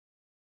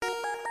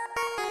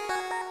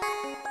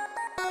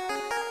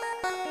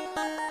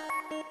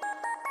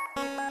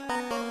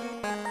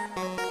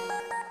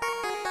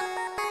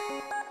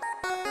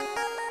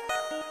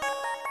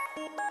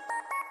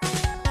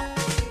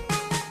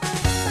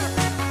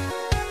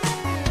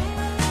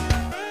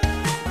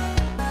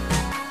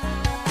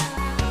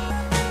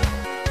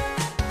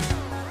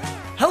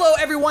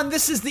everyone.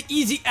 This is the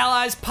Easy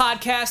Allies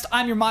podcast.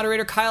 I'm your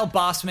moderator, Kyle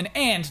Bossman,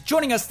 and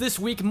joining us this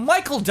week,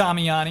 Michael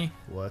Damiani.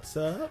 What's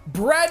up?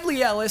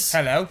 Bradley Ellis.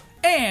 Hello.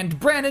 And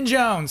Brandon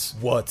Jones.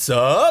 What's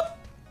up?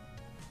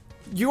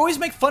 You always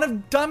make fun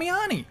of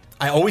Damiani.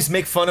 I always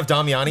make fun of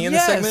Damiani in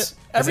this segment.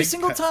 Every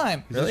single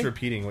time. He's just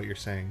repeating what you're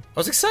saying. I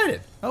was excited.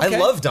 Okay. I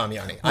love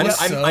Damiani. I'm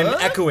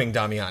echoing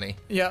Damiani.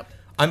 Yep.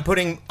 I'm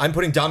putting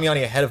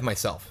Damiani ahead of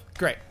myself.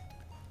 Great.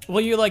 Well,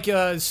 you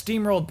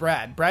steamrolled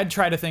Brad. Brad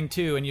tried a thing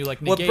too, and you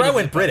negated Brad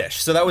went it. British,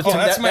 so that was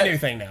that's my new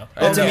thing now.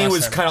 That to me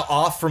was kind of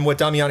off from what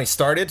Damiani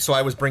started, so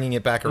I was bringing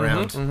it back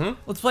around. Mm-hmm.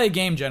 Let's play a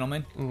game,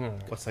 gentlemen.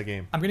 What's that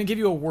game? I'm going to give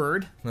you a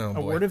word, boy.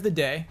 word of the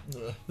day.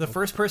 The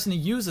first person to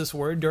use this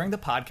word during the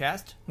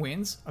podcast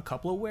wins a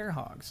couple of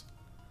werehogs.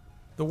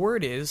 The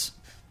word is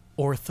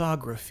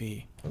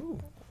orthography. Ooh.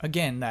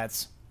 Again,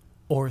 that's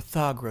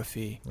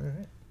orthography. All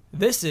right.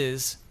 This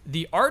is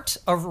the art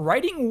of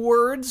writing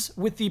words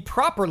with the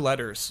proper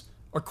letters,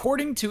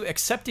 according to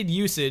accepted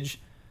usage,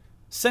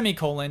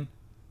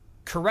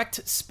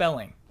 correct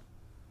spelling.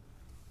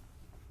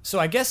 So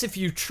I guess if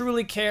you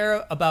truly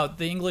care about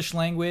the English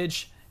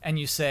language and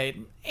you say,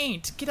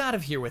 get out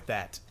of here with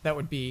that, that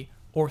would be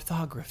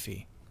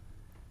orthography.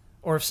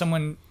 Or if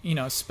someone,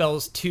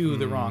 spells to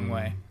the wrong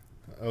way.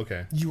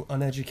 Okay. You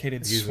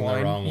uneducated Using swine.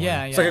 the wrong one.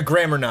 Yeah. It's like a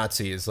grammar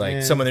Nazi is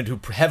like someone who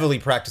heavily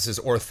practices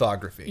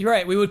orthography. You're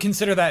right. We would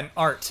consider that an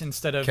art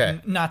instead of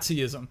Okay.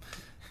 Nazism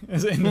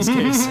in this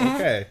case.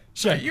 Okay.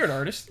 Sure, you're an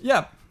artist.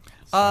 Yeah.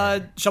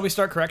 Shall we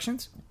start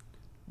corrections?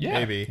 Yeah.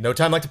 Maybe. No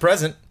time like the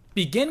present.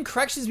 Begin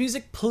corrections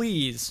music,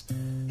 please.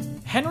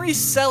 Henry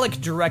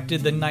Selick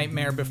directed The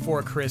Nightmare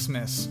Before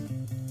Christmas.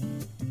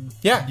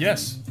 Yeah.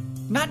 Yes.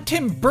 Not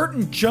Tim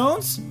Burton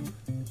Jones?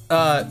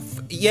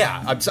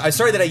 Yeah. I'm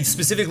sorry that I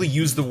specifically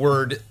used the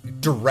word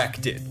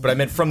directed, but I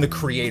meant from the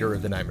creator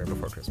of The Nightmare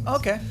Before Christmas.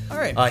 Okay, all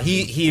right.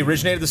 He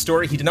originated the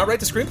story. He did not write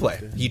the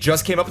screenplay. He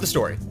just came up with the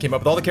story. Came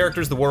up with all the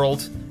characters, the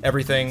world,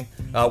 everything.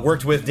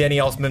 Worked with Danny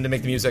Elfman to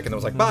make the music, and then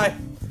was like, bye.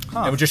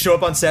 And would just show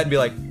up on set and be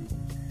like,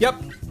 yep.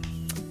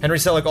 Henry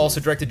Selick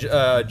also directed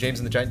James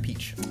and the Giant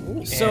Peach.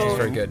 Ooh, So- and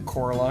very good.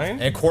 Coraline.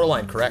 And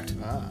Coraline, correct.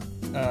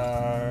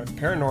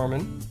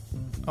 Paranorman.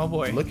 Oh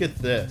boy. Look at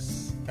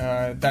this.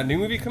 That new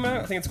movie come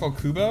out? I think it's called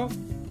Kubo.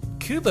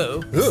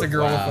 Kubo. It's the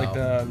girl wow. with like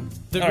the...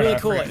 They're I don't really know, I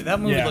cool. forget. That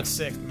movie Yeah. looks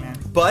sick, man.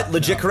 But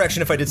legit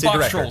correction if I did say Box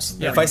director. trolls.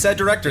 Yeah. If I said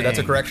director, that's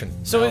a Dang.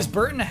 correction. So is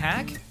Burton a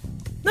hack?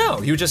 No,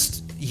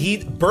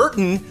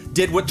 Burton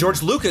did what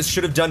George Lucas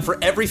should have done for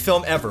every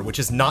film ever, which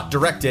is not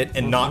direct it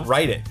and not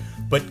write it,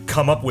 but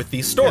come up with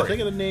these stories. Yeah,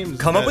 think of the names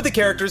Come up that- with the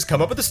characters,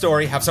 come up with the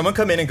story, have someone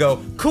come in and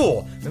go,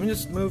 cool, let me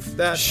just move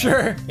that.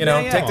 Sure. Take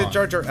the Aw.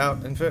 Jar Jar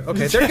out and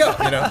okay, there you go.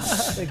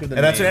 Think of the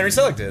And that's what names.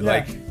 Henry Selick did. Yeah.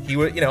 Like he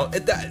would,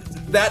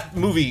 that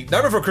movie,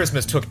 Nightmare Before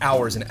Christmas, took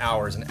hours and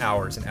hours and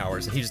hours and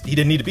hours, and he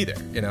didn't need to be there.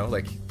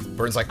 Like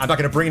Burton's like, I'm not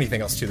going to bring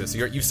anything else to this.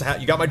 You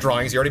got my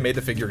drawings. You already made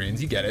the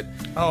figurines. You get it.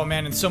 Oh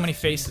man, and so many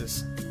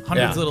faces. Hundreds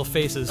Yeah. of little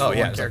faces for Oh,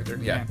 yeah, one it's like-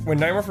 character. yeah. Man. When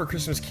Nightmare Before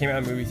Christmas came out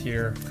in the movie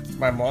theater,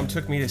 my mom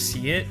took me to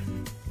see it,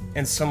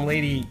 and some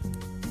lady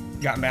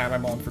got mad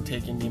at my mom for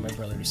taking me and my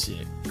brother to see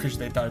it because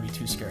they thought it'd be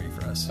too scary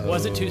for us.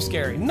 Was it too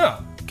scary? No.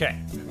 Okay.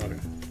 Okay.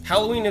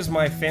 Halloween is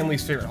my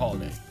family's favorite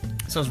holiday,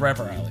 so it's right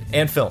up our alley.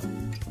 And film.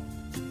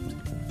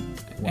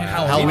 And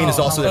Halloween is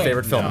also their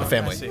Halloween. favorite film in the I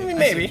family. see.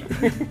 Maybe.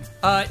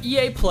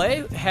 EA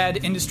Play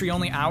had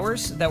industry-only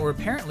hours that were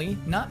apparently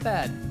not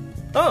bad.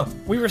 Oh,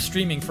 We were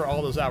streaming for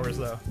all those hours,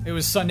 though. It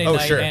was Sunday Oh,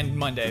 night sure. and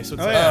Monday, so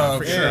it's yeah.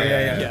 for Oh, sure.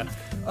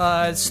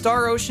 yeah.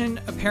 Star Ocean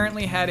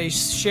apparently had a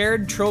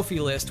shared trophy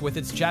list with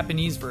its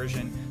Japanese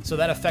version, so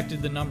that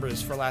affected the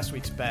numbers for last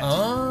week's bet.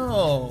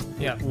 oh.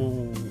 Yeah.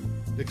 Ooh,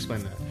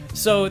 explain that.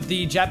 So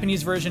the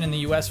Japanese version and the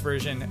US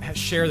version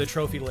share the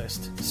trophy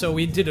list. So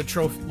we did a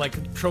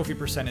trophy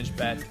percentage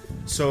bet.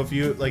 So if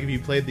you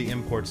played the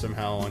import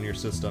somehow on your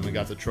system and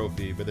got the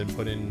trophy, but then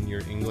put in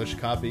your English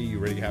copy, you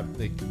already have.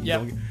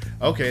 Yep.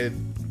 Okay.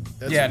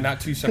 That's, Yeah, not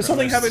two separate Because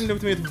something lists. happened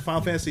with me with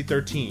Final Fantasy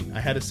 13. I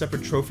had a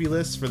separate trophy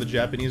list for the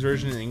Japanese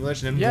version in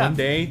English, and then Yeah. one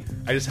day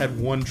I just had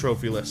one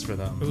trophy list for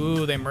them.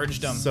 Ooh, they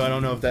merged them. So I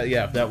don't know if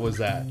that was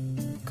that.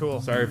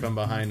 Cool. Sorry if I'm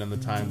behind on the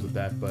times with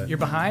that, but You're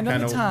behind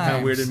on the Kind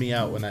times. of weirded me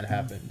out when that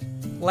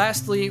happened.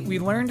 Lastly, we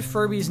learned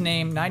Furby's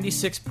name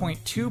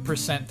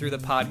 96.2% through the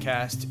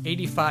podcast,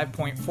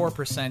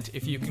 85.4%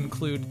 if you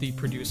conclude the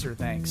producer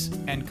thanks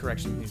and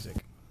correction music.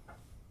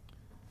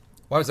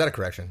 Why was that a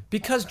correction?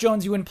 Because,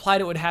 Jones, you implied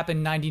it would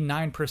happen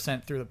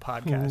 99% through the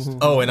podcast.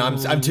 Oh, and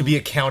I'm to be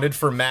accounted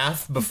for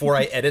math before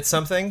I edit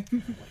something?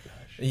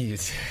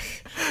 Jeez.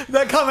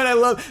 That comment I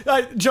love.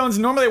 Jones,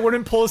 normally I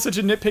wouldn't pull such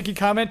a nitpicky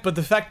comment, but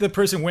the fact that the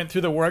person went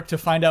through the work to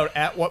find out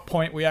at what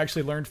point we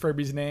actually learned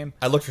Furby's name,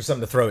 I looked for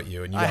something to throw at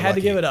you, and you got I had to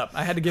lucky.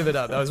 give it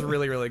up. That was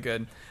really, really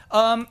good.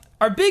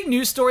 Our big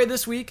news story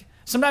this week,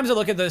 sometimes I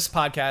look at this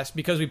podcast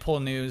because we pull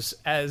news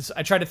as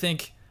I try to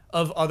think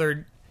of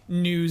other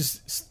news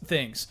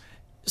things.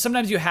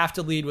 Sometimes you have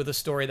to lead with a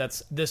story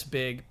that's this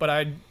big, but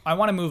I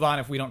want to move on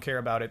if we don't care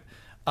about it.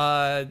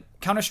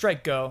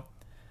 Counter-Strike Go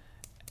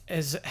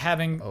is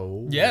having.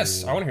 Oh.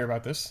 Yes, I want to hear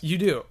about this. You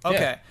do?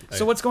 Okay. Yeah.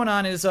 So what's going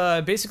on is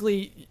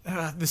basically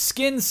the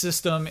skin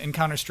system in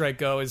Counter-Strike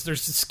Go is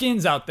there's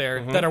skins out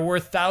there that are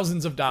worth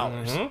thousands of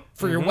dollars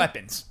for your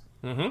weapons.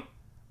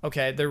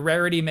 Okay, the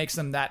rarity makes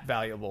them that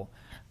valuable.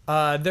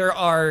 There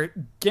are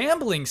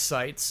gambling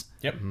sites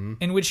Yep.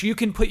 in which you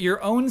can put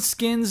your own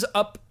skins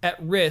up at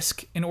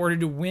risk in order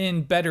to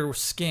win better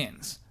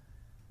skins.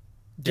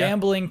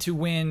 Gambling to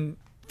win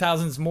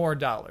thousands more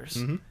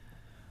dollars.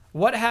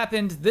 What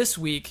happened this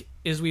week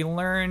is we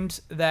learned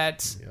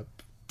that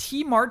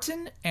T.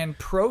 Martin and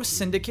Pro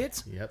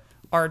Syndicate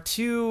are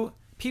two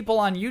people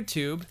on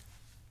YouTube,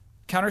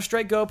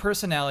 Counter-Strike Go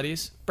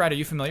personalities. Brad, are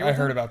you familiar I with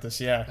heard them? about this,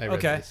 yeah. I read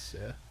Okay. this,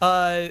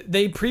 yeah.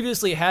 They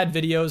previously had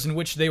videos in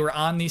which they were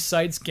on these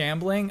sites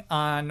gambling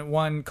on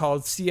one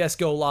called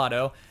CSGO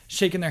Lotto,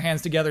 shaking their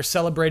hands together,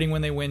 celebrating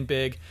when they win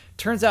big.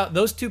 Turns out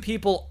those two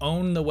people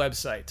own the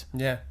website.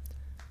 Yeah.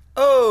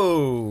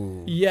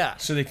 Oh. Yeah.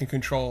 So they can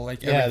control,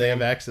 like, Yeah, everything. they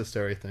have access to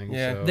everything.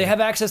 Yeah. So. They have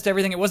access to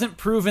everything. It wasn't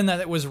proven that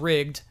it was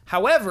rigged.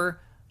 However,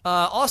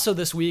 also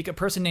this week, a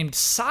person named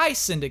Psy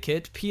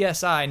Syndicate,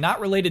 PSI, not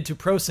related to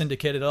Pro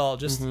Syndicate at all,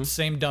 just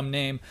same dumb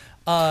name.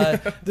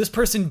 This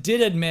person did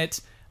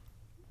admit,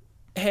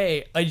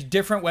 hey, a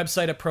different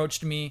website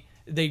approached me.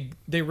 They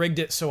rigged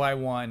it so I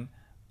won.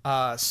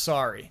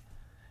 Sorry.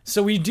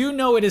 So we do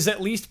know it is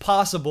at least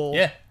possible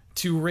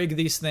to rig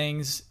these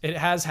things. It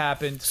has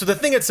happened. So the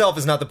thing itself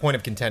is not the point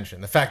of contention.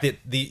 The fact that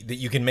that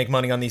you can make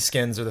money on these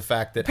skins, or the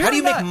fact that how do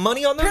you make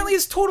money on them? Apparently,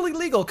 it's totally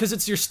legal because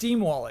it's your Steam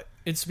wallet.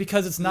 It's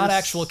because it's not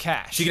actual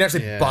cash. So you can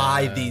actually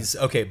buy these.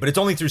 Okay, but it's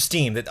only through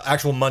Steam that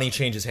actual money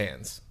changes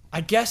hands. I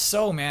guess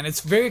so, man.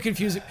 It's very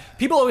confusing.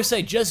 People always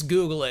say, just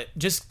Google it.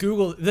 Just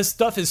Google. This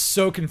stuff is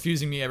so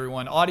confusing me,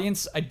 everyone.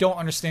 Audience, I don't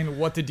understand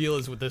what the deal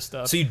is with this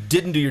stuff. So you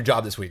didn't do your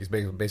job this week, is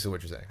basically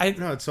what you're saying.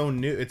 No, it's so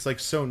new. It's like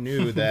so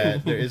new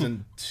that there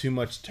isn't too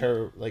much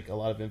like a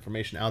lot of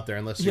information out there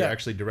unless you're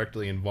actually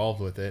directly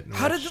involved with it.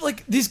 How did,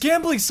 like, these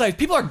gambling sites,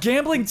 people are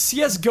gambling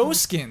CSGO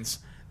skins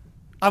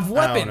of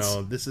weapons. I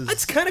don't know. This is.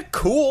 That's kind of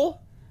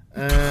cool.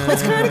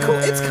 It's kind of cool.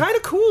 It's kind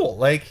of cool.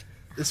 Like,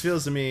 this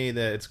feels to me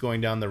that it's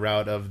going down the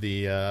route of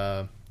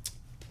the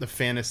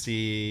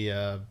fantasy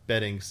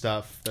betting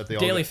stuff that they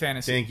Daily all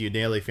fantasy. Thank you,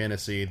 daily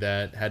fantasy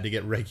that had to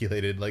get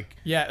regulated. Like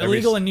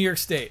illegal in New York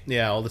State.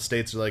 Yeah, all the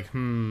states are like,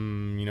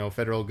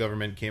 federal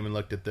government came and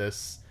looked at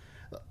this.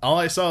 All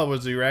I saw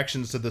was the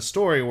reactions to the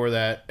story were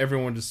that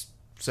everyone just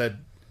said,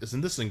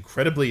 "Isn't this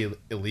incredibly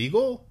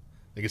illegal?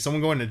 Like, is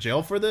someone going to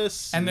jail for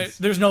this?" And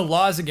there's no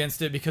laws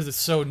against it because it's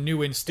so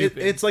new and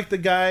stupid. It's like the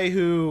guy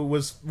who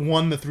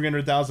won the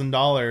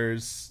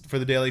 $300,000 for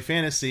the daily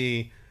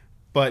fantasy,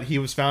 but he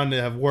was found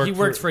to have worked. He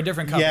worked for a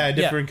different company. Yeah, a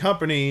different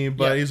company.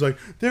 But he's like,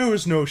 there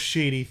was no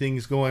shady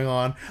things going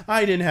on.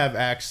 I didn't have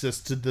access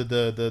to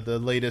the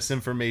latest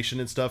information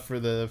and stuff for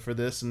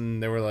this.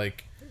 And they were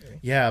like,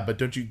 yeah, but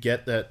don't you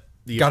get that?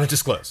 Gotta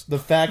disclose. The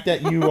fact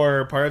that you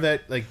are part of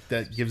that, like,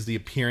 that gives the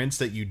appearance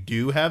that you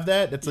do have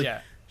that. That's like. Yeah.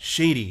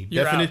 Shady.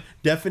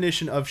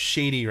 Definition of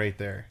shady right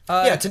there.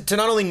 To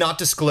not only not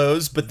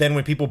disclose, but then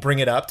when people bring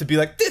it up, to be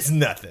like, "This is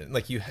nothing."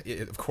 Like,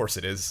 of course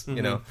it is,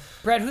 you know.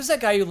 Brad, who's that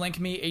guy you linked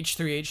me?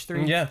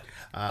 H3H3.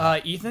 Yeah.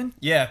 Ethan.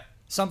 Yeah.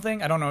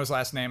 Something. I don't know his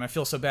last name. I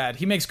feel so bad.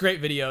 He makes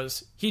great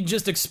videos. He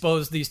just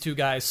exposed these two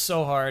guys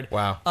so hard.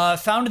 Wow.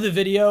 Found the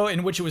video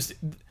in which it was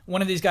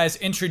one of these guys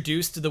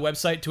introduced the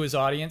website to his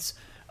audience.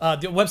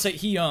 The website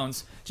he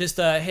owns. Just,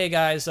 hey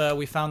guys,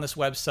 we found this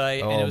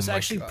website, and it was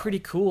actually pretty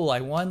cool.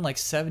 I won like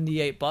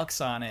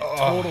 $78 on it.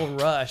 Total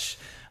rush.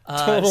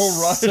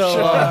 Total rush.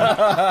 So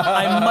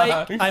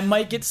I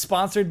might get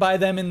sponsored by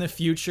them in the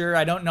future.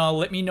 I don't know.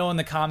 Let me know in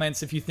the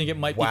comments if you think it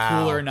might be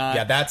cool or not.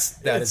 Yeah,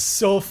 that is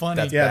so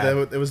funny.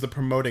 It was the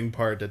promoting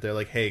part that they're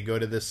like, hey, go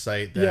to this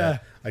site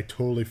that I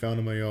totally found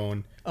on my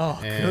own.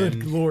 Oh,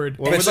 good lord!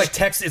 Well, it's like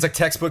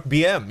textbook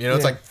BM. You know,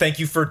 it's like, thank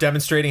you for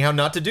demonstrating how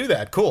not to do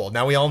that. Cool.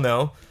 Now we all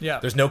know. Yeah.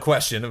 There's no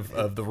question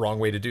of the wrong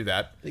way to do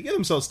that. They give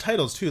themselves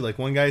titles too. Like,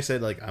 one guy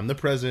said, like, I'm the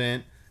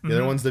president. The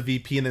other one's the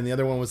VP, and then the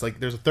other one was like,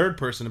 there's a third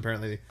person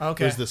apparently.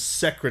 Okay. There's the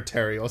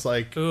secretary. I was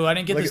like, ooh, I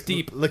didn't get this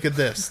deep. Look at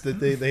this. That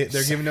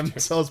they're giving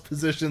themselves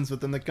positions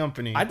within the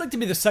company. I'd like to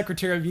be the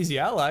secretary of Easy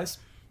Allies.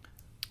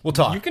 We'll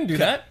talk. You can do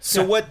that.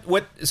 So what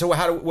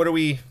are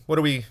we?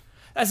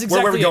 That's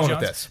exactly where are we going Jones.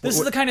 with this? This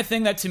is the kind of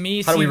thing that to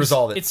me How do we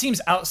resolve it? It seems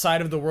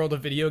outside of the world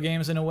of video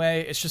games in a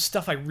way. It's just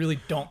stuff I really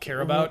don't care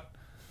about.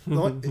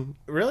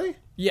 Really?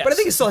 Yes. But I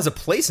think it still has a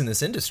place in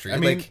this industry. I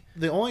mean,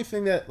 the only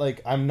thing that,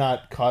 like, I'm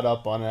not caught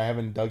up on and I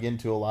haven't dug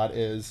into a lot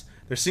is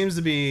there seems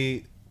to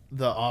be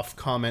the off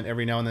comment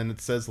every now and then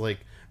that says, like,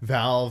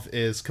 Valve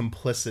is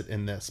complicit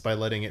in this by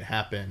letting it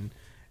happen.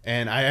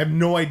 And I have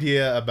no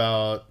idea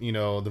about,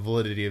 the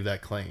validity of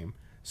that claim.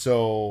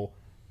 So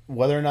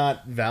whether or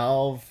not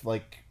Valve,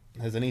 like,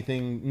 has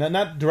anything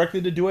not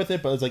directly to do with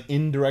it, but it's like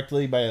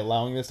indirectly by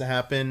allowing this to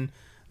happen,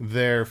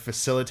 they're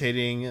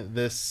facilitating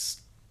this,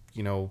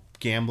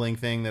 gambling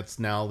thing that's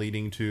now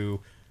leading to,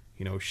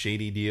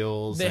 shady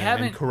deals They and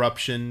haven't-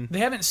 corruption. They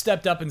haven't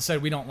stepped up and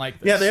said we don't like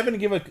this. Yeah, they haven't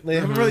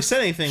really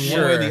said anything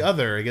one way or the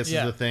other, I guess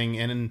Yeah. is the thing.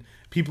 And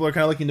people are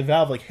kind of looking to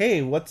Valve like,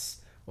 hey,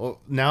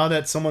 now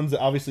that someone's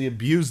obviously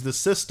abused the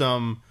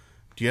system,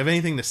 do you have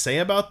anything to say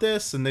about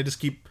this? And they just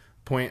keep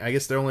I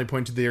guess they're only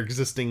pointing to their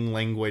existing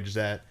language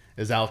that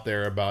is out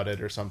there about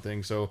it or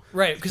something. So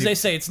Right, because they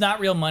say it's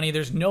not real money.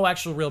 There's no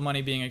actual real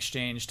money being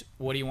exchanged.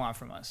 What do you want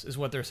from us? Is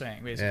what they're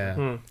saying,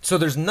 basically. yeah. So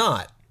there's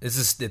not. It's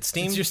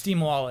Steam? It's your Steam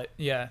wallet.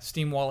 Yeah,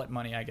 Steam wallet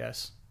money, I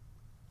guess.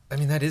 I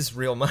mean, that is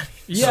real money.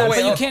 Yeah, So but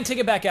wait, you can't take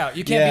it back out.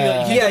 You can't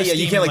Yeah. be. Yeah,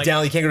 You you can't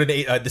you can't go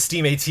to the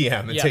Steam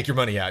ATM and Yeah. take your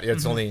money out.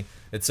 It's only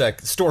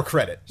store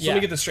credit. So let Yeah. me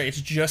get this straight. It's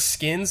just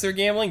skins they're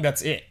gambling?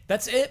 That's it.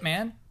 That's it,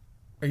 man.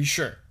 Are you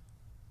sure?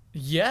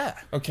 Yeah.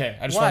 Okay,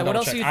 I just Why? want to What double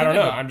else check. are you I don't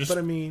know. thinking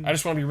of? I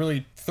just want to be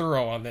really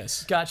thorough on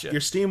this. Gotcha.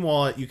 Your Steam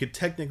wallet, you could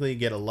technically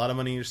get a lot of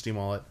money in your Steam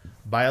wallet,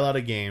 buy a lot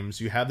of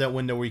games. You have that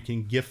window where you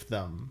can gift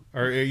them,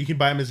 or you can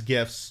buy them as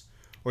gifts,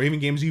 or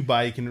even games you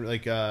buy, you can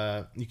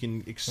you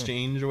can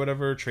exchange or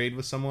whatever, trade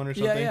with someone or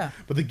something. yeah.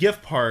 But the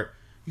gift part,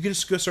 you can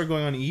just go start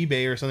going on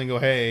eBay or something. Go,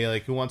 hey,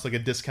 who wants a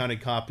discounted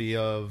copy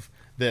of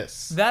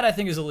this? That I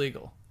think is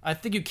illegal. I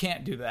think you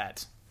can't do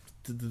that.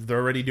 They're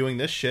already doing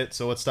this shit,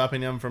 so what's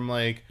stopping them from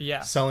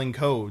Yeah. selling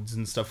codes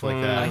and stuff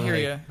like that? I hear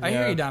you. I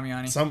hear you,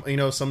 Damiani.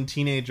 Some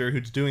teenager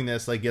who's doing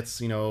this gets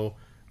a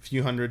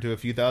few $100 to a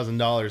few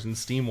 $1,000s in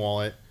Steam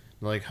wallet.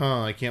 They're like,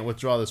 I can't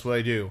withdraw this. What do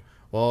I do?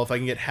 Well, if I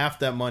can get half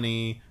that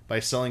money by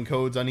selling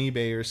codes on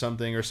eBay or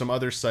something or some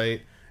other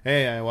site,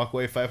 hey, I walk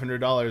away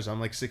 $500.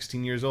 I'm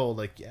 16 years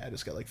old. I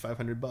just got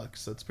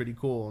 $500. That's pretty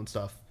cool and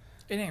stuff.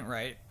 It ain't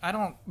right.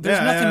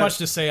 There's nothing much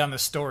to say on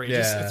this story.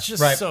 Yeah. It's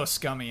just Right. so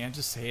scummy. I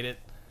just hate it.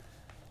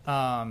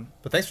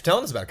 But thanks for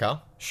telling us about it,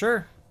 Kyle.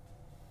 Sure.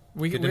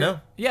 Good to know.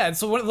 Yeah,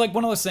 it's one of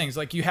those things.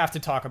 You have to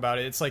talk about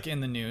it. It's in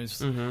the news.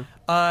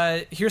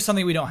 Here's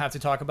something we don't have to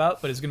talk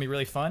about, but it's gonna be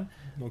really fun.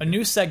 A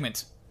new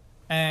segment,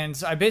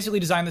 and I basically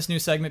designed this new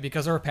segment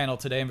because of our panel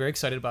today. I'm very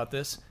excited about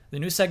this. The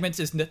new segment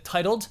is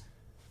titled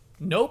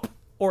 "Nope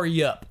or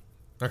Yup."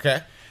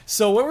 Okay.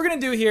 So what we're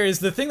gonna do here is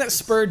the thing that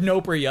spurred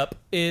Nope or Yup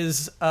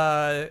is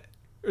Legend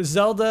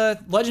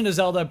of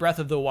Zelda Breath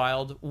of the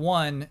Wild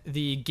won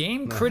the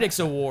Game Critics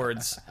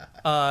Awards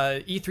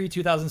E3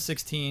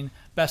 2016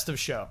 Best of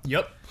Show.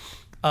 Yep.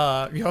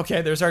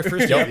 Okay, there's our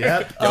first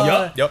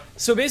Yep.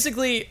 So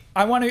basically,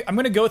 I'm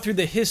going to go through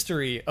the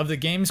history of the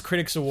Games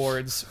Critics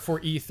Awards for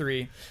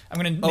E3.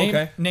 I'm going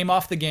to name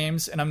off the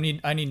games, and I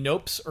need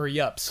nopes or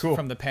yups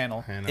from the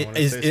panel. And I wanna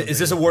Is say this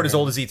something award as for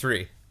old as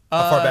E3?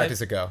 How far back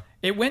does it go?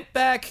 It went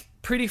back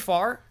pretty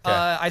far. Okay.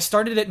 I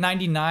started at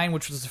 99,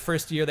 which was the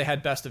first year they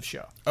had Best of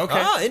Show. Okay.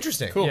 Ah,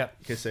 interesting. Cool. Yeah,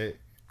 Okay, say,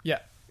 yeah.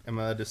 am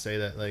I allowed to say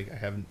that I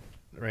haven't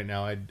right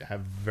now? I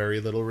have very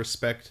little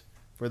respect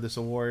for this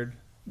award.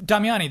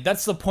 Damiani,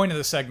 that's the point of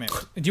the segment.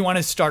 Do you want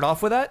to start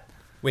off with that?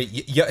 Wait,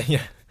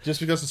 yeah. Just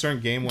because a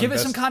certain game won Give it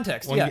best, some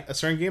context, won- yeah. a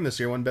certain game this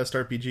year won best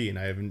RPG,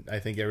 and I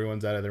think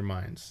everyone's out of their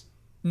minds.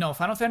 No,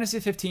 Final Fantasy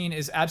 15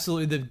 is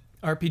absolutely the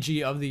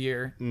RPG of the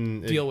year.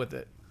 Deal with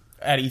it.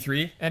 At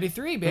E3? At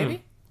E3,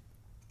 baby.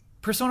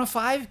 Persona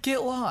 5,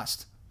 get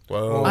lost.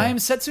 Whoa. I am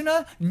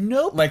Setsuna?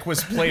 Nope.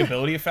 Was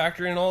playability a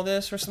factor in all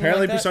this or something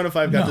Apparently, like that? Persona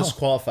 5 got No.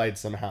 disqualified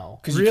somehow.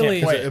 Because you Really?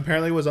 can't play It it.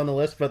 apparently was on the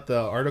list, but the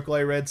article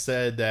I read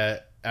said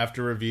that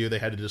after review they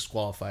had to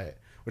disqualify it,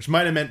 which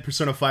might have meant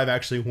Persona 5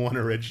 actually won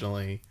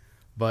originally,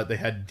 but they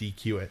had to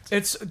DQ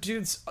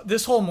it.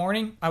 This whole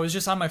morning, I was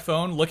just on my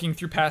phone looking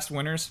through past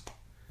winners.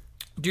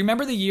 Do you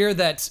remember the year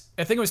that,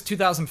 I think it was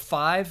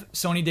 2005,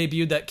 Sony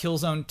debuted that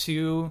Killzone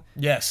 2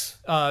 Yes.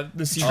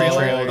 the trailer.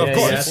 trailer? Of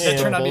course. Yes, That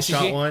turned out to be Bullshot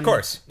CG. one. Of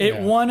course. It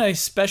Yeah. won a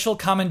special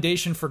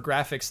commendation for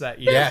graphics that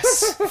year.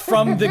 Yes.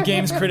 From the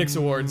Games Critics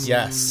Awards.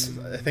 Yes.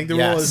 I think the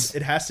Yes. rule is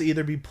it has to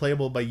either be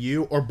playable by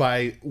you or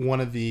by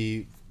one of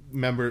the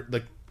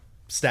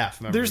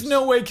staff members. There's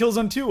no way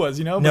Killzone 2 was,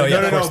 No, but- yeah.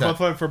 No, of course but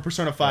not. for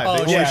Persona 5, Oh,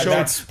 they only yeah, showed,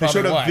 that's they showed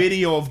probably a why.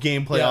 video of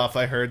gameplay Yeah. off,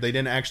 I heard. They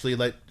didn't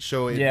actually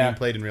show it Yeah. being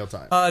played in real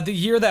time. The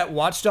year that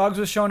Watch Dogs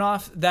was shown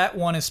off, that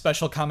won a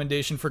special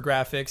commendation for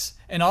graphics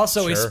and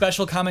also a Sure.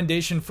 special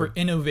commendation for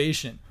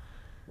innovation.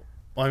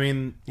 Well, I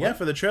mean, yeah,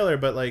 for the trailer,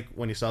 but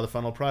when you saw the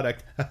final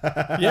product,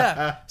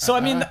 Yeah. So,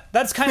 I mean,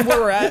 that's kind of where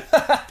we're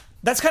at.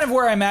 That's kind of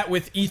where I'm at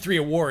with E3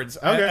 awards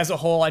Okay. as a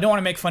whole. I don't want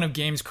to make fun of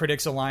Games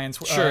Critics Alliance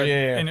Sure,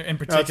 yeah. in no, it's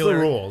the particular.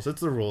 rules. It's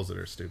the rules that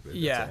are stupid.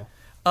 Yeah. That's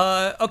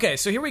all. Okay,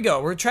 so here we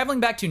go. We're traveling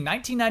back to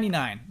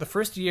 1999, the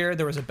first year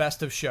there was a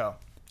Best of Show.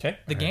 Okay.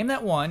 The game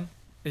that won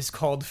is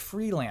called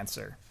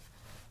Freelancer.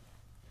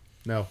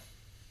 No.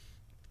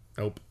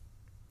 Nope.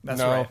 That's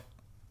No. right.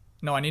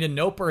 No, I need a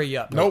nope or a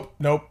yup. Nope.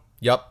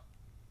 Yup.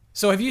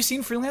 So have you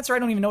seen Freelancer? I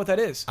don't even know what that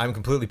is. I'm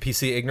completely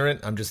PC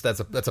ignorant. That's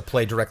a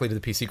play directly to the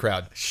PC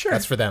crowd. Sure.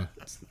 That's for them.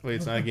 Wait,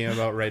 it's not a game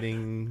about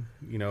writing,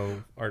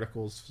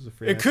 articles. As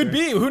a It could freelancer?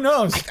 be. Who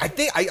knows? I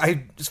think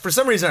I for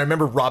some reason I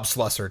remember Rob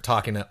Slusser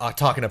talking up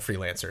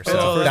Freelancer. So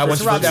Oh, that it's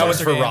one's a for, Rob that one's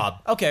Slusser for game. Rob.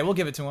 Okay, we'll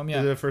give it to him. Is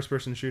it Yeah. a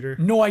first-person shooter?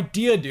 No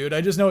idea, dude.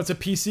 I just know it's a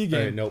PC game.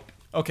 Okay, nope.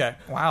 Okay.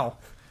 Wow.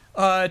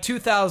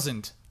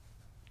 2000.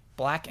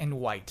 Black and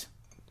White.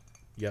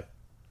 Yep.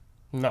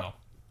 No.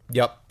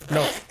 Yep.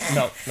 No.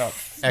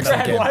 Excellent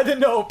Brad, game. why the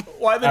nope?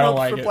 Why the I don't nope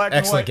like for it. black and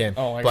Excellent white? game.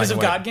 Oh, like Black Because and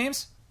of white. God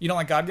games? You don't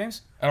like God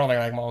games? I don't think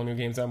I like Molyneux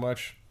games that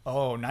much.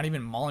 Oh, not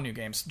even Molyneux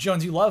games.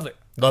 Jones, you love it.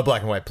 Love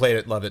black and white. Played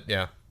it. Love it.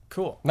 Yeah.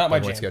 Cool. Not my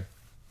Black and white's jam.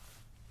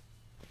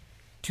 good.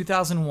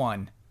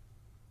 2001,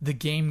 the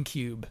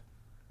GameCube.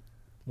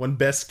 One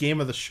best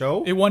game of the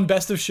show. It won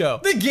Best of Show.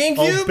 The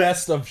GameCube? Oh,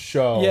 best of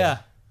show. Yeah.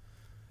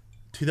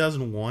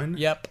 2001.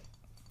 Yep.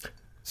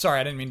 Sorry,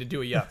 I didn't mean to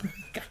do a yep.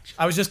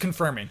 I was just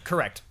confirming.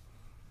 Correct.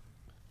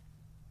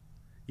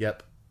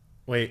 Yep.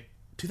 Wait.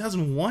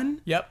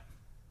 2001. Yep.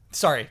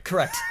 Sorry,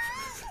 correct.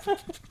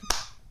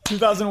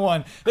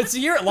 2001. That's the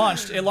year it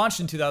launched. It launched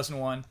in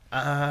 2001.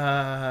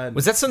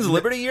 Was that Sons of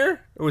Liberty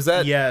year? Or was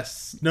that?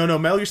 Yes. No.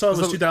 Metal Gear Solid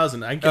was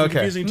 2000. I'm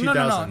confusing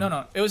 2000.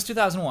 No. It was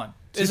 2001.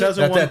 Is it?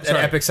 2001. That sorry.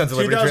 epic Sons of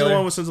Liberty 2001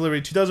 trailer? was Sons of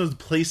Liberty. 2000 was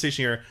the PlayStation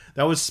year.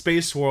 That was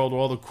Space World, where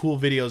all the cool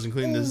videos,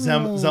 including the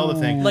Zelda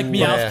thing. Like Meowth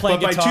Yeah.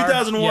 playing But by guitar.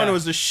 2001, Yeah. it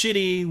was the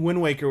shitty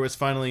Wind Waker was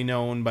finally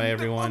known by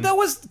everyone. That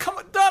was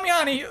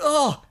Damiani.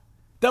 Oh,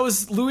 that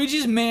was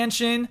Luigi's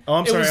Mansion. Oh,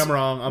 I'm It sorry, was I'm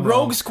wrong. I'm Rogue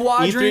wrong.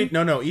 Squadron. E3,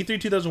 no,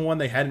 E3 2001,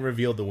 they hadn't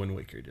revealed the Wind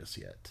Waker just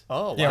yet.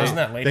 Oh, wow. Yeah, wasn't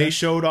that later? They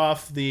showed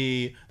off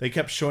they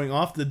kept showing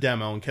off the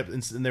demo and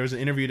there was an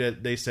interview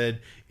that they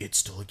said it's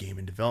still a game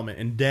in development.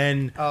 And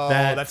then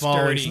that that's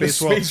following dirty. Space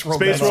World, Space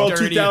World Space demo. World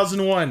That's dirty.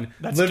 2001,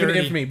 That's living dirty.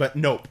 infamy, but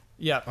nope.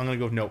 Yeah. I'm gonna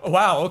go nope.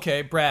 Wow.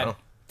 Okay, Brad. Oh.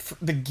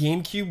 The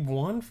GameCube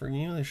won for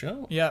Game of the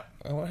Show? Yeah.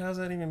 Oh, how does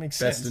that even make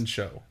sense? Best in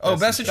show. Oh,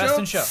 Best in Best Show?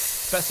 in Show.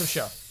 Best of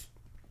Show.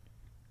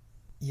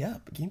 Yeah,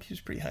 but GameCube's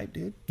pretty hype,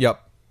 dude. Yep.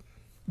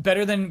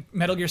 Better than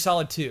Metal Gear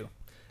Solid 2.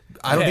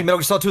 I don't Okay. think Metal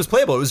Gear Solid 2 was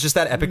playable. It was just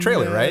that epic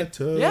trailer, right?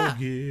 Metal Yeah.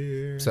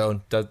 Gear.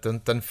 So,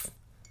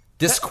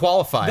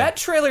 disqualified. That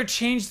trailer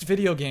changed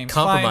video games.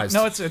 Compromised.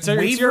 Fine. No, it's your opinion.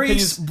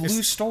 Wavery's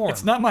Blue Storm.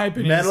 It's not my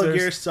opinion. Metal sirs.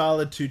 Gear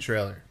Solid 2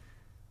 trailer.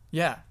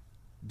 Yeah.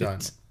 Done.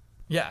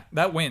 Yeah,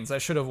 that wins. I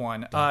should have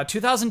won.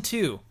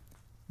 2002,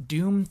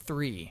 Doom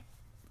 3.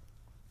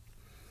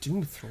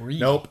 Doom 3.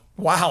 Nope.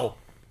 Wow.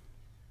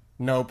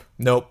 Nope.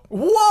 Nope.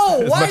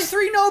 Whoa! Why much-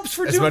 3 nopes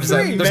for As Doom much as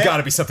 3? there's got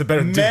to be something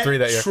better than Doom 3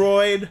 that year.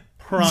 Metroid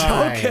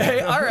Prime. Okay,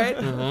 all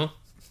right.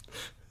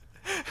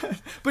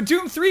 But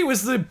Doom 3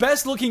 was the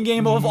best looking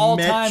game of all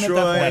time at that point.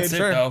 Metroid That's it,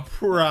 though.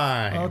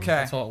 Prime. Okay.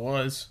 That's all it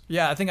was.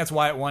 Yeah, I think that's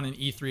why it won an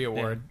E3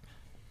 award.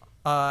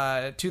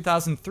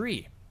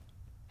 2003,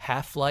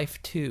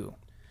 Half-Life 2.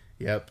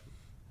 Yep.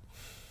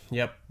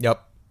 Yep.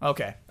 Yep.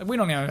 Okay, we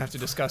don't even have to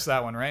discuss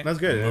that one, right? That's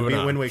good. It'd Moving be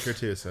on. Wind Waker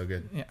too, so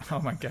good. Yeah. Oh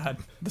my God,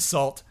 the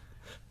salt.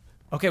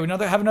 Okay, we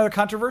have another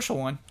controversial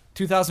one.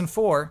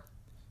 2004,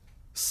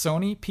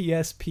 Sony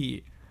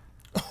PSP.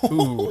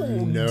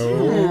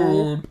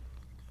 No.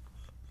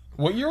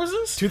 What year was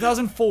this?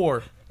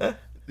 2004. The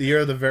year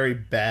of the very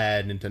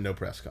bad Nintendo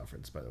press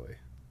conference, by the way.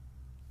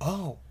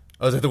 Oh.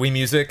 Oh, is that the Wii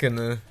Music and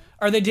the...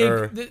 Are they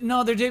Or-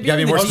 no, they're debuting gotta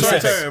be the more Oh, sorry,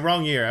 specific. sorry,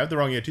 wrong year. I have the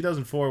wrong year.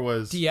 2004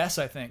 was... DS,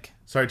 I think.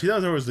 Sorry,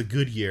 2004 was the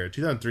good year.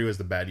 2003 was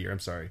the bad year. I'm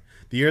sorry.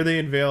 The year they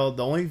unveiled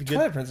the only good...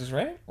 Twilight Princess,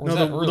 right? Or No, was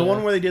that the earlier?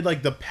 one where they did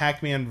like the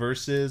Pac-Man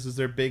versus is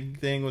their big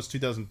thing was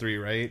 2003,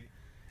 right?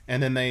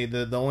 And then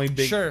the only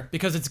big... Sure,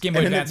 because it's Game Boy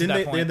And then, Advance at that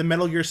they point. had the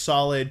Metal Gear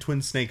Solid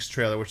Twin Snakes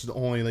trailer, which is the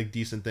only like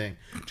decent thing.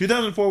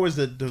 2004 was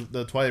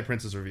the Twilight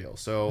Princess reveal.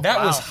 So That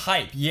was Wow.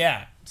 hype,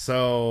 yeah.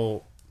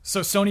 so So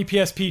Sony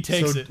PSP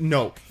takes it.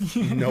 nope,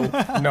 nope,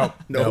 Nope.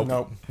 Nope.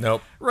 Nope.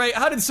 Nope. Right?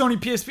 How did Sony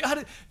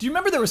PSP? Do you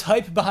remember there was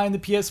hype behind the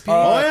PSP?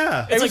 Oh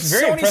yeah, It It's was like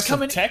very Sony's impressive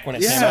coming- tech when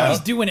it Yeah. came Sony's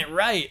out. doing it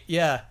right.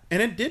 Yeah.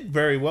 and it did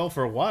very well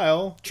for a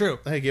while. True.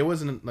 Like it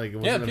wasn't a PSP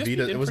Vita. did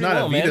It was pretty not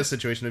well, a Vita man.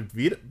 situation. A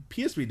Vita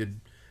PSP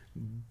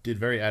did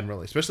very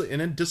admirably, especially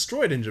and it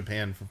destroyed in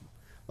Japan.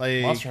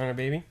 Like Monster Hunter,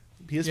 baby.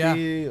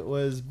 PSP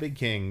was big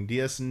king.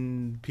 DS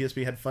and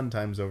PSP had fun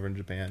times over in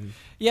Japan.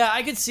 Yeah,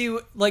 I could see,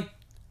 like,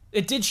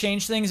 it did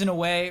change things in a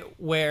way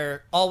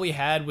where all we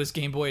had was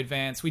Game Boy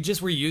Advance. We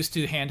just were used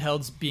to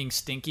handhelds being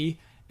stinky,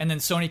 and then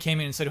Sony came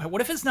in and said,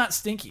 what if it's not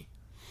stinky?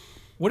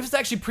 What if it's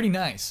actually pretty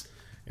nice?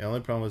 The only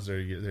problem was their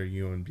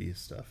UMD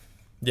stuff.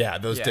 Yeah,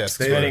 those Yeah. discs.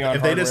 Depending on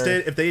If they just hardware.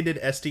 did, if they did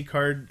SD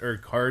card or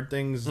card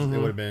things, it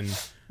would have been.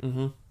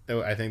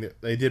 I think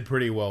that they did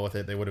pretty well with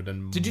it. They would have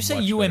done. Did you say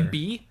much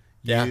UMB?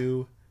 Yeah.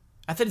 better.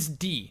 I thought it's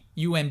D.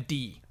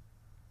 UMD.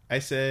 I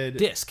said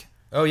Disc.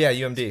 Oh, yeah,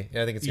 UMD.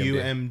 Yeah, I think it's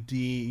UMD.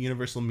 UMD,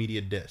 Universal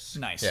Media Disc.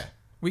 Nice. Yeah.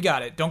 We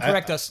got it. Don't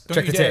correct us. Don't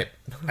Check you the dare. tape.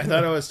 I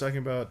thought I was talking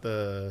about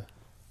the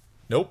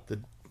Nope.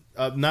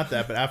 not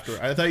that, but after.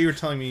 I thought you were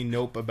telling me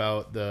nope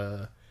about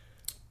the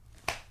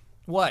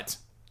What?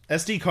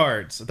 SD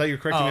cards. I thought you were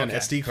correcting me on okay.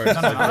 SD cards.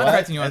 No, I'm not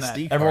correcting you on that.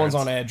 SD cards. Everyone's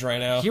on edge right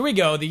now. Here we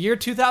go. The year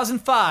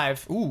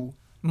 2005. Ooh.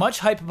 Much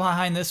hype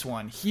behind this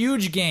one.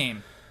 Huge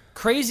game.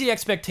 Crazy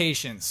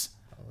expectations.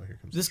 Oh, here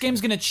comes This game's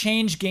going to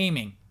change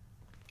gaming.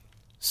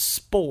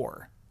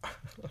 Spore.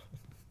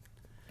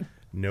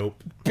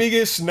 Nope.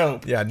 Biggest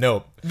nope. Yeah,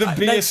 nope. The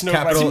biggest nope.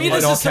 capital- To me, in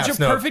this all is such caps,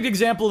 a no. perfect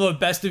example of a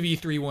best of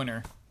E3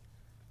 winner.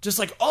 Just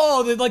like,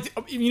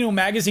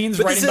 magazines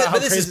But writing this, is, about how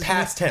but this crazy is this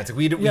past tense.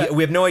 We Yeah.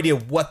 have no idea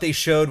what they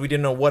showed. We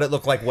didn't know what it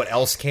looked like, what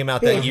else came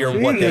out that year,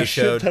 we what needed they a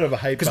shit showed. ton of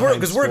hype Because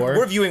behind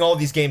we're viewing all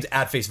these games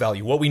at face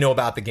value, what we know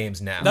about the games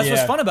now. That's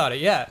what's Yeah. fun about it,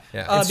 yeah.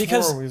 Yeah.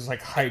 Because Spore was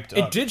like hyped it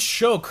up. did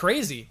show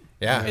crazy.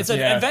 Yeah. It's like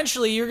Yeah.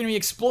 eventually you're going to be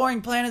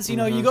exploring planets. You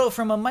know, you go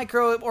from a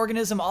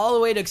microorganism all the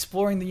way to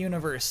exploring the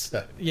universe.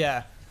 That-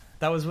 Yeah,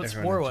 that was what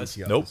Spore Everyone at was.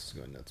 GT Nope. is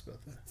going nuts about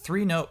that.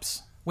 3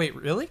 nopes. Wait,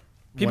 really?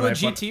 People When at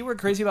GT were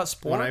crazy about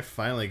Spore? When I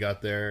finally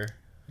got there,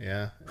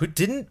 yeah. Who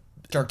did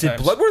Dark Did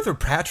Times. Bloodworth or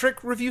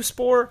Patrick review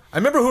Spore? I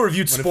remember who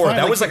reviewed When it Spore. That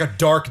finally was like a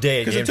dark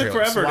day. Because it took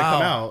forever to Wow.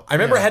 come out. I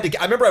remember Yeah.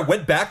 I remember I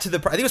went back to the.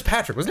 I think it was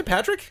Patrick. Wasn't it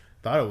Patrick?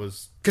 Thought it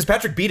was. Because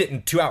Patrick beat it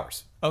in 2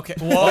 hours. Okay.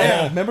 Oh Whoa.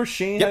 yeah, remember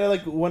Shane had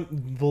like one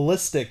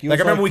ballistic. He was Like,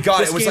 I remember we got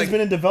this it, it was game's like-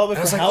 been in development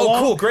I was for like, how oh,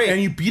 long? cool, great. And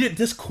you beat it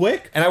this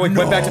quick? And I went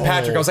back to No.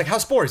 Patrick. I was like,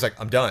 "How's Spore?" He's like,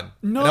 "I'm done."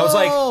 No. And I was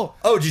like,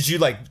 "Oh, did you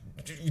like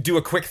do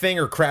a quick thing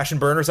or crash and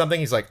burn or something?"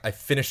 He's like, "I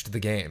finished the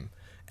game."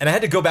 And I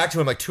had to go back to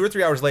him like 2 or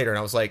 3 hours later, and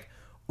I was like,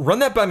 "Run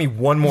that by me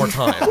one more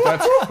time."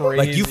 That's crazy.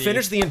 Like, you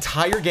finished the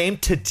entire game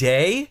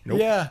today?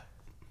 Yeah.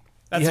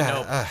 That's Yeah, a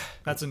nope.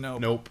 That's a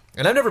nope. Nope.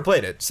 And I've never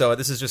played it, so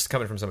this is just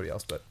coming from somebody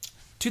else. But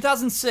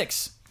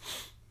 2006.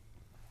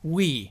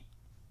 Wii.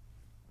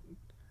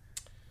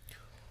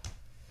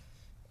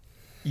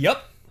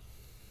 Yep.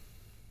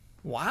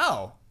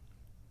 Wow.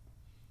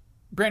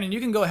 Brandon, you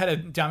can go ahead of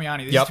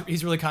Damiani. He's, Yep.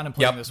 he's really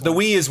contemplating yep, this the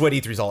one. Wii is what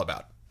E3 is all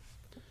about.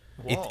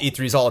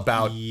 E3 is all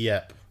about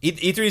Yep.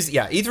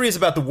 E3 is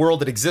about the world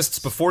that exists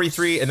before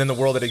E3 and then the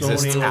world that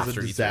exists Sony was after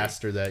a E3.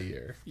 disaster that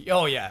year.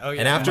 Oh yeah.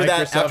 And after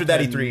that Microsoft that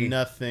had E3,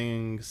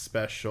 nothing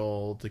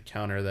special to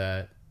counter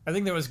that. I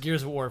think there was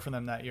Gears of War for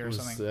them that year or Was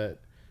something. that?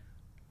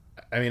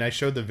 I mean, I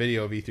showed the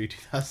video of E3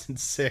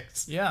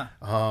 2006. Yeah.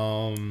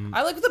 Um,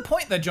 I like the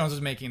point that Jones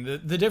was making.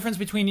 The difference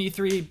between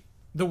E3,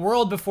 the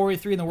world before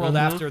E3 and the world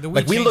after. The Wii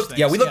like we changed looked,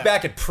 things. we looked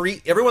back at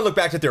everyone looked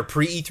back at their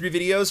pre-E3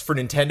 videos for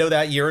Nintendo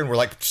that year, and we're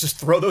like, just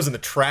throw those in the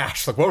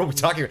trash. Like, what were we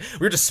talking about?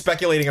 We were just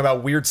speculating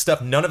about weird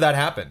stuff. None of that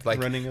happened. Like,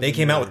 Running of they the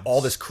came out with Nerds.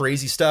 all this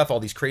crazy stuff, all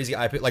these crazy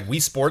IP. Like,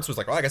 Wii Sports was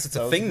like, oh, I guess it's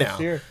a thing now.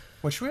 You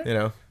Which way?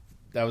 know,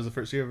 that was the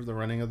first year of the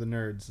running of the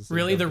nerds. as they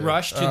Really, the dubbed it.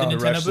 rush to the The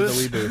Nintendo rush to the booth?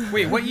 Wii booth.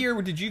 Wait, what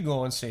year did you go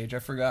on stage? I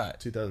forgot.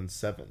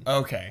 2007.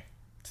 Okay.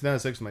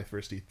 2006 was my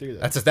first E3. Though.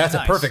 that's a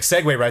Nice. perfect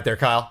segue right there,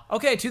 Kyle.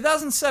 Okay,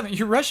 2007.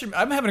 You're rushing.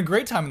 I'm having a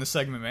great time in this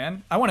segment,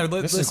 man. I want to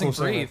This is a listen,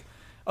 cool breathe. segment.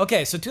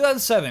 Okay, so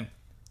 2007,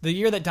 the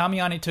year that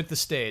Damiani took the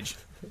stage.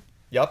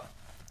 Yep.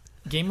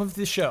 Game of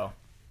the show.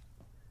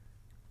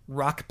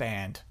 Rock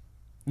Band.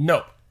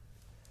 Nope.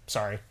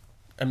 Sorry.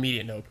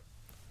 Immediate nope.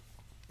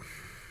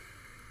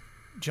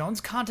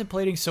 Jones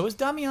contemplating. So is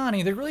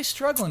Damiani. They're really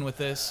struggling with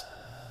this.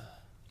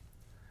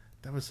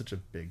 That was such a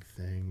big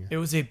thing. It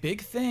was a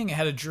big thing. It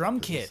had a drum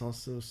kit. It's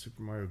also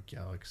Super Mario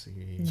Galaxy.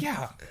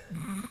 Yeah.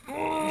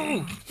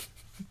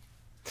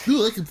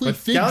 Ooh, I can play But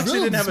fake Galaxy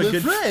drums didn't have a with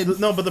good. friends.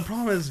 No, but the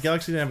problem is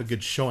Galaxy didn't have a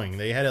good showing.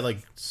 They had it like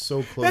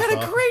so close. They had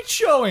a off. great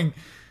showing.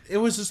 It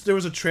was just there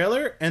was a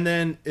trailer, and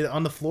then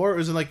on the floor it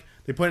was in like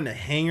they put it in a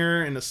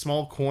hanger in a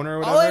small corner or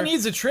whatever. All it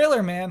needs is a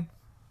trailer, man.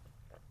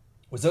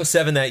 Was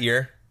 07 that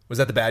year? Was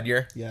that the bad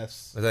year?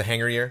 Yes. Was that a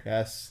hanger year?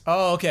 Yes.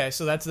 Oh, okay.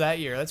 So that's that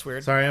year. That's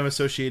weird. Sorry, I'm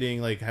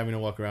associating like having to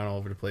walk around all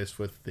over the place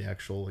with the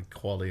actual like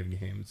quality of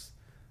games.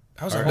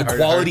 That was a Hard- whole The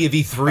quality of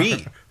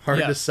E3. Hard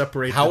Yeah. to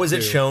separate. How the was it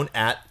two. shown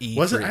at E3?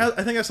 Was it?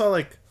 I think I saw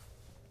like.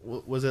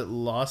 Was it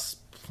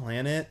Lost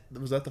Planet?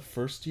 Was that the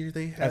first year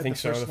they had? I think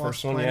so, the Lost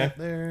first one, Planet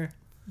yeah. There.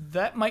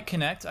 That might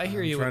connect. I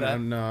hear you with that.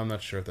 No, I'm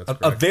not sure if that's a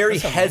correct. very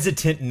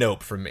hesitant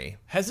nope from me?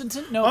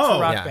 Hesitant note Oh,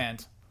 for Rock yeah.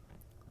 Band.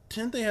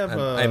 Didn't they have?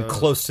 I'm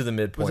close to the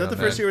midpoint. Was that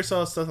the on first year we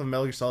saw stuff on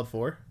Metal Gear Solid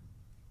 4?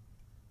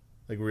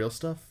 Like real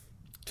stuff?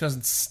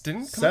 2000 didn't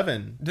come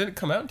 7. Out? Did it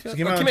come out in 2000?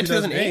 It came out in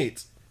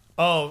 2008.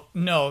 Oh,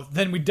 no.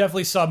 Then we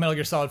definitely saw Metal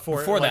Gear Solid 4.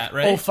 Before like, that,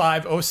 right?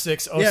 05,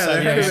 06, 07. Yeah,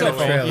 there had to yeah, have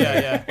been a trailer.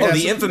 yeah. Oh, Yeah, the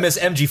so- infamous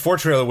MG4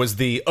 trailer was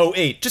the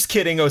 08. Just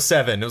kidding,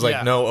 07. It was like,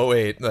 Yeah. no,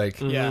 08. Like,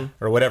 Yeah.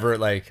 or whatever,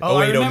 like, Oh,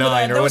 I 08, remember 09,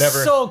 that. or That was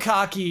whatever. so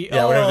cocky.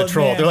 Yeah, whatever Oh, the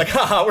troll. man. They're like,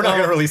 haha, we're not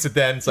going to release it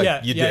then. It's like,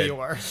 yeah, you yeah, did. you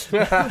are.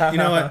 You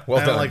know what? Well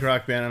I don't done. like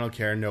Rock Band. I don't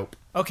care. Nope.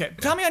 Okay.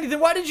 Damiani, then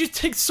why did you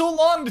take so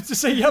long to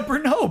say yep or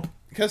nope?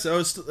 Because it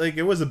was like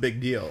it was a big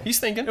deal. He's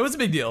thinking. It was a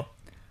big deal.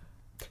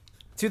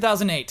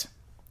 2008.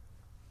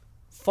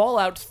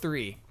 Fallout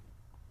 3.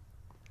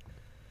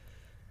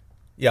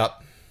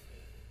 Yep.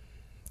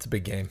 It's a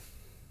big game.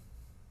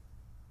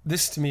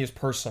 This to me is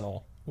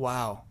personal.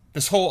 Wow.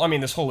 This whole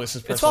list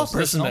is personal. all So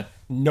this is personal.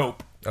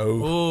 nope.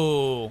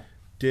 Oh. Ooh.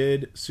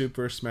 Did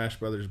Super Smash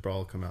Brothers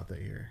Brawl come out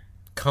that year?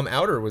 Come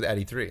out or was at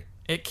E3?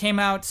 It came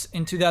out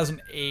in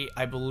 2008,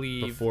 I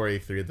believe. Before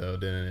A3 though,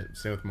 didn't it?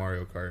 Same with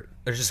Mario Kart.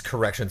 There's just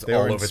corrections They were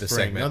all in over the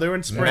spring. segment. No, they were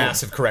in spring.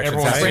 Massive corrections.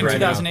 Everyone's happening Spring right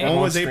now. 2008.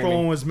 One was Everyone's April,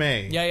 one was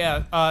May.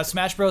 Yeah.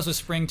 Smash Bros. Was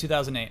spring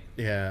 2008.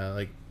 Yeah,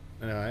 like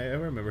I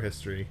remember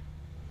history.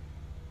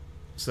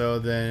 So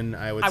then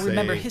I would I say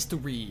remember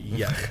history.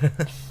 Yeah,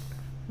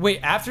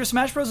 Wait, after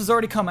Smash Bros. Has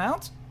already come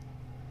out?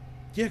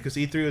 yeah, because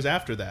E3 was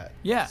after that.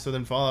 Yeah. So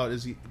then Fallout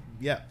is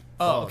yeah.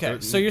 Oh, okay.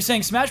 So you're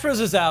saying Smash Bros.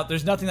 Is out.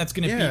 There's nothing that's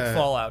going to beat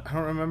Fallout. I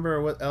don't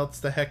remember what else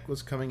the heck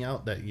was coming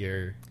out that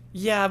year.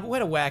 Yeah, but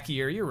what a wacky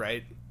year. You're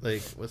right.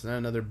 Like, wasn't that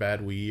another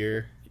bad Wii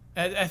year?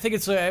 I think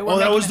it's... that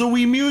was the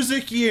Wii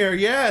Music year,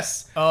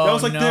 yes! Oh, that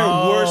was like their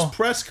worst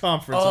press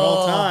conference of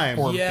all time.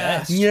 Or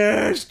yes. best.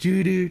 Yes!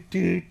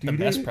 The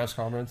best press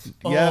conference.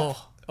 Yep.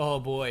 Oh,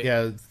 boy.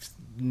 Yeah,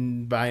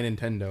 by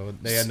Nintendo.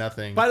 They had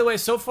nothing. By the way,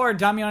 so far,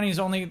 Damiani's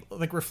only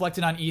like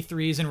reflected on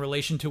E3s in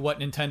relation to what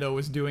Nintendo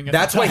was doing at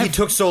That's the time. why he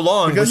took so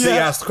long Because- because he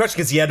Yeah. asked the question,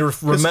 because he had to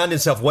remind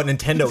himself what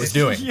Nintendo was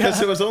doing. Because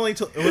it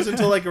wasn't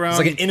until like around... It's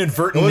like an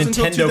inadvertent It wasn't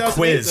until Nintendo 2008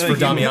 quiz for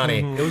that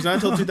Damiani. It was not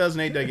until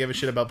 2008 that I gave a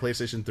shit about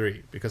PlayStation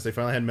 3 because they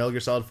finally had Metal Gear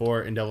Solid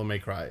 4 and Devil May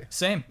Cry.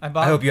 Same. I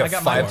hope you have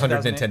got mine in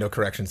 500 2008. Nintendo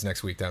corrections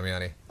next week,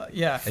 Damiani.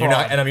 Yeah.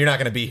 And you're not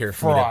going to be here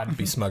for me to Fraud.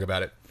 be smug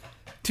about it.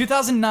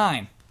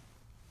 2009.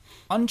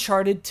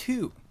 Uncharted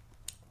 2.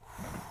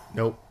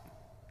 Nope.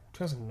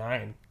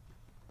 2009.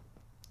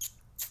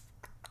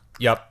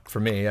 Yep, for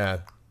me, yeah.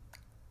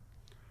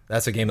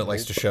 That's a game that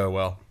likes to show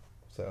well.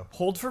 So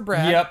Hold for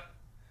Brad. Yep.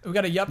 We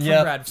got a yup from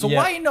Yep. Brad. So Yep.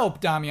 why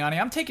nope, Damiani?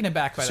 I'm taken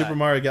aback by Super that.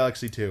 Mario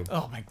Galaxy 2.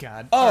 Oh, my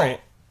God. Oh. All right.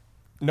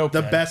 Nope.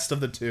 The then. best of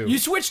the two. You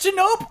switched to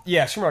nope?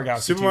 Yeah, Super Mario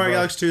Galaxy. Super 2, Mario bro.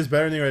 Galaxy 2 is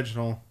better than the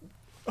original.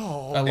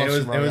 Oh. I love It was,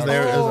 Super it Mario was Galaxy.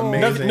 there. It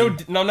was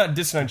amazing. No, I'm not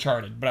dissing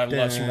Uncharted, but I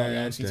love Super Mario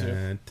Galaxy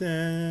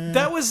 2.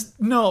 That was...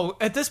 No.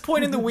 At this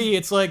point in the Wii,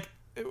 it's like...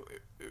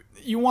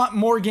 You want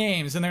more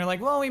games, and they're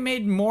like, "Well, we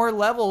made more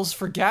levels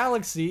for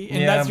Galaxy," and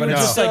Yeah, that's you but were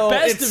just no. like,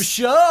 "Best It's- of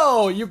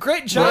show, you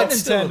great job, But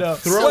still, Nintendo."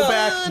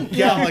 Throwback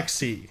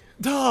Galaxy.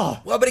 Duh.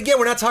 Well, but again,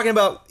 we're not talking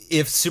about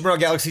if Super Mario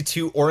Galaxy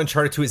 2 or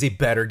Uncharted 2 is a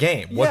better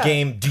game. What Yeah,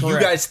 game do you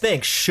correct. guys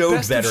think showed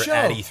Best of better show.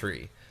 at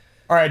E3?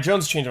 All right,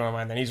 Jones changing my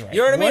mind. Then he's right.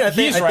 You know what I mean? I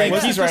think- He's I right.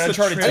 think- He's right. Wasn't this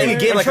Uncharted the 2. trailer? I think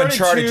a game like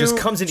Uncharted 2 just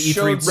comes in E3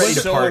 showed ready to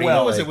so party. well.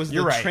 What was it? Was it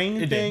You're the right. train It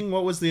did. thing?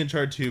 What was the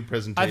Uncharted 2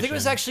 presentation? I think it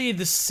was actually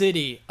the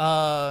city.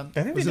 I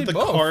think Was they it did the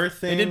both. car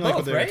thing? They did Like,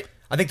 both, with right?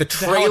 I think the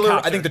trailer.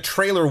 helicopter. I think the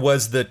trailer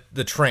was the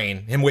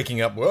train, him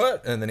waking up,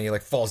 what, and then he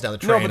like falls down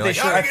the No, train. but and they like,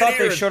 showed, "Oh, I get thought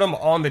here." they showed him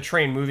on the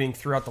train moving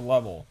throughout the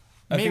level.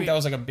 I Maybe. think that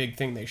was like a big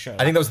thing they showed.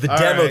 I think that was the All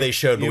demo right, they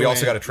showed, but you we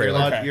also win. got a trailer.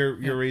 Your,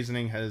 Okay. your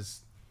reasoning has,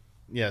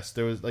 yes,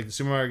 there was like the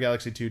Super Mario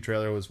Galaxy 2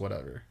 trailer was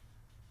whatever.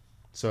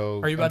 So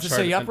Are you about to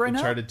say yup right now?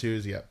 Uncharted 2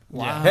 is yup.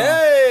 Wow.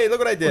 Hey, look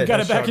what I did.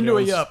 Got it back Sean into a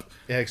Jones. yup.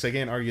 Yeah, because I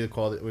can't argue the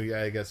quality.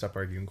 I gotta stop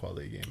arguing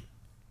quality of the game.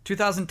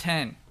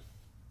 2010.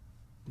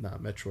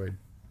 Not Metroid.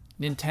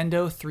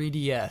 Nintendo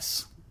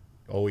 3DS.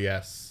 Oh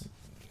yes.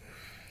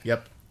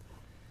 Yep.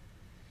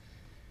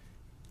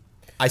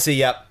 I say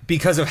yep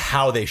because of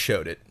how they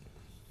showed it.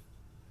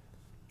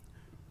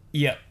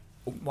 Yeah.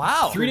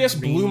 Wow. 3DS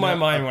blew my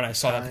mind when I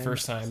saw that the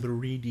first time.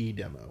 3D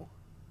demo.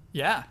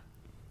 Yeah.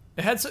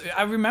 It had.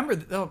 I remember.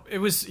 It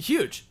was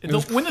huge.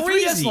 was When the 3DS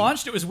crazy.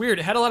 launched, it was weird.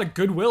 It had a lot of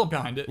goodwill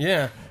behind it.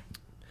 Yeah.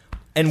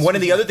 And one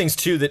of the other things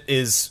too that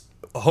is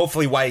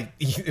hopefully why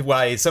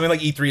something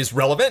like E3 is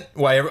relevant.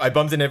 Why I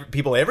bumped into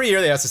people every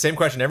year. They ask the same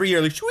question every year.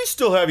 Like, should we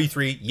still have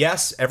E3?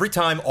 Yes, every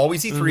time,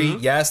 always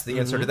E3. Yes, the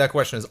answer to that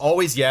question is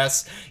always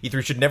yes.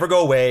 E3 should never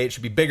go away. It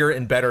should be bigger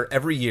and better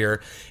every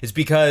year. Is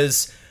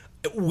because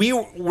we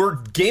were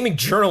gaming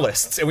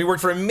journalists and we worked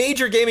for a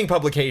major gaming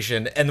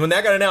publication. And when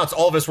that got announced,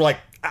 all of us were like,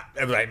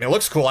 I mean, it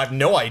looks cool. I have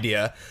no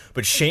idea.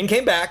 But Shane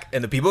came back,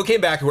 and the people who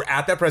came back who were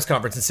at that press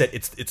conference and said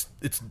it's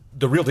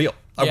the real deal.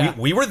 Yeah.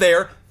 We were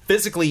there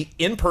physically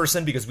in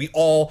person because we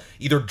all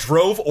either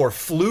drove or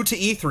flew to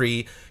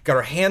E3, got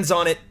our hands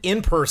on it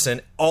in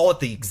person, all at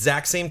the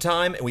exact same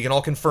time, and we can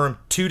all confirm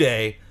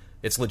today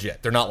it's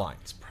legit. They're not lying.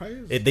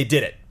 They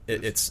did it.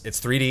 It's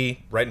 3D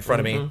right in front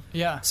of me.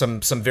 Yeah.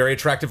 Some very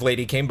attractive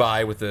lady came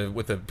by with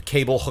a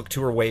cable hooked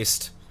to her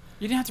waist.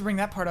 You didn't have to bring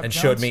that part up. And Jones.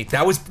 showed me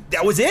that was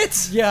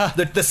it. Yeah.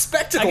 the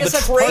spectacle, I guess the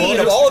that's train part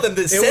of of all of them,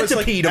 the was like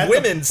centipede at of the-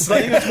 women's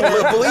like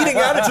bleeding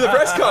out into the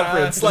press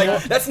conference.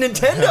 Like that's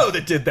Nintendo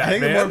that did that. I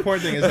think man. the more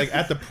important thing is like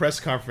at the press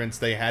conference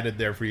they had it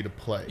there for you to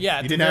play. Yeah,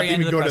 at you the didn't have very to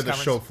end even of the go to press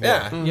the show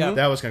conference. floor. Yeah. Yeah.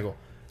 That was kind of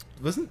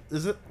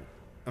cool.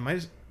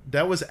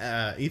 That was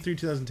E3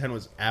 2010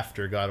 was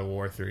after God of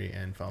War 3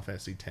 and Final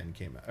Fantasy 10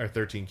 came out or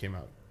 13 came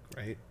out,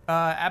 right?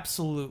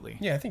 Absolutely.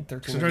 Yeah, I think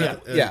 13.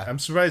 Yeah. I'm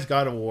surprised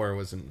God of War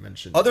wasn't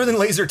mentioned. Other than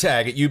laser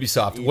tag at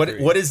Ubisoft, E3.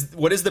 what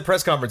is the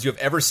press conference you have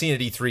ever seen at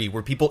E3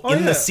 where people in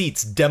yeah. the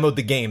seats demoed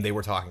the game they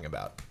were talking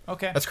about?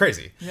 Okay. That's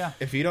crazy. Yeah.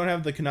 If you don't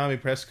have the Konami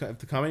if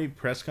the Konami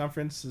press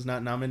conference is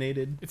not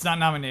nominated, It's not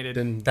nominated.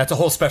 then That's a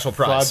whole special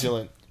prize.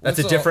 fraudulent. That's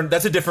a Also,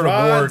 different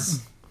award.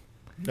 Frauds.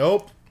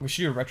 Nope. We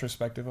should do a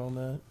retrospective on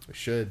that. We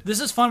should. This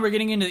is fun. We're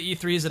getting into the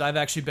E3s that I've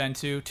actually been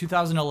to.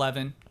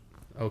 2011.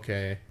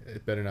 Okay.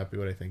 It better not be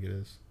what I think it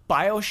is.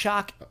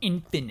 BioShock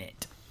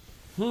Infinite.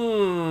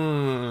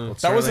 Well,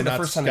 That wasn't the certainly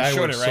first not time they showed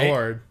Skyward it, right?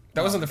 Sword.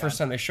 That wasn't the first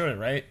time they showed it,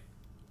 right?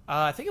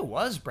 I think it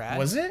was, Brad.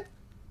 Was it?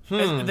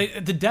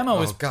 The demo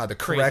was Oh god, the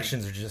crazy.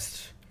 corrections are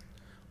just.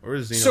 Or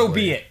is So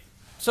be it.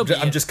 So be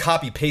I'm it. just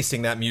copy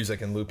pasting that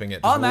music and looping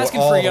it All I'm asking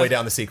all for the yup- way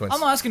down the sequence.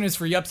 I'm asking is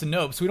for yups and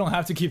nopes. We don't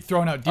have to keep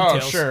throwing out Oh,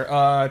 details. sure.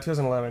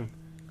 2011.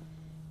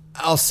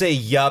 I'll say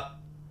yup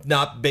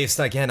not based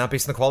on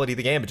the quality of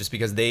the game, but just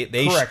because they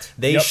Correct.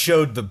 They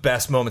showed the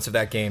best moments of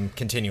that game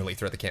continually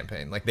throughout the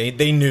campaign. Like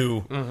they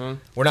knew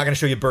we're not going to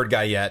show you Bird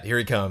Guy yet. Here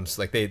he comes.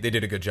 Like they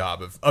did a good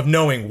job of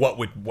knowing what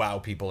would wow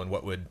people and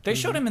what would. They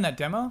showed him in that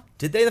demo.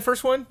 Did they the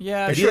first one?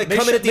 Yeah, Did he sure. like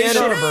come in at the end?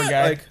 showed a Bird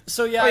Guy. Like,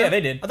 So yeah, Oh, yeah,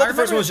 they did. I thought the first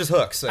remember- one was just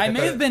hooks. Like, I may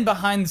thought- have been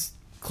behind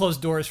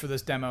closed doors for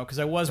this demo because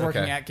I was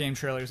working Okay. at game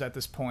trailers at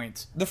this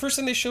point. The first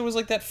thing they showed was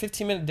like that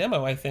 15-minute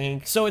demo, I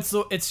think. So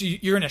it's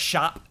you're in a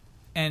shop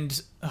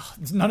and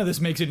none of this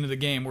makes it into the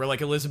game where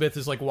like Elizabeth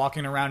is like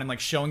walking around and like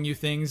showing you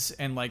things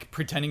and like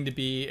pretending to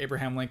be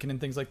Abraham Lincoln and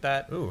things like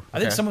that. Ooh, I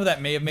think okay. some of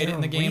that may have made it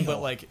in the They're game, real.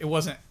 but like it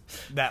wasn't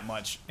that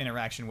much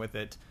interaction with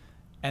it.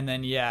 And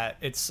then yeah,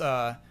 it's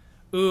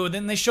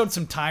then they showed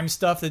some time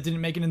stuff that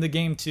didn't make it in the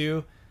game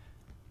too.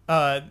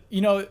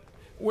 You know,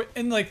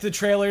 in like the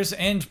trailers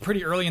and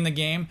pretty early in the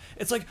game,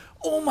 it's like,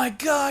 oh my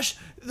gosh,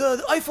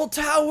 the Eiffel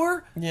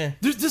Tower. Yeah.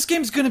 This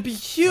game's gonna be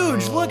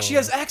huge. Look, she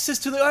has access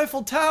to the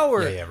Eiffel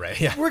Tower. Yeah, right,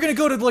 yeah. We're gonna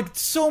go to like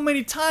so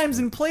many times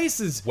and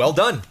places. well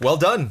done.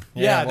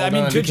 Yeah, well I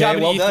mean, done. good job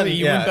Okay, well at E3. done, You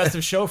yeah. win Best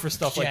of Show for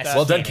stuff like Yes. that.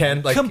 Well done,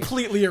 Ken. Like,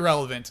 Completely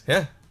irrelevant.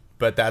 yeah,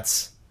 but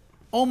that's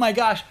Oh my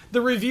gosh, the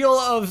reveal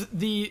of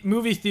the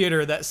movie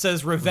theater that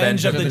says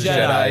 "Revenge of the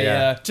Jedi."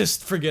 yeah.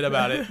 Just forget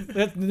about it.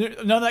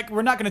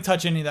 We're not going to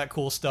touch any of that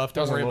cool stuff. That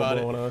Don't was a worry little about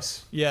blow it. on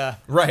us. Yeah,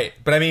 right.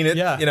 But I mean,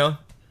 Yeah. you know,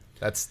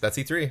 that's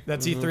E3.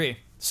 that's E3.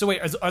 So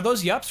wait, are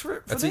those yups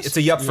for That's this? it's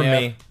a yup from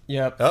Yep. me.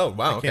 Yep. Oh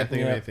wow. I can't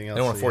think of Yeah. anything I else.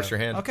 don't want to so force yeah. your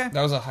hand. Okay.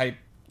 That was a hype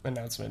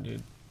announcement,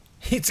 dude.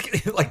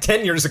 It's like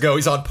 10 years ago.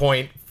 He's on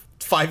point.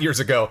 5 years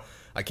ago,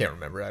 I can't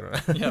remember. I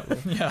don't know. Yep.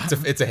 Yeah.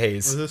 It's a It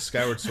haze. was a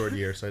Skyward Sword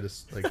year, so I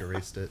just like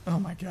erased it. Oh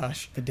my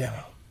gosh. The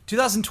demo.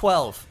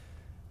 2012.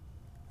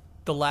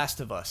 The Last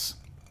of Us.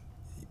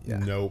 Yeah.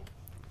 Nope.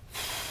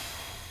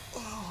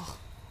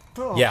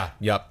 Yeah.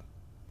 Yup.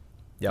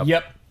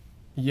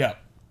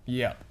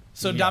 Yep.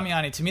 So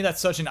Damiani, to me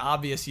that's such an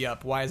obvious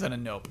yup. Why is that a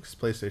nope? It's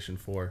PlayStation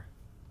 4.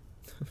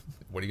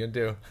 What are you gonna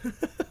do?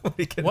 What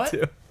are you gonna What?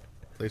 do?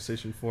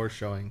 PlayStation 4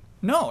 showing.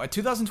 No, at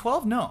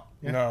 2012, no.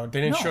 No,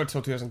 they didn't No. show it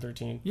till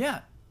 2013. Yeah,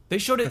 they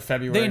showed it. The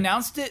February. They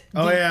announced it.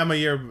 Oh the- yeah, I'm a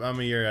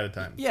year at a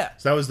time. Yeah.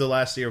 So that was the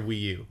last year of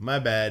Wii U. My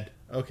bad.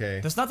 Okay.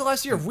 That's not the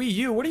last year of Wii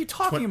U. What are you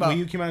talking about? Wii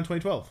U came out in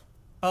 2012.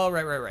 Oh,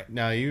 right.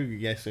 No,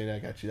 yes, I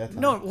got you. That's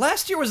No,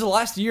 last year was the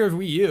last year of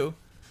Wii U.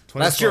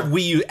 Last year,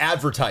 Wii U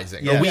advertising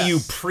or Yes. Wii U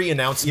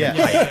pre-announcement.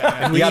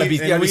 Yeah. You gotta be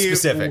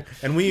specific.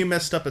 And Wii U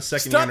messed up a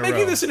second Stop year in a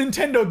making row. this a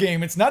Nintendo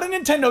game. It's not a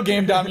Nintendo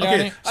game, Damiani.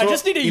 Okay, I so,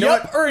 just need a you know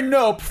yup what? or a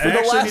nope for I the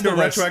actually Last need to of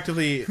Us.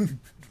 retroactively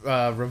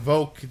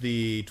revoke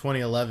the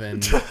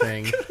 2011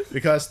 thing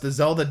because the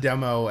Zelda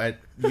demo at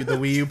the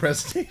Wii U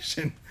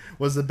presentation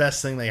was the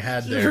best thing they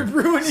had You're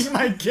there. ruining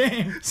my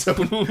game. So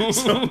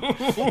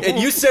And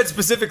you said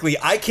specifically,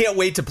 I can't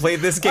wait to play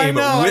this game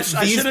I know, with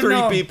I these should've three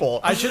known. people.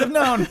 I should have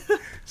known.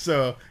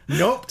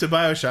 nope to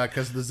BioShock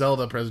because the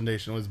Zelda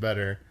presentation was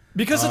better.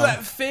 Because of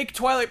that fake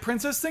Twilight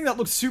Princess thing that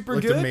looked super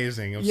Looked good.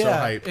 amazing. It was so yeah,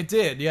 hype. it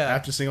did, yeah.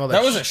 After seeing all that,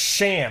 That was a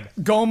sham.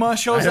 Goma I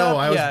shows know up.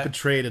 I was yeah.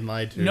 betrayed and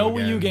lied to. No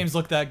again. Wii U games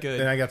look that good.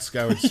 Then I got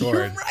Skyward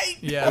Sword. right.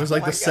 yeah. It was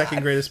like Oh the my second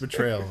God. greatest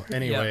betrayal.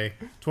 Anyway,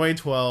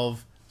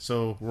 2012.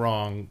 So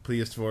wrong.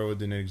 PS4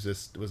 didn't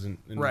exist. Wasn't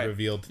Right.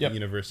 revealed to Yep. the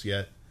universe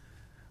yet.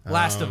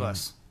 Last of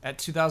Us at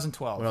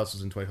 2012. What else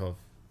was in 2012?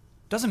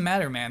 Doesn't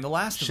matter, man. The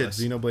Last of Shit, Us.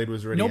 Xenoblade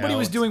was already Nobody out.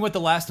 was doing what The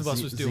Last of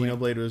Us was doing.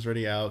 Xenoblade was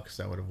already out because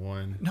that would have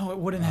won. No, it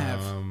wouldn't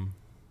have.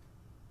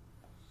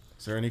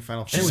 Is there any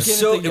Final It Fantasy? was Just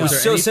so give it it was the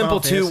so Any simple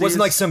Final too. It wasn't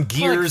like some Fantasies?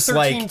 Gears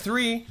like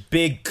 13-3.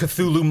 big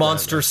Cthulhu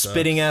monster that sucks.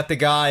 spitting at the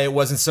guy. It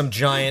wasn't some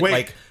giant Wait.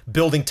 like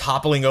building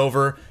toppling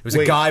over. It was a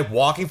Wait. guy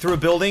walking through a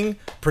building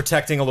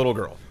protecting a little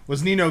girl.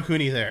 Was Ni no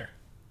Kuni there?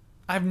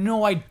 I have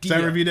no idea. So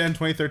I reviewed it in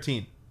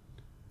 2013.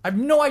 I have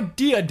no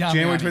idea, Damiani.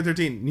 January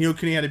 2013. Ni no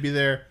Kuni had to be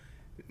there.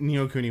 Ni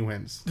no Kuni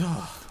wins.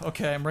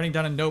 Okay, I'm writing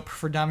down a nope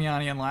for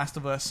Damiani and Last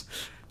of Us.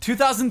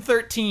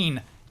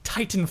 2013,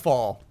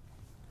 Titanfall.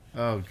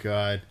 Oh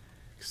god.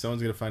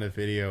 Someone's gonna find a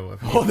video of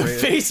Oh, the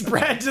face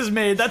Brad just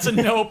made. That's a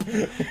nope.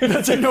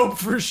 That's a nope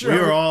for sure. We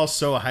were all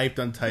so hyped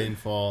on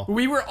Titanfall.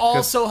 We were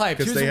all so hyped.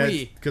 Here's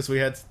we. Because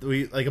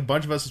we like a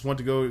bunch of us just want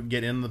to go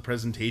get in the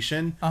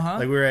presentation. Uh-huh.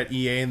 Like we were at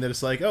EA and they're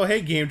just like, oh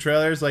hey, game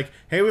trailers. Like,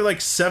 hey, we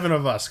like 7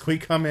 of us. Can we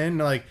come in? And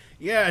they're like,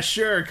 yeah,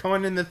 sure. Come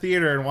on in the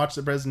theater and watch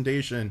the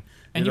presentation.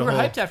 And Did you the were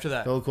whole- hyped after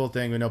that. The whole cool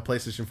thing. We know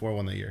PlayStation 4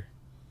 won that year.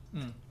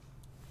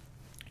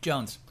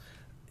 Jones.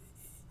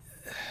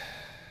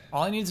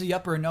 All I need is a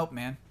yup or a nope,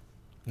 man.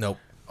 Nope.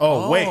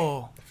 Oh, wait.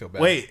 I feel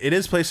bad. Wait, it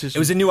is PlayStation. It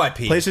was a new IP.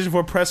 PlayStation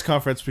 4 press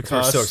conference We were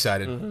because so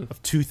excited.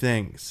 of 2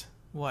 things.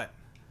 What?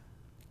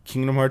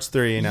 Kingdom Hearts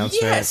 3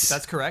 announcement Yes!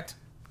 That's correct.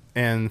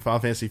 and Final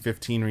Fantasy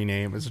 15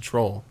 rename as a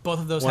troll. Both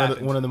of those One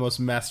happened. of the most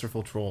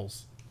masterful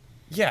trolls.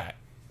 Yeah.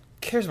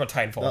 Cares about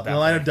Titanfall. The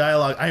line of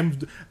dialogue.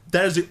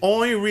 That is the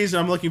only reason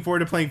I'm looking forward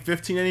to playing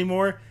 15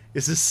 anymore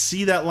is to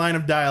see that line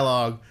of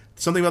dialogue.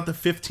 Something about the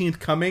 15th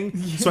coming,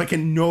 so I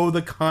can know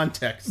the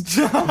context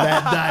of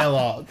that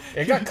dialogue.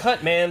 It got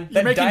cut, man.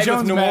 That making died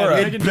Jones with mad. Nomura. You're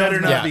It making better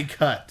Jones not mad. be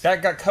cut.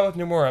 That got cut with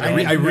Nomura. I man.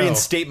 mean- I No.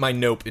 reinstate my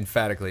nope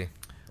emphatically,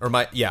 or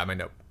my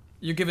nope.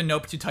 You're giving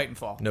Nope to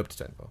Titanfall. Nope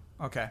to Titanfall.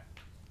 Okay.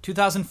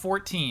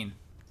 2014.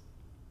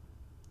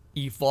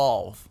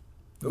 Evolve.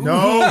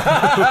 No.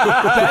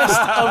 Best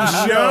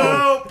of show.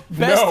 No.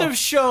 Best No. of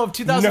show of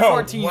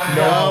 2014. No.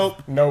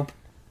 Nope. Nope.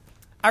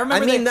 I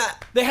remember I mean,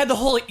 they had the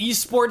whole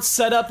esports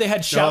setup. They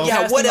had shoutcasting.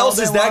 Yeah, what all else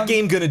day is that long.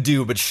 game gonna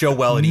do but show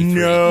well at E3?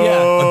 No.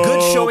 Yeah. A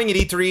good showing at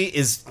E3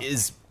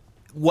 is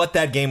what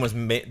that game was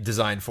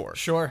designed for.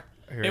 Sure.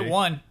 Right. It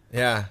won.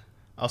 Yeah.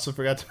 Also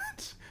forgot to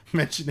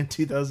mention in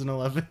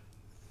 2011,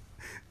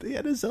 they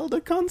had a Zelda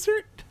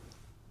concert.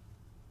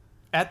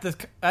 At the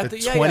The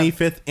yeah,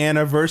 25th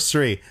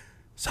anniversary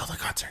Zelda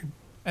concert.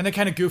 And they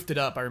kind of goofed it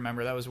up. I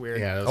remember that was weird.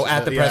 Yeah. that Oh, was-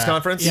 at the press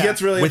conference? He Yeah.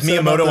 gets really With upset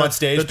about Miyamoto on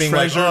stage the being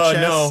like, treasure "Oh,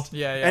 chest." no."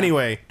 Yeah, yeah.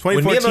 Anyway, When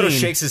 2014. Miyamoto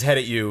shakes his head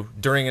at you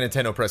during a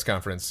Nintendo press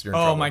conference, you're in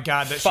Oh trouble. my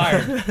god, that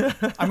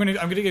Fired. I'm gonna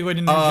get a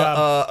new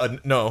job.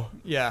 No.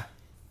 Yeah.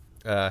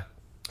 Uh,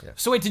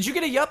 So wait, did you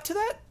get a yup to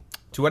that?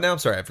 to what now? I'm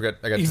sorry, I forgot.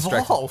 I got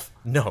distracted. Evolve.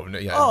 No,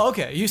 yeah. Oh,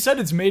 okay. You said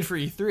it's made for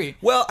E3.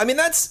 Well, I mean,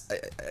 that's.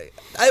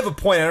 I have a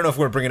point. I don't know if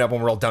we're going to bring it up when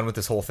we're all done with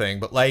this whole thing,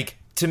 but like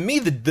to me,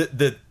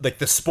 the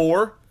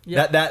spore.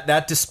 Yeah.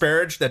 That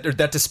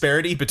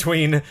disparity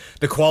between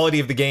the quality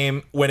of the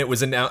game when it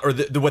was announced, or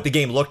what the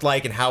game looked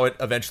like and how it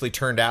eventually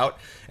turned out,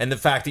 and the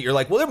fact that you're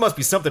like, well, there must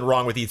be something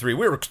wrong with E3. We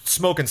were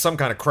smoking some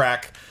kind of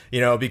crack,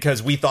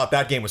 because we thought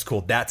that game was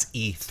cool. That's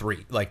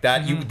E3, like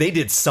that. They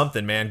did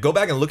something, man. Go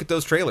back and look at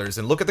those trailers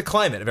and look at the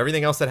climate of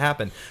everything else that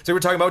happened. So we're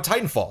talking about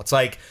Titanfall. It's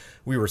like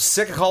we were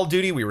sick of Call of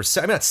Duty. We were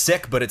I'm not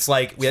sick, but it's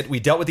like we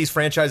dealt with these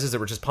franchises that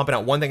were just pumping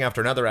out one thing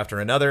after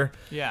another.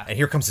 Yeah. And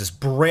here comes this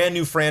brand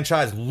new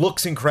franchise.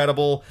 Looks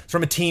incredible. It's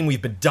from a team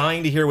we've been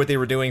dying to hear what they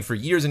were doing for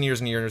years and years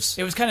and years.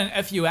 It was kind of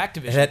an FU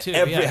Activision It had too.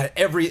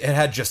 it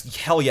had just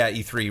hell yeah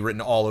E3 written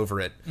all over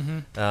it.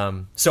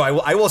 So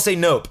I will say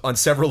nope on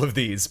several of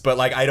these, but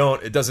like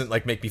it doesn't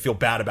like make me feel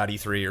bad about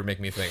E3 or make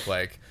me think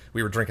like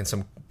we were drinking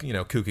some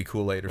kooky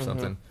Kool-Aid or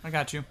something, I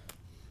got you.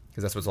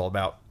 because that's what it's all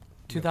about.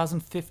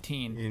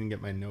 2015. You didn't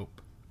get my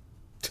nope.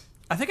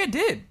 I think I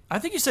did. I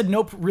think you said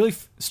nope really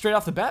straight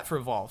off the bat for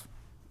Evolve.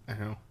 I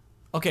know.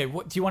 Okay,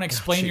 what do you want to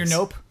explain your jeez.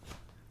 nope?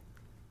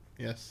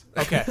 Yes.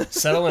 Okay.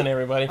 Settle in,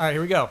 everybody. All right,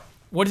 here we go.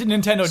 What did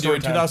Nintendo do Story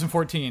in time.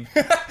 2014?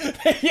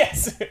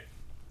 Yes.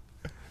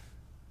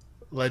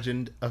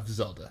 Legend of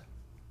Zelda.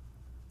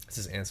 That's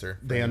his answer.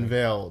 They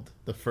unveiled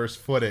the first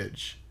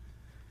footage.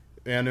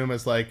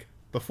 Anuma's like,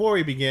 before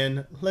we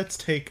begin, let's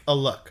take a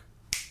look.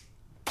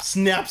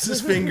 Snaps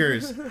his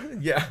fingers.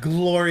 Yeah.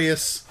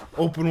 Glorious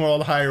open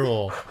world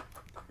Hyrule.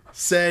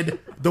 Said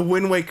the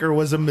Wind Waker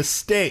was a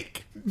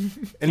mistake.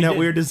 And that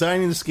we were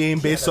designing this game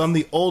based on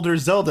the older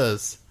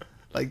Zeldas.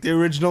 Like the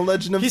original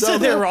Legend of He Zelda.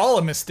 said they were all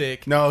a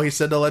mistake. No, he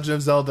said the Legend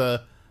of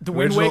Zelda. The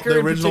Wind Waker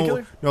in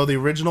particular? No, the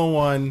original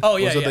one Oh,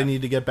 yeah, was what yeah. they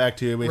need to get back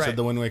to. But he Right. said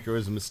the Wind Waker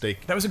was a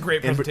mistake. That was a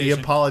great And presentation.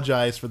 he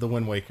apologized for the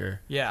Wind Waker.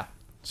 Yeah.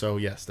 So,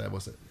 yes, that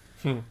was it.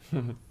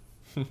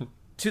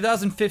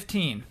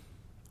 2015.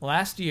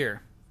 Last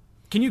year.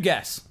 Can you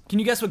guess? Can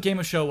you guess what Game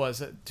of Show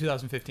was at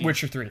 2015?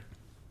 Witcher 3.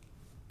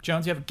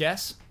 Jones, you have a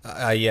guess?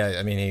 Yeah.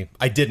 I mean,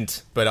 I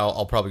didn't, but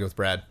I'll probably go with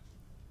Brad.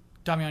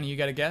 Damiani, you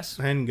got a guess?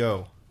 And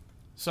go.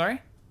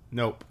 Sorry?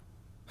 Nope.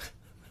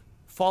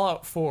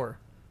 Fallout 4.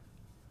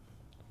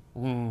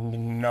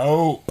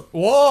 No.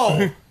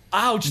 Whoa!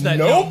 Ouch, that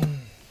Nope.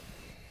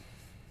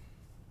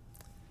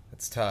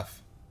 That's tough.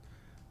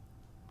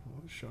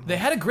 They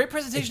had a great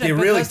presentation. They at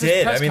really Bethesda's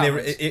did. I press mean,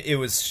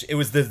 conference. it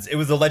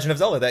was the Legend of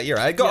Zelda that year.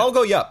 I'll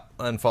go yup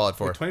on Fallout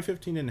 4.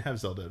 2015 didn't have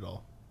Zelda at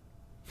all.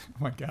 Oh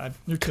my god,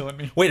 you're killing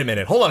me. Wait a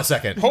minute. Hold on a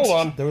second. Hold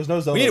on. There was no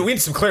Zelda. We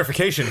need some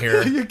clarification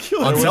here You're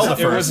killing on me.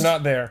 Zelda It was first.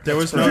 not there. There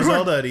was no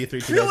Zelda at E3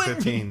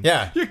 2015.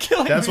 Yeah. You're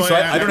killing That's me. why So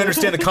I don't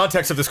understand the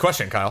context of this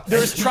question, Kyle.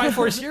 There's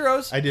Triforce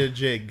Heroes. I did a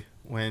jig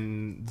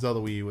when Zelda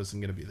Wii U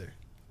wasn't going to be there.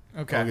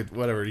 Okay, I'll get,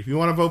 whatever. If you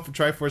want to vote for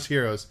Triforce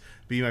Heroes,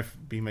 be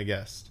my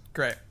guest.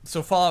 great.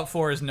 So Fallout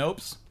 4 is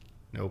nopes.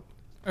 Nope.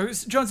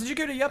 Jones, did you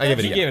give it a yup? I gave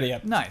it a You yup. gave it a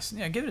yup. Nice.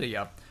 Yeah, give it a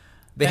yup.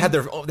 They had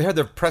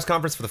their press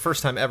conference for the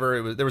first time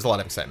ever. There was a lot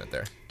of excitement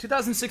there.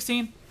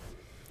 2016,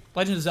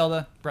 Legend of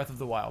Zelda: Breath of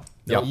the Wild.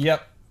 Yep.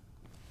 Yep.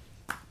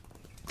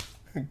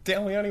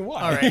 Damiani,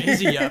 why? All right,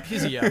 he's a yup.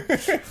 He's a yup.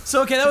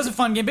 So okay, that was a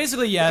fun game.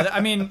 Basically, yeah.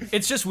 I mean,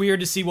 it's just weird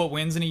to see what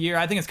wins in a year.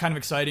 I think it's kind of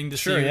exciting to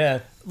Sure, see, yeah.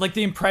 like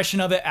the impression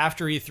of it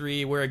after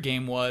E3, where a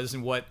game was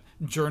and what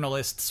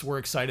journalists were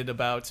excited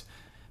about.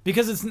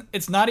 Because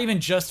it's not even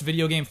just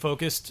video game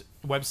focused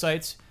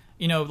websites.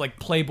 You know, like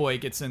Playboy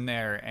gets in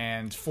there,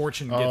 and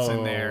Fortune gets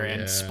in there,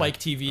 and yeah. Spike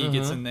TV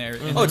gets in there.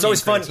 and Oh, it's the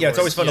always Game fun. Credits Yeah, it's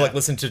always Awards. fun to Yeah. like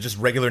listen to just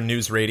regular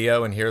news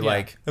radio and hear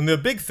like, and the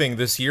big thing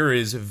this year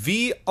is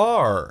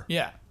VR.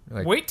 Yeah.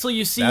 Like, Wait till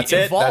you see That's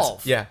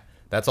Evolve. it.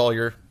 That's all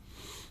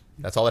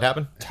that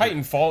happened.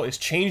 Titanfall is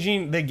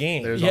changing the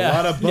game. There's Yeah, a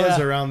lot of buzz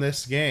yeah. around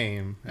this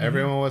game.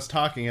 Everyone was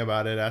talking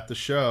about it at the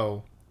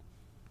show.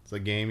 It's a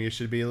game you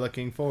should be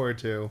looking forward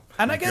to.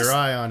 And I Keep guess- your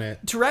eye on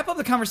it. To wrap up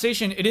the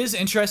conversation, it is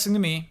interesting to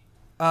me.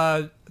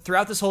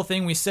 Throughout this whole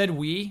thing, we said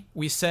 3DS.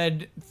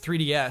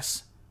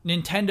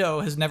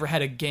 Nintendo has never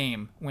had a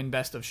game win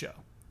Best of Show.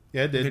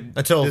 Yeah, it did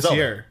Until this Zelda.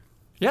 year.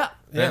 Yeah.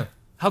 Yeah.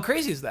 How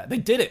crazy is that? They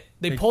did it.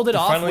 They pulled it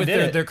off finally with did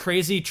it. their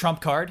crazy trump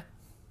card,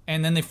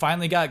 and then they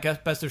finally got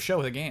best of show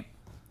with a game.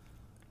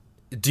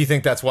 Do you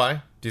think that's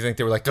why? Do you think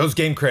they were like, those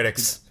game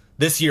critics,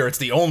 this year it's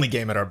the only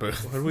game at our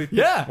booth?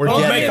 Yeah. We're Don't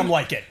getting make it. them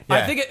like it. I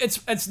Yeah. think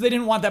it's they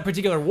didn't want that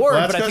particular word,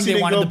 Well, that's but I because think he they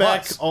didn't wanted go the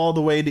back buzz. all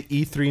the way to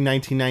E3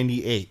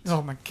 1998.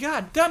 Oh my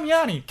god,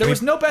 Damiani. There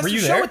was no best were of you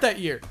show there? with that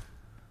year.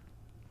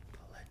 The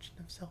Legend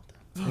of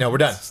Zelda. No, we're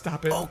done.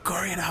 Stop it.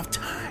 Ocarina of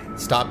Time.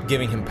 Stop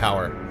giving him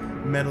power.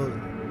 Metal.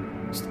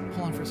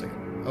 Hold on for a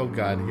second. Oh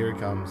god, here it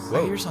comes.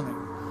 I hear something.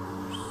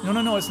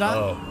 No, it's not.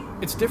 Oh.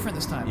 It's different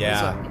this time.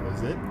 Yeah. What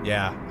is Was it?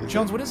 Yeah. that?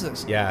 Jones, what is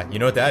this? Yeah. You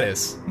know what that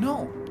is?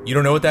 No. You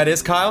don't know what that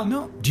is, Kyle?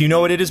 No. Do you know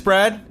what it is,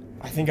 Brad?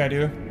 I think I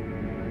do.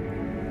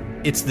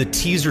 It's the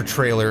teaser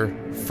trailer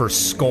for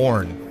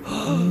Scorn.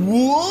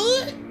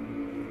 What?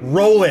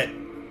 Roll it.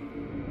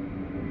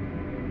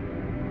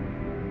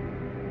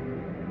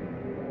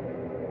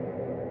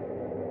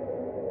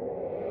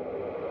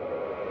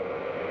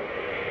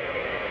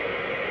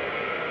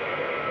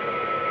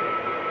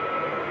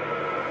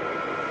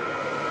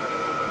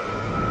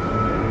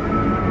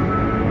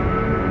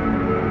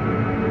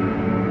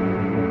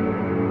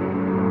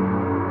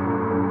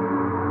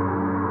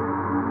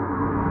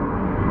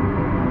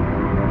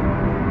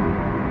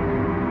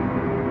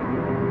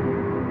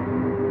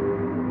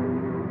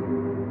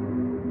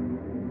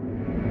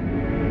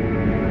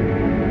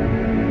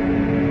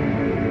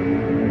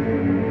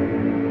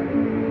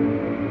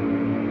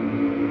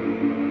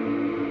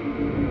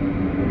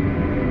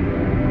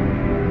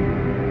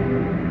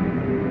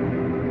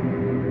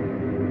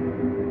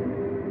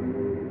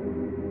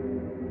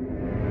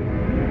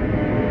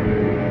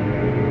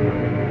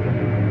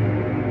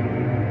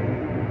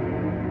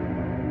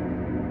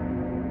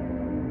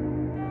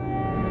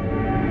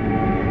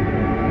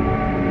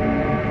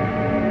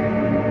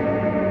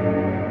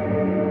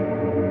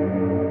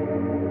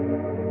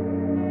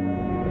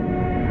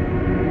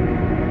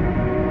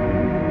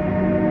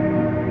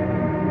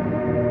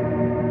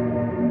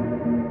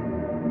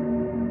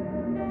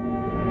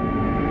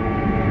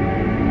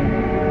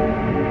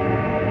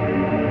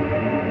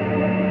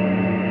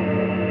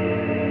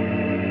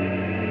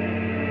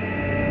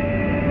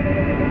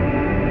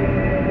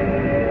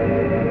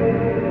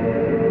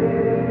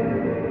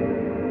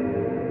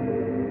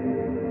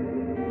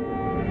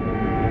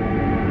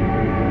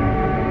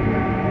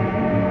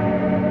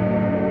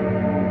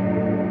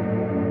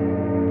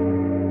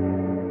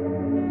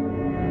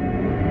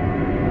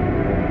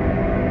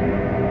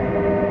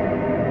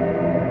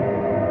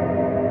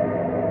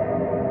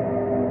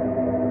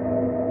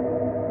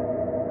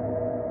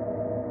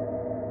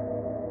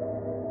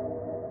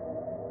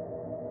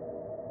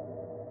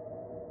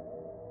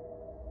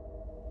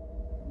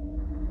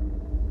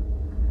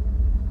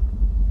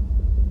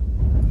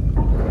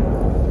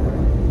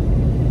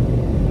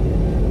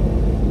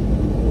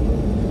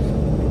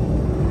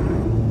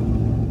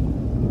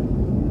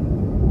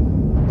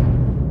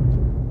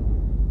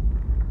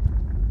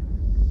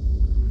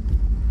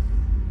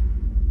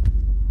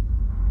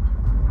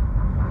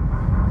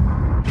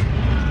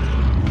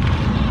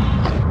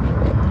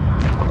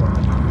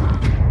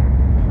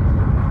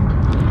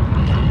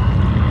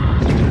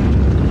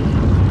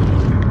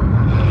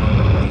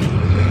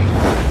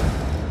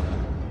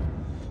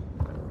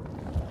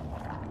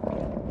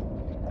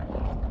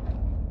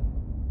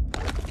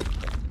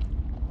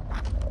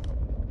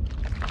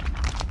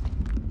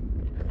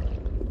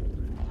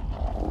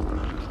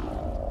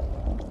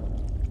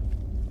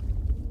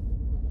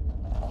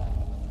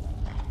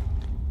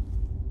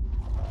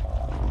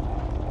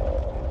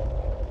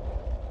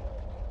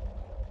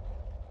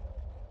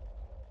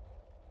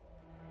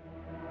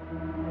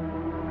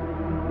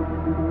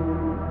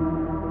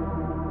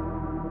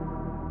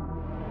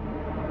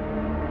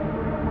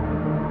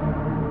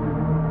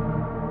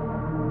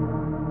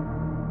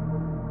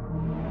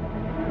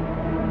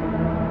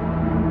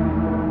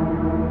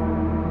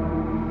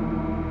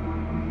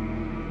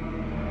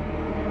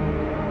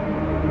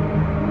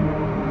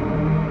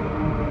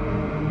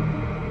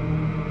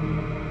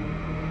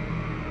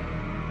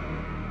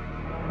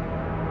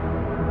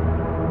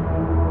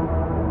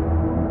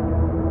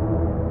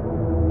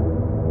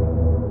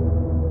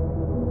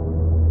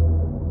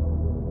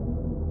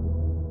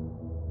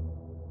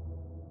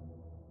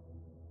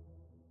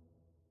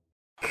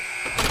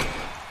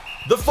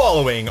 The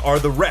following are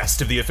the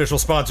rest of the official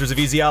sponsors of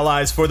Easy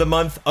Allies for the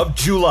month of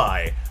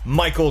July.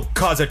 Michael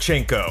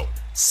Kozachenko,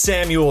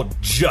 Samuel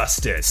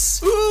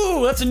Justice,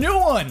 Ooh, that's a new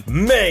one.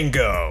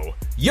 Mango,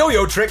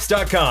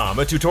 YoYoTricks.com,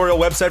 a tutorial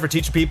website for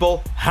teaching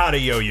people how to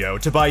yo-yo.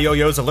 To buy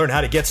yo-yos and learn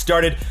how to get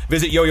started,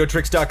 visit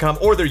YoYoTricks.com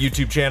or their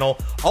YouTube channel.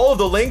 All of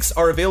the links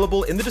are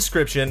available in the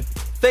description.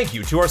 Thank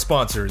you to our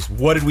sponsors.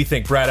 What did we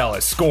think, Brad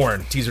Ellis?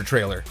 Scorn, teaser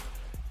trailer.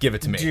 Give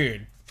it to me.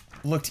 Dude,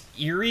 looked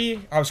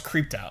eerie. I was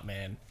creeped out,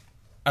 man.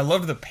 I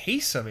loved the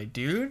pace of it,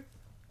 dude.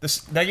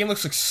 That game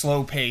looks like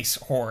slow pace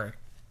horror.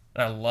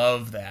 And I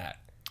love that.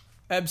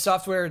 Ebb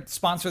Software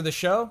sponsor the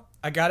show.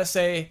 I gotta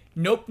say,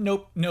 nope.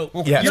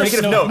 Yeah, You're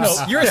speaking of so-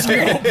 notes, You're a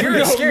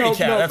scaredy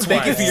cat. That's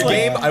thank why. you for your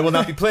game. I will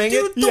not be playing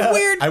it. The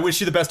weird, I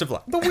wish you the best of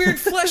luck. the weird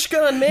flesh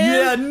gun,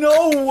 man. Yeah,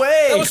 no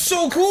way. That was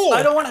so cool.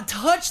 I don't want to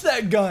touch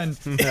that gun.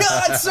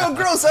 It's so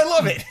gross. I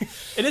love it.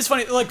 It is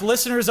funny. Like,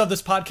 listeners of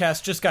this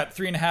podcast just got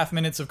 3.5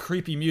 minutes of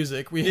creepy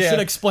music. We Yeah. should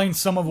explain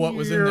some of what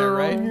was in there,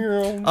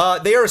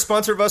 right? They are a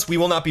sponsor of us. We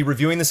will not be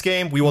reviewing this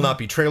game. We will not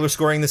be trailer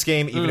scoring this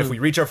game. Even if we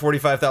reach our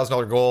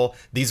 $45,000 goal,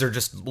 these are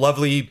just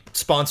lovely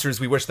sponsors.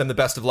 We wish them the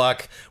best of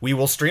luck. We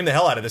will stream the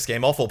hell out of this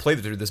game. I'll full play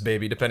through this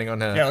baby, depending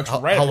on it looks how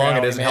right up your long it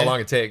alley, is and how man. long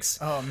it takes.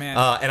 Oh, man.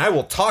 And I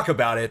will talk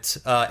about it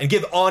and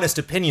give honest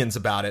opinions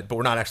about it, but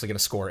we're not actually going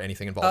to score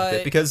anything involved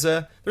with it because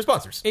they're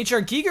sponsors. HR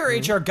Giger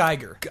or HR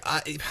Geiger? I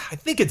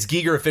think it's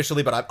Giger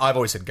officially, but I've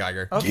always said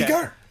Geiger. Okay.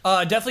 Giger.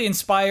 Definitely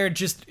inspired.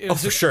 Just it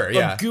was for sure,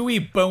 yeah. a gooey,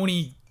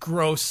 bony,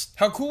 gross.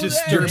 How cool is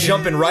that? disturbing. You're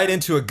jumping right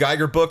into a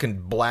Geiger book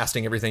and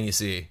blasting everything you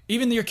see.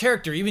 Even your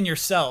character, even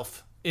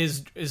yourself,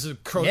 is a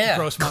Yeah.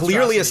 gross. Clearly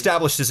monstrosity.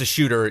 established as a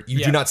shooter, you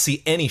Yeah. do not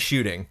see any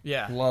shooting.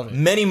 Yeah. Love it.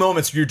 Many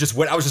moments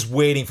I was just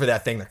waiting for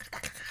that thing,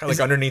 like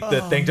underneath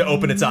the thing to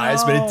open its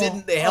eyes, but it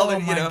didn't. They held Oh it.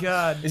 my You know.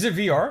 god! Is it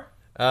VR?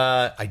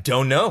 I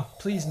don't know.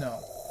 Please no.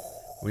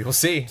 We will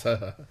see.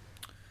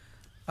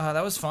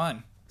 That was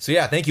fun. So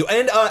yeah, thank you.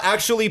 And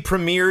actually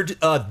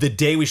premiered the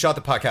day we shot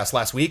the podcast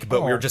last week,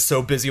 but we were just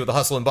so busy with the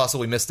hustle and bustle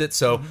we missed it.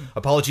 So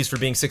apologies for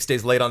being 6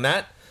 days late on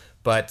that.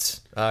 But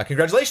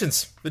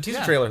congratulations, the teaser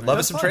Yeah, trailer. Love that's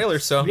us some fun.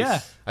 trailers. So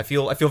Yeah. I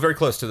feel very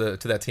close to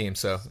that team.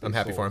 So I'm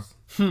happy for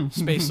them.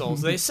 Space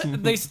Souls. They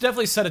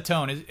definitely set a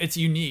tone. It's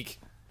unique.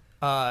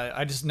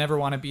 I just never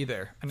want to be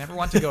there. I never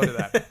want to go to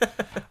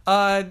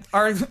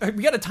that.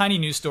 We got a tiny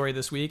news story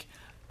this week.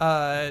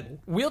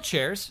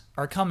 Wheelchairs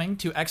are coming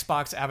to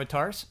Xbox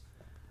avatars.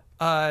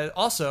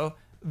 Also,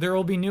 there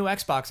will be new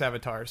Xbox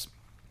avatars.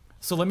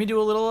 So let me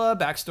do a little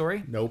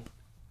backstory. Nope.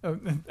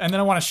 And then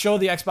I want to show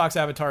the Xbox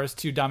avatars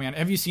to Damian.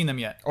 Have you seen them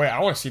yet? Oh yeah,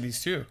 I want to see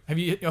these too. Have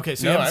you? Okay,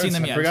 so No, you I haven't seen haven't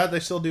them seen yet. I forgot they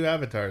still do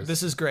avatars.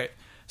 This is great.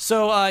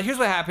 So here's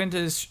what happened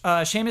is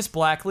Seamus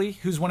Blackley,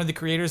 who's one of the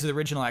creators of the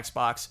original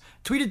Xbox,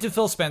 tweeted to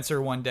Phil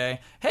Spencer one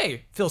day,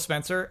 "Hey, Phil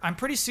Spencer, I'm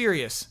pretty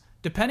serious.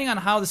 Depending on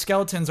how the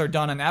skeletons are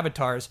done on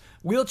avatars,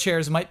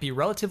 wheelchairs might be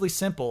relatively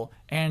simple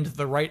and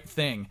the right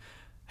thing."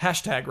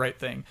 Hashtag right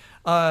thing.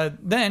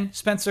 Then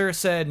Spencer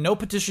said, "No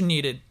petition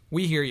needed.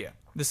 We hear you.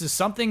 This is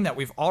something that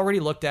we've already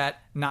looked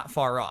at, not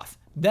far off."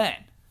 Then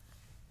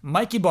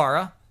Mike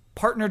Ibarra,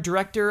 partner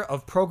director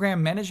of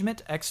program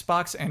management,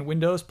 Xbox and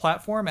Windows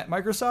platform at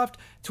Microsoft,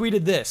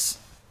 tweeted this.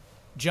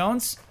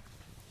 Jones,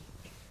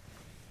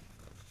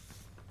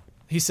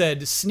 he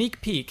said,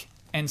 "Sneak peek,"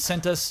 and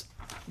sent us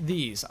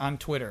these on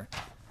Twitter.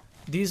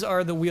 These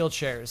are the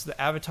wheelchairs, the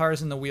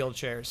avatars in the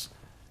wheelchairs.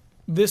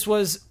 This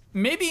was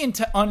maybe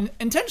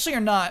intentionally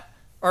or not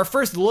our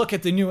first look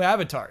at the new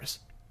avatars.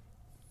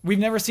 We've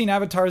never seen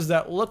avatars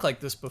that look like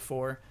this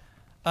before.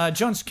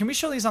 Jones, can we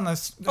show these on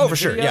this? Oh, for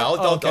sure. Yeah,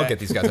 I'll get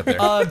these guys up there.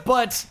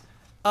 But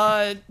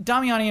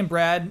Damiani and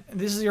Brad,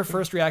 this is your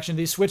first reaction.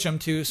 They switch them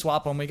to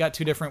swap them. We got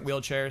two different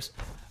wheelchairs.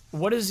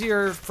 What is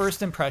your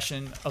first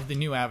impression of the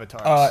new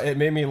avatars? It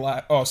made me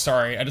laugh. Oh,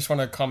 sorry. I just want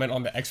to comment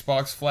on the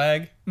Xbox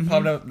flag.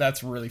 Popped up.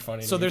 That's really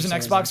funny. So to me there's for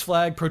an some Xbox reason.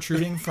 flag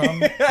protruding from.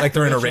 Like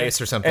they're in a race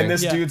or something. And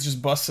this Yeah. dude's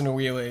just busting a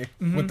wheelie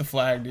with the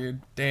flag,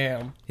 dude.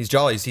 Damn. He's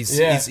jolly. He's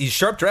Yeah. he's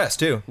sharp dressed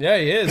too. Yeah,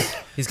 he is.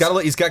 He's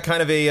got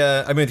kind of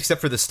a. I mean,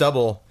 except for the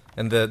stubble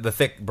and the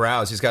thick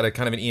brows, he's got a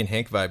kind of an Ian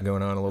Hank vibe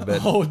going on a little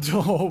bit. Oh,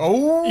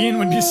 dope. Ian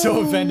would be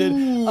so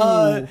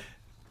offended.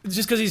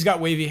 Just because he's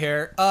got wavy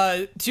hair.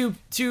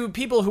 To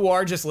people who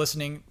are just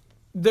listening,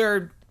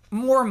 they're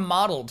more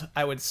modeled,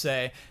 I would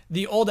say.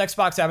 The old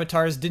Xbox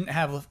avatars didn't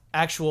have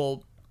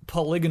actual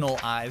polygonal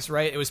eyes,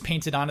 right? It was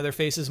painted onto their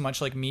faces,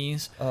 much like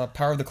Mii's.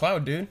 Power of the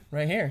Cloud, dude.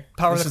 Right here.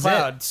 Power This of the is it.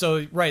 Cloud.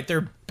 So, right,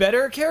 they're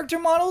better character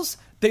models.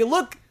 They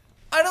look,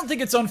 I don't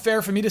think it's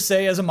unfair for me to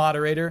say as a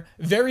moderator,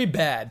 very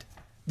bad.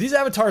 These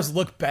avatars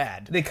look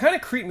bad. They kind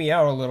of creep me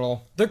out a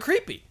little. They're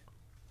creepy.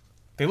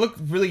 They look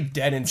really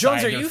dead inside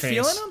Jones, are their you face.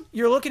 feeling them?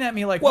 You're looking at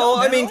me like, Well,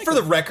 no, man, I mean, like for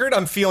the them. record,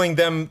 I'm feeling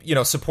them,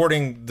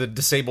 supporting the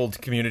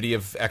disabled community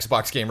of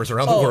Xbox gamers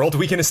around the Oh. world.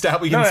 We can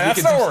establish. No,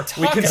 that's not what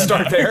we're we can talking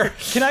start about. there.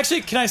 Can I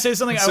say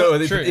something?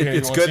 So Sure, yeah, you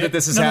it's wanna good see that it?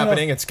 this is No.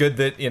 happening. It's good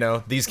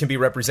that these can be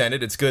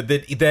represented. It's good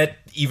that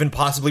even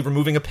possibly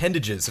removing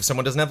appendages if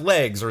someone doesn't have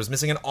legs or is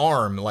missing an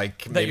arm,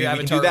 like maybe your we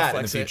can do avatar that in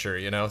the reflects it.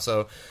 future.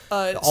 So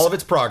all of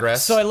it's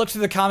progress. So I looked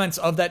through the comments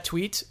of that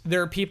tweet.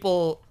 There are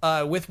people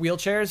with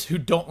wheelchairs who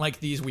don't like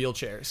these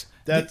wheelchairs.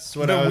 That's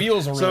what the I was,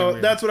 wheels are really so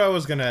weird. that's what I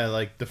was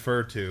gonna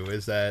defer to,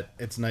 is that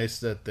it's nice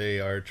that they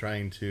are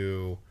trying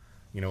to,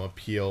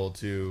 appeal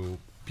to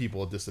people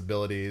with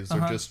disabilities.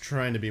 They're just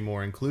trying to be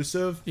more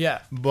inclusive. Yeah.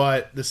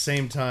 But at the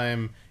same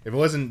time, if it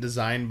wasn't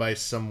designed by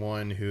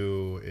someone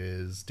who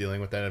is dealing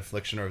with that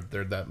affliction or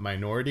they're that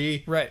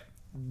minority, Right.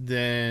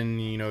 then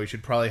you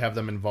should probably have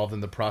them involved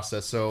in the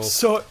process.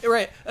 So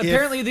right.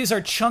 Apparently these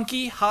are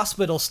chunky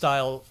hospital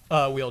style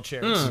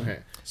wheelchairs. Okay.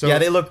 So yeah,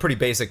 they look pretty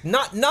basic.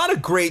 Not a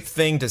great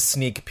thing to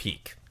sneak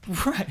peek.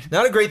 Right.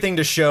 Not a great thing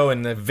to show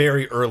in the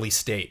very early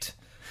state.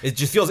 It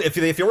just feels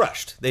they feel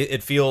rushed.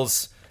 It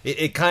feels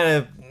it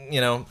kind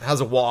of has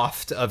a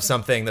waft of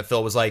something that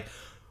Phil was like,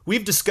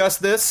 we've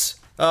discussed this.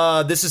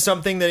 This is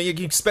something that you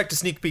can expect a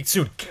sneak peek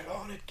soon. Get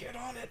on it.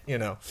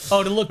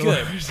 Oh, to look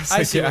good.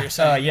 I see what you're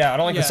saying. Yeah, I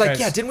don't like this.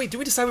 It's like, didn't we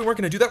decide we weren't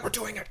going to do that? We're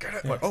doing it. Get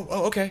it. Like,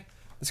 oh, okay.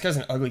 This guy's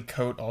an ugly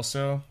coat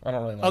also. I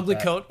don't really like Ugly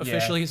that. coat,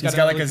 officially. He's He's got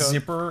got like an a ugly coat.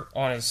 zipper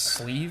on his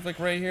sleeve, like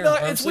right here. No,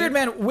 arm it's sleeve. weird,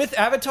 man. With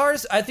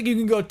avatars, I think you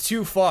can go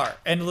too far,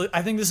 and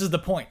I think this is the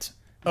point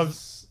of.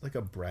 It's like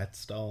a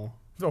Bratz doll.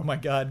 Oh my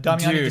God,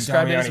 Damiani Dude,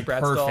 described it as a Damiani,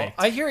 Bratz doll. perfect.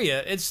 I hear you.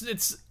 It's.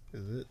 Is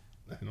it?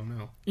 I don't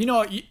know.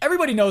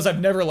 Everybody knows I've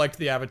never liked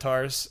the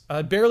avatars.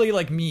 Barely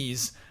like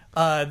Mies.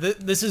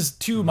 This is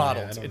too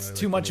modeled. I don't It's really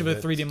too like much of any a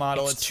of it. 3D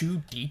model. It's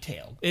too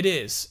detailed. It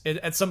is.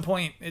 At some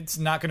point, it's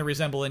not going to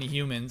resemble any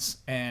humans,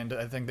 and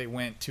I think they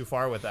went too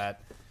far with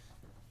that.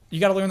 You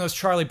got to learn those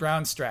Charlie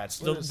Brown strats.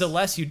 The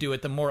less you do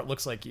it, the more it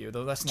looks like you.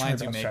 The less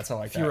lines you make, That's all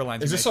like fewer that.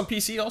 lines Is you this make. on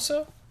PC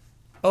also?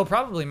 Oh,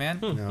 probably, man.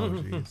 No,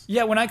 jeez.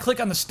 Yeah, when I click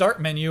on the Start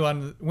menu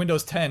on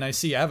Windows 10, I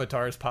see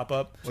avatars pop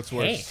up. What's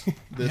worse,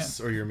 this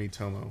or your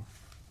Miitomo?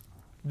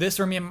 This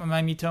or my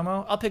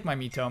Miitomo? I'll pick my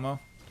Miitomo.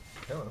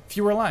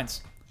 Fewer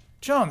lines.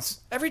 Jones,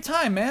 every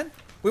time, man.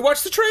 We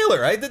watched the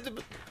trailer. I had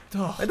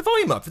Oh, the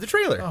volume up for the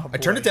trailer. Oh, I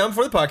turned boy. it down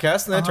before the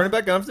podcast, and then I turned it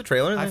back on for the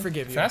trailer. And I then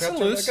forgive you. Fast and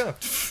turned it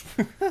loose.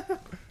 back on.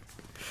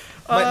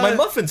 My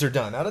muffins are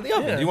done out of the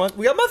oven. Yeah. Do you want?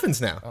 We got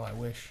muffins now. Oh, I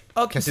wish.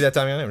 Okay, Can I see that,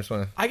 Tommy? I just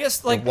want I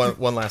guess like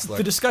one last look.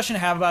 the discussion I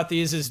have about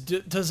these is: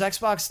 does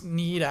Xbox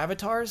need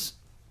avatars?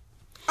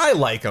 I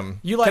like them.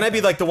 You like Can I be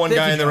them. like the one Thank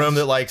guy you, in the room Jones.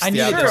 that likes I the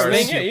needed Sure, avatars?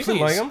 Thank yeah, you, you can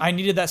please. like 'em. I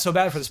needed that so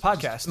bad for this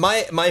podcast.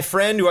 My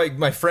friend who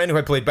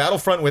I played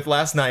Battlefront with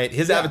last night,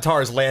 his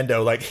avatar is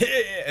Lando, like,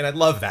 and I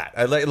love that.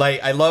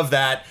 I love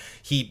that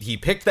he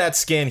picked that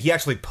skin. He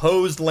actually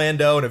posed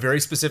Lando in a very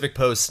specific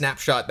pose,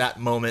 snapshot that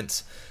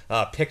moment,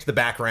 picked the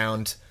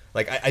background.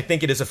 Like, I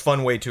think it is a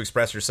fun way to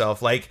express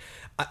yourself. Like,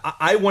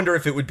 I wonder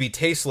if it would be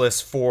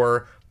tasteless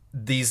for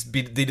these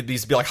be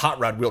like hot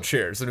rod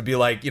wheelchairs. It would be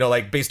like,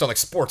 like based on like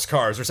sports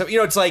cars or something.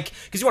 It's like,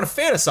 because you want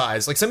to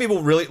fantasize. Like, some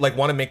people really like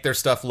want to make their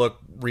stuff look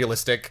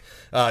realistic.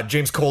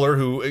 James Kohler,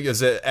 who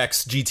is an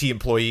ex GT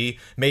employee,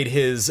 made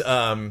his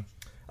I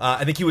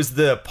think he was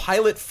the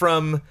pilot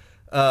from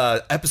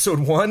episode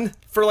 1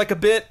 for like a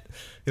bit.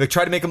 He like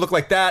tried to make him look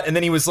like that, and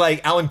then he was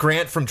like Alan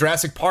Grant from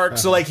Jurassic Park.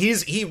 So like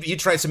he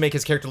tries to make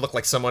his character look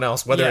like someone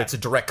else, whether Yeah. it's a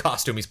direct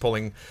costume he's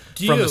pulling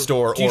from the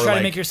store, Do you or try like,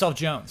 to make yourself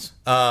Jones?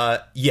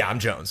 yeah, I'm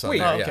Jones. Wait,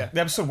 oh, okay.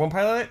 the episode 1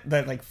 pilot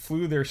that like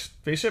flew their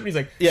spaceship, and he's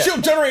like, Yeah.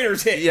 "Shield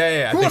generators hit."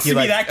 Yeah. Who wants to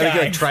be that guy? I think he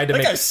like tried to that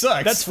make. guy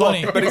sucks. That's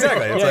funny. But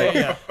exactly, it's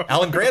Yeah, like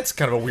Alan Grant's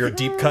kind of a weird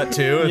deep cut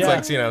too.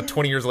 It's Yeah. like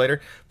 20 years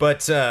later.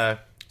 But so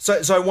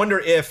I wonder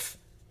if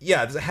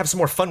have some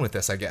more fun with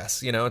this. I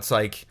guess it's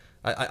like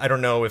I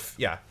don't know if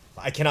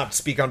I cannot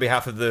speak on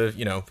behalf of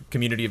the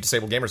community of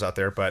disabled gamers out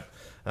there, but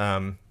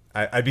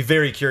I'd be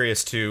very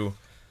curious to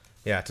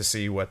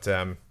see what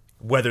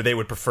whether they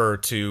would prefer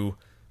to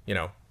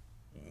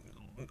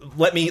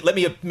let me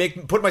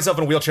put myself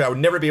in a wheelchair I would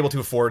never be able to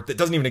afford that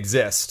doesn't even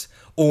exist,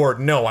 or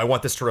no, I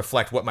want this to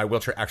reflect what my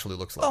wheelchair actually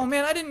looks like. Oh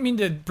man, I didn't mean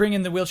to bring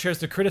in the wheelchairs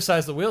to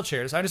criticize the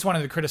wheelchairs. I just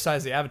wanted to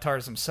criticize the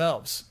avatars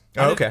themselves.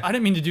 Okay. I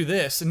didn't mean to do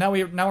this, and now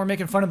we're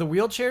making fun of the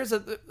wheelchairs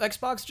that the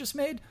Xbox just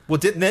made. Well,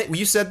 didn't they?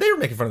 You said they were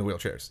making fun of the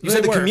wheelchairs. You They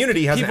said the were.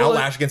 community has People- an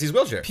outlash against these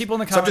wheelchairs. people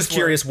in the So I'm just comments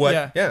curious were-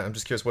 what. yeah. I'm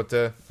just curious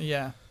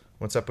Yeah,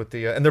 what's up with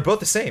the. And they're both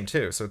the same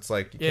too. So it's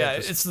like yeah,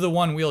 it's the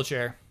one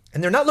wheelchair.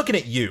 and they're not looking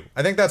at you.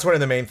 I think that's one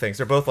of the main things.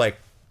 They're both like,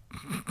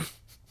 So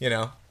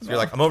you're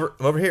like, I'm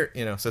over here.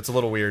 So it's a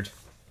little weird.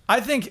 I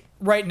think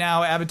right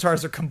now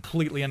avatars are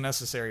completely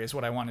unnecessary. Is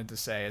what I wanted to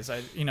say. Is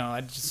I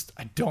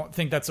don't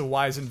think that's a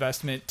wise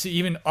investment to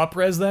even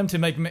up-res them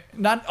to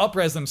not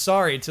up-res them.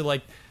 Sorry, to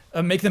like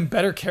make them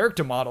better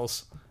character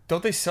models.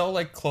 Don't they sell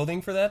like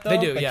clothing for that though? They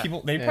do, Like, yeah.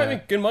 They probably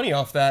make good money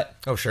off that.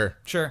 Oh sure.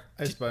 Sure.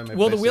 I just buy my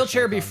Will the PlayStation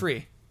wheelchair be icon.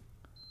 free?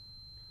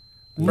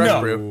 Fresh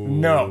No, brew.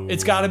 no.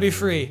 It's got to be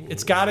free.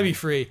 It's got to be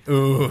free.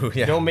 Ooh,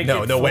 yeah. Don't make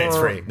no, it no way. It's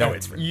for- free. No,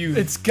 it's free. You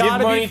It's give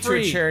gotta be money to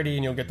free. a charity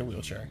and you'll get the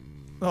wheelchair.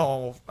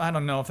 Oh, I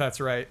don't know if that's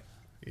right.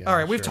 Yeah, All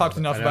right, I'm we've sure talked how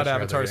enough I'm about sure how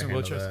they're avatars and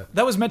gonna handle wheelchairs.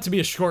 That was meant to be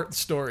a short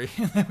story.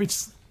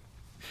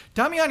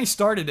 Damiani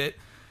started it.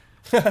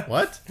 that.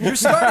 What? You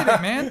started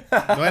it, man.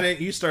 Why didn't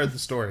you start the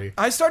story?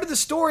 I started the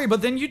story,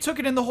 but then you took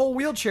it in the whole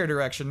wheelchair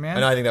direction, man.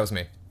 And I think that was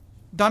me.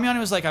 Damiani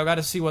was like, I got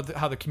to see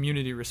how the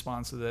community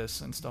responds to this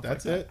and stuff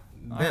That's like it.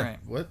 that. All right.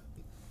 What?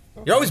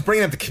 You're always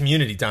bringing up the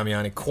community,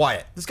 Damiani.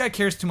 Quiet. This guy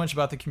cares too much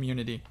about the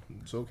community.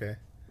 It's okay.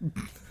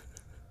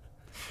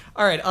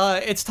 All right,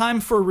 it's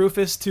time for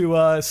Rufus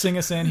to sing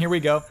us in. Here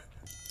we go.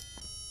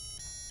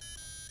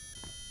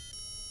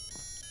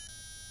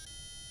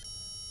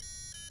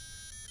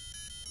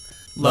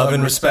 Love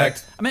and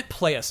respect. I meant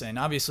play us in.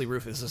 Obviously,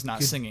 Rufus is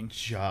not singing.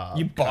 Job.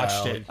 You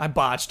botched Kyle. it. I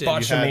botched it.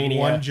 Botched You had Mania.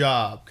 one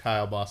job,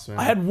 Kyle Bossman.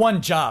 I had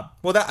one job.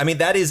 Well,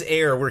 that is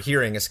air we're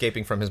hearing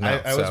escaping from his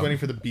mouth. I was so. waiting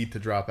for the beat to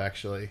drop,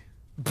 actually.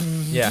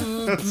 Yeah.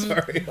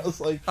 Sorry, I was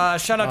like,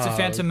 Shout out to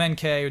Phantom Men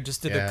K, who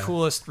just did yeah. the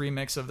coolest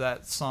remix of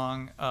that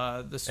song.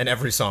 And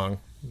every song.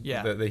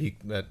 Yeah.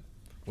 That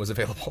was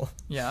available.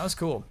 Yeah, that was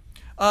cool.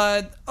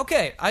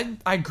 Okay,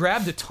 I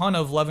grabbed a ton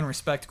of love and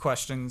respect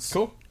questions.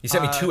 Cool. You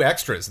sent me 2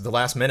 extras at the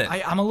last minute.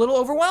 I'm a little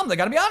overwhelmed, I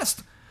gotta be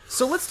honest.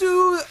 So let's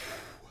do...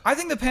 I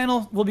think the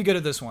panel will be good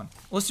at this one.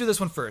 Let's do this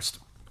one first.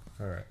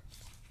 All right.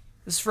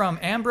 This is from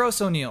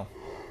Ambrose O'Neill.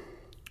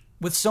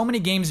 With so many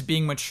games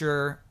being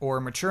mature or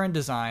mature in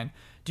design,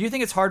 do you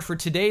think it's hard for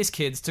today's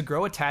kids to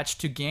grow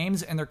attached to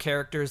games and their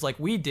characters like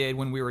we did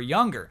when we were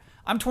younger?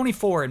 I'm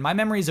 24, and my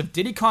memories of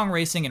Diddy Kong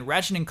Racing and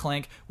Ratchet &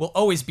 Clank will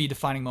always be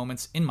defining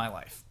moments in my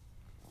life.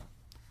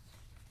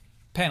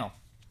 Panel.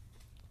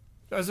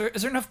 Is there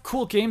enough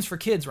cool games for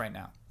kids right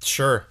now?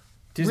 Sure.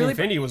 Disney Really?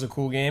 Infinity was a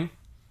cool game.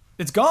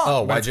 It's gone.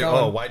 Oh, why'd you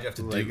gone. have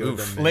to Lego do? Oof.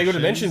 Dimensions. Lego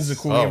Dimensions is a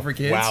cool game for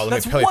kids. Wow, let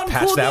That's me probably one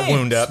patch cool that game.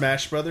 wound up.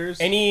 Smash Brothers.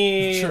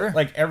 Any Sure.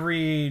 like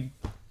every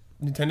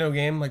Nintendo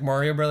game, like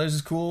Mario Brothers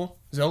is cool.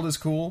 Zelda's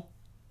cool.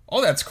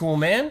 All that's cool,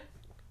 man.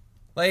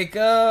 Like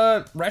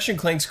Ratchet &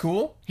 Clank's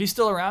cool. He's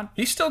still around?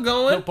 He's still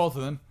going. Nope, both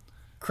of them.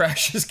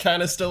 Crash is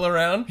kind of still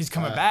around. He's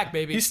coming back,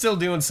 baby. He's still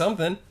doing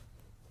something.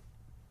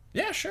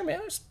 Yeah, sure, man.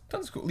 There's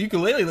tons of cool.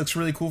 Ukulele looks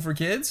really cool for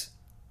kids.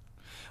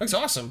 Looks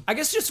awesome. I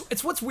guess just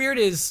it's what's weird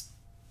is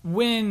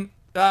when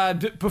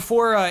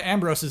before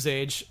Ambrose's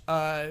age,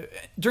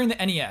 during the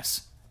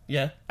NES,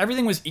 Yeah.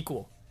 everything was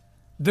equal.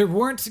 There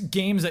weren't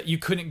games that you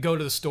couldn't go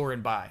to the store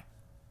and buy.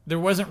 There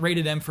wasn't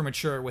rated M for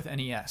mature with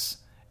NES.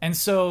 And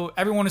so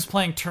everyone was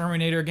playing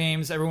Terminator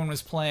games. Everyone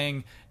was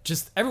playing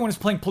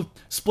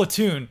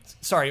Splatoon.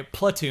 Sorry,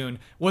 Platoon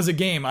was a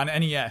game on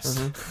NES.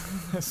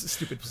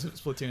 Stupid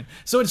Splatoon.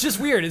 So it's just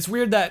weird. It's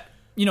weird that,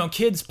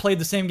 kids played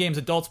the same games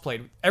adults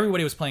played.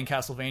 Everybody was playing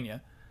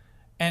Castlevania.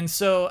 And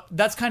so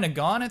that's kind of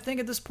gone, I think,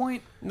 at this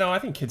point. No, I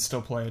think kids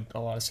still play a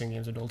lot of same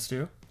games adults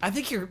do. I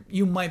think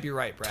you might be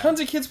right, Brad. Tons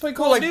of kids play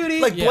Call of Duty.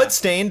 Like Yeah.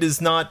 Bloodstained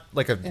is not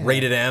like a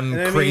rated M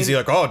And I crazy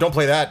mean- don't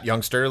play that,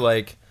 youngster.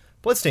 Like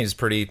Bloodstained is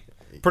pretty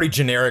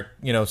generic,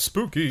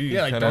 spooky.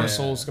 yeah, like kinda. Dark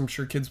Souls. I'm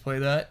sure kids play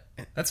that.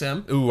 That's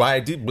M. Ooh, I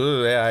do.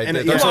 Yeah, And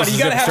Dark come Souls Come on, is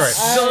you gotta a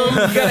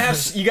different have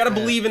story. you gotta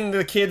believe in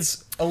the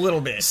kids a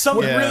little bit.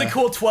 Some Yeah. really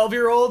cool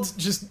 12-year-olds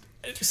just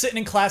sitting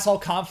in class all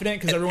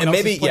confident because everyone And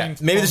else maybe is playing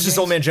maybe this is phone just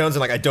old games. man Jones,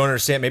 and I don't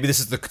understand. Maybe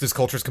this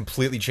culture's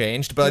completely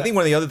changed. But I think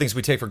one of the other things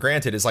we take for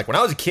granted is when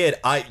I was a kid,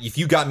 if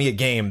you got me a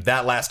game,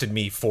 that lasted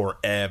me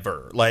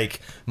forever.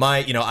 Like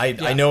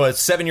I know a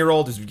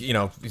 7-year-old is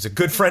he's a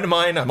good friend of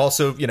mine. I'm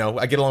also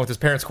I get along with his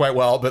parents quite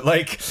well. But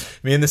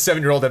me and the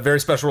 7-year-old have a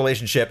very special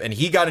relationship, and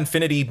he got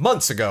Infinity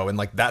months ago, and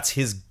that's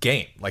his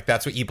game.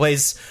 That's what he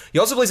plays. He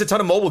also plays a ton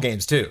of mobile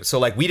games too. So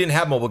we didn't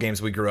have mobile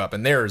games when we grew up,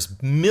 and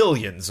there's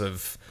millions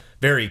of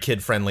very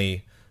kid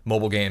friendly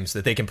mobile games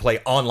that they can play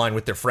online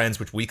with their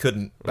friends, which we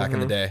couldn't back in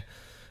the day.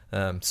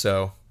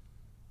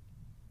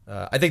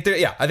 I think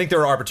there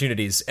are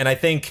opportunities, and I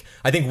think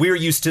we're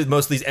used to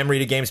most of these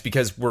M-rated games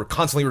because we're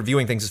constantly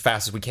reviewing things as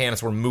fast as we can,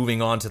 so we're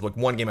moving on to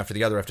one game after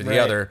the other after the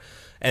other,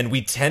 and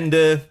we tend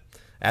to,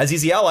 as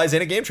Easy Allies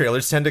and game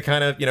trailers, tend to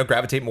kind of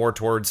gravitate more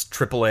towards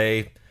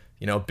AAA,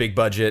 big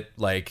budget,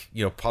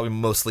 probably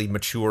mostly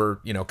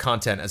mature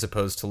content as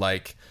opposed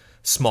to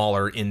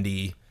smaller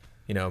indie.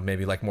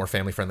 Maybe more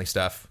family-friendly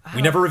stuff.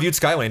 We never reviewed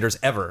Skylanders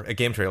ever at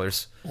Game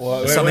Trailers.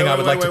 It's something I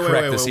would like to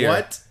correct this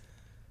year.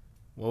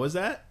 What was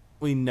that?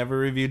 We never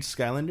reviewed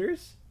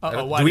Skylanders?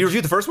 Did we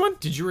review the first one?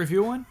 Did you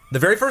review one? The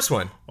very first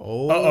one.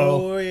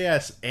 Oh,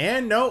 yes.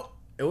 And no,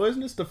 it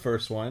wasn't just the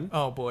first one.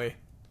 Oh, boy.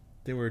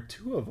 There were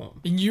 2 of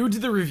them. And you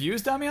did the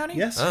reviews, Damiani?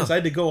 Yes, because I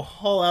had to go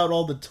haul out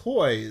all the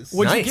toys.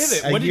 What'd you Nice. give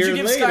it? A What did you year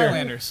give later.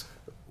 Skylanders?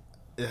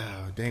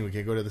 Oh, dang, we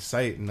can't go to the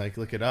site and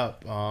look it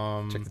up.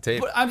 Check the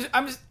tape.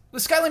 But the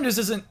Skylanders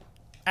isn't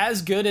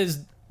as good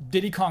as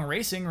Diddy Kong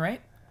Racing,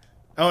 right?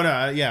 Oh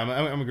no, yeah,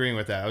 I'm agreeing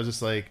with that. I was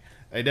just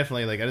I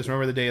definitely I just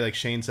remember the day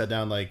Shane sat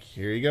down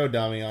here you go,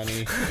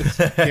 Damiani.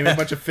 Just gave me a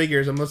bunch of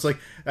figures. I'm just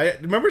I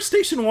remember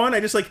Station 1. I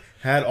just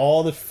had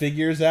all the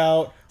figures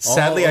out. all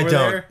Sadly, I over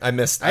don't. there. I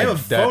missed. I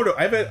have a that. photo.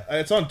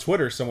 It's on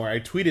Twitter somewhere. I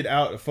tweeted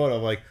out a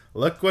photo of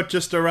look what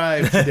just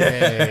arrived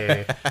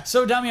today.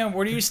 So, Damian,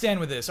 where do you stand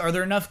with this? Are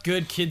there enough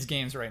good kids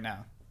games right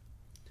now?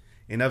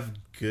 Enough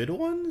good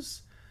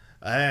ones?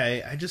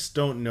 I just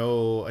don't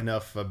know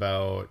enough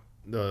about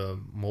the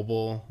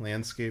mobile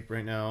landscape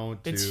right now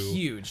It's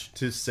huge.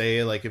 to say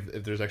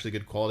if there's actually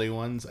good quality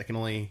ones. I can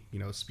only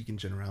speak in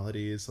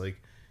generalities.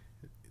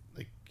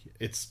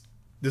 This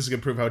is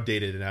gonna prove how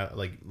dated and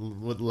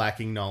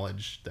lacking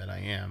knowledge that I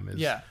am. Is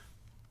Yeah.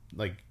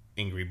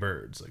 Angry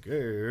Birds.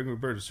 Hey, Angry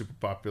Birds is super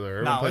popular.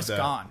 Everyone No, plays it's that.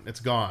 gone. It's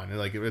gone.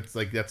 It's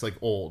that's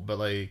old, but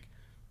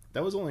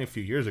that was only a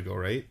few years ago,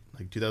 right?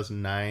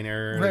 2009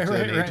 era, Right,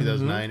 2008, right.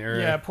 2009 era.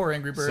 Yeah, poor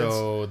Angry Birds.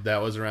 So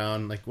that was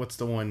around what's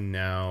the one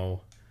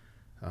now?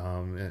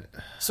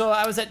 So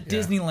I was at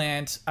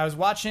Disneyland. I was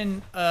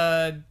watching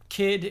a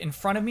kid in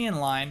front of me in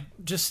line.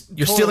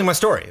 You're stealing my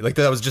story.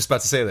 I was just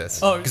about to say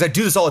this. Oh. Because I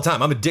do this all the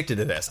time. I'm addicted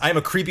to this. I am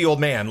a creepy old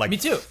man. Me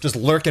too. Just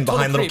lurking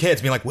behind little creep.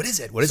 kids, being what is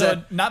it? What is So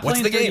that? not What's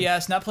playing the game?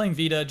 3DS, not playing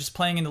Vita, just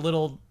playing in the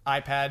little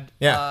iPad.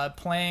 Yeah.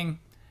 Playing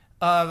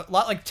a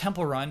lot like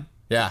Temple Run.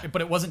 Yeah.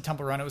 But it wasn't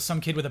Temple Run. It was some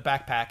kid with a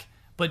backpack.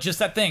 But just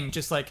that thing,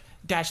 just like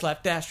dash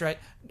left, dash right,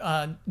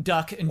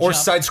 duck and Or jump.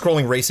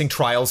 side-scrolling racing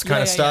trials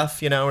kind of yeah,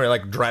 stuff, you know, or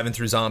like driving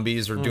through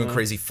zombies or doing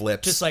crazy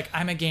flips. Just like,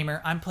 I'm a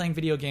gamer, I'm playing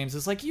video games.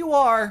 It's like, you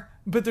are,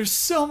 but there's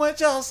so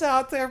much else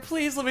out there.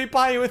 Please let me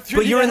buy you a 3DS.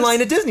 but you're in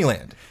line at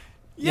Disneyland.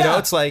 You know,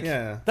 it's like...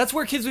 Yeah. That's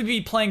where kids would be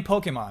playing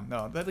Pokemon,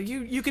 though. Like,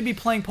 you could be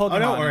playing Pokemon.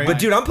 don't worry. But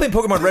dude, I'm playing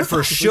Pokemon Red for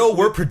a show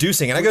we're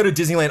producing, and I go to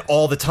Disneyland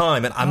all the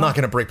time, and I'm not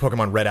going to break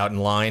Pokemon Red out in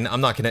line.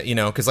 I'm not going to, you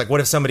know, because like, what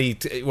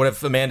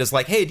if Amanda's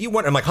like, hey, do you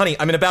want? I'm like, honey,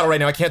 I'm in a battle right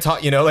now. I can't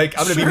talk. You know, like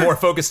I'm going to be more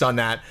focused on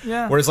that.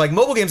 Yeah. Whereas like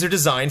mobile games are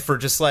designed for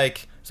just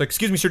like, it's like,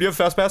 excuse me, sir, do you have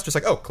a fast pass? Just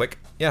like, oh, click.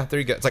 Yeah, there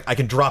you go. It's like I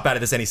can drop out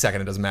of this any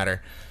second. It doesn't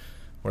matter.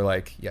 We're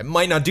like, yeah,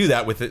 might not do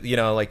that with it, you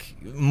know, like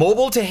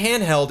mobile to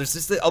handheld. There's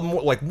just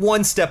like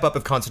one step up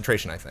of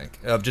concentration, I think,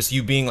 of just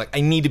you being like, I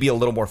need to be a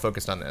little more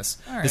focused on this.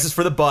 right. This is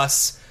for the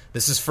bus.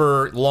 This is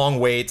for long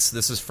waits.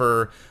 This is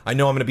for, I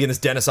know I'm going to be in this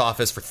dentist's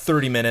office for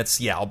 30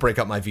 minutes. Yeah, I'll break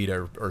up my Vita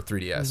or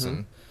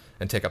 3DS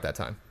and take up that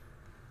time.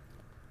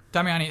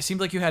 Damiani, it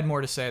seemed like you had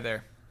more to say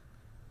there.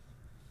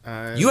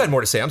 You had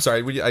more to say. I'm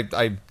sorry.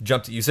 I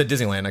jumped. You said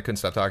Disneyland. I couldn't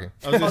stop talking.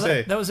 I was gonna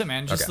say That was it,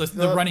 man. Just Okay.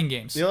 the running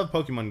games. you'll have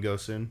Pokemon Go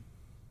soon.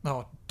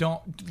 Oh,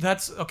 don't.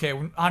 That's okay.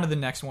 On to the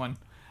next one.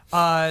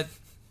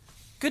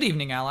 Good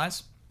evening,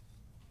 allies.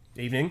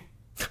 Evening.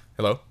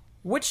 Hello?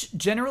 Which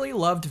generally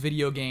loved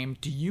video game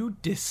do you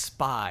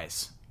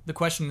despise? The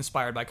question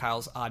inspired by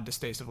Kyle's odd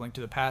distaste of Link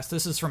to the Past.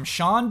 This is from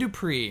Sean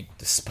Dupree.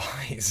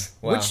 Despise.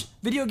 Wow. Which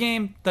video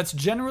game that's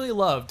generally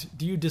loved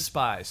do you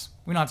despise?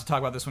 We don't have to talk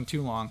about this one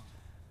too long.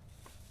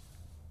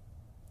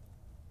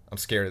 I'm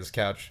scared of this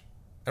couch.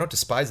 I don't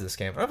despise this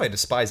game. I don't know if I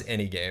despise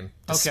any game.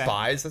 Okay.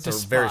 Despise? That's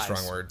Despise. a very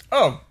strong word.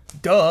 Oh,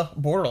 duh.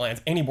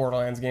 Borderlands. Any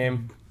Borderlands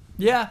game.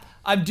 Yeah,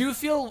 I do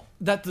feel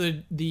that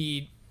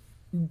the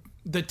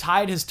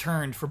tide has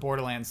turned for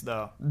Borderlands,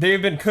 though.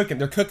 They've been cooking.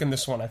 They're cooking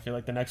this one. I feel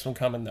like the next one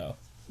coming, though.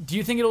 Do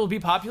you think it'll be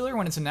popular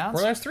when it's announced?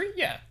 Borderlands 3?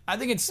 Yeah. I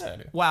think it's... Yeah, I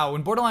do. Wow,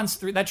 when Borderlands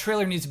 3... That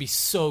trailer needs to be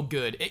so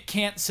good. It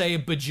can't say a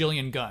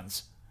bajillion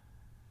guns.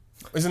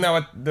 Isn't that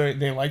what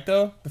they like,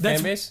 though? The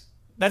That's- fan base?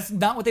 That's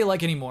not what they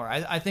like anymore.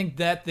 I think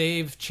that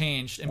they've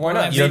changed. And Why not?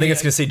 Borderlands- You don't think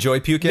it's going to say Joy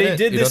Puke in They it?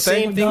 did You the don't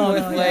think? same thing No,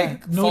 with no, like yeah.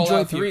 No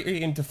Fallout Joy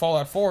 3 into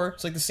Fallout 4.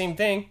 It's like the same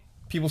thing.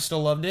 People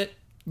still loved it.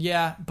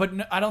 Yeah, but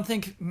I don't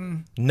think...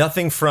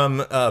 Nothing from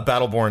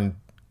Battleborn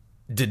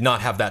did not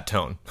have that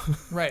tone.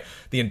 right.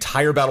 The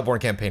entire Battleborn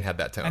campaign had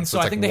that tone. And so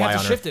it's I like, think they why have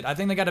to on shift earth? it. I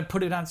think they got to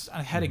put it on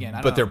head again. I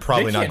don't But they're know.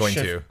 probably They not can't going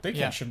shift- to. They can't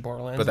Yeah. ship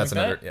Borderlands. But that's like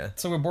another- that. yeah.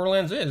 That's what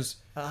Borderlands is.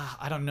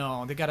 I don't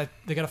know. They gotta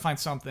find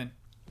something.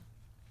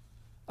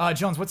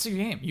 Jones, what's your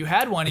game? You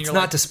had one. And It's you're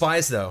not like,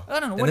 despise, though. I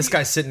don't know, what And this do you-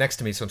 guy's sitting next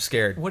to me, so I'm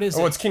scared. what is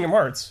Oh, it? it's Kingdom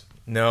Hearts.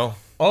 No.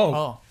 Oh.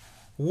 Oh,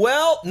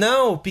 Well,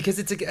 no, because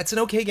it's an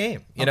okay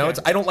game. You know,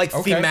 Okay. I don't like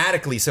Okay.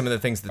 thematically some of the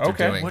things that they're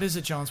Okay. doing. what is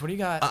it, Jones? What do you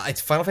got? It's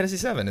Final Fantasy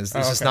VII. It's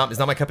just okay.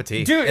 not my cup of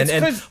tea. Dude, it's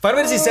and 'cause-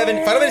 Final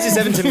Fantasy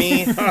VII to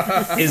me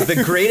is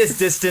the greatest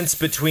distance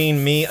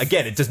between me.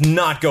 Again, it does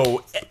not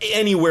go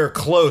anywhere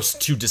close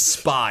to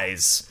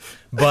despise,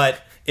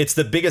 but it's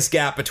the biggest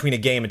gap between a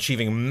game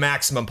achieving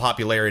maximum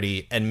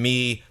popularity and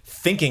me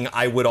thinking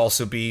I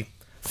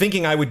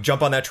would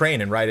jump on that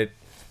train and ride it,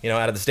 you know,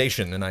 out of the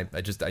station, and I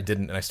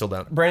didn't, and I still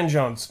don't. Brandon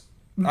Jones.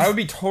 I would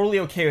be totally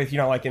okay with you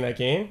not liking that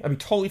game. I'd be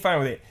totally fine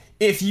with it.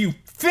 If you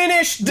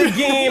finished the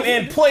game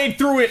and played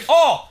through it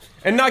all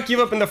and not give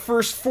up in the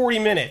first 40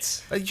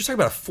 minutes. You're talking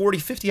about a 40,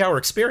 50-hour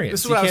experience.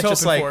 This is what I was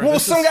just hoping like, for. Well,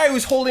 This some is- guy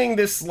who's holding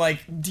this like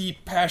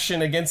deep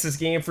passion against this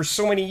game for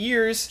so many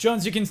years.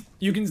 Jones, you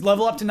can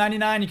level up to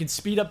 99. You can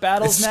speed up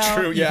battles It's now.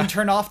 true, You yeah. can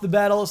turn off the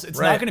battles. It's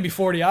Right. not going to be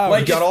 40 hours.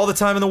 Like, you got all the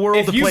time in the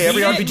world to you play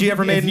every beat RPG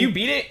ever made. If you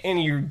beat it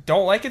and you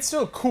don't like it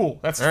still, cool.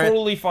 That's right.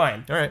 totally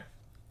fine. All right.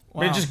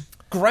 But it just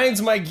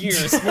grinds my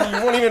gears when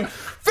you won't even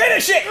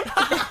finish it.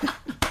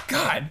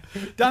 God.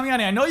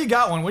 Damiani, I know you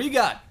got one. What do you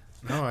got?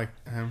 No,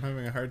 I'm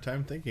having a hard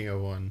time thinking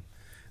of one.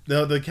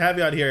 The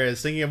caveat here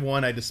is thinking of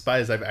one I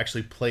despise. I've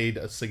actually played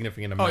a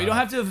significant amount. Oh, you don't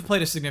have to have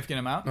played a significant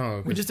amount. Oh,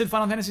 okay. We just did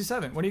Final Fantasy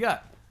VII. What do you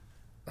got?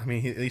 I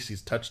mean, at least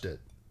he's touched it.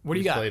 What do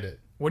you He's got? Played it.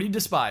 What do you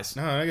despise?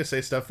 No, I'm not gonna say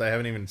stuff that I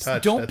haven't even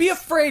touched. Don't be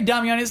That's- afraid,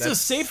 Damiani. This is a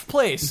that's- safe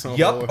place.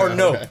 Yup or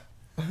no? okay.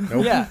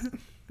 Nope. Yeah.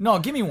 No,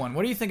 give me one.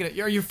 What are you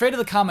thinking? Are you afraid of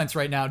the comments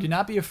right now? Do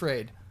not be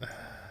afraid.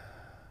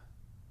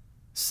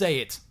 Say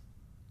it.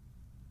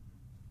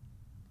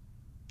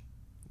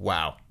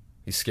 Wow.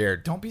 He's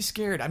scared. Don't be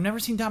scared. I've never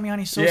seen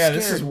Damiani so Yeah, scared.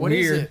 this is What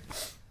is weird.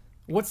 it?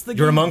 What's the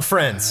You're game? among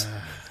friends.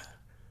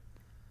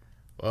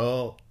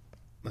 Well,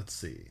 let's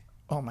see.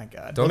 Oh my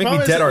god. Don't The make me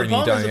problem dead is- argue the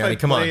you, problem is if I Damiani.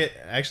 Come on. play it,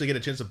 I actually get a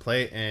chance to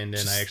play it, and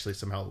then I actually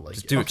somehow like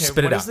it. do it. Okay,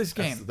 Spit it what out. is this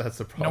game? That's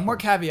the No problem. more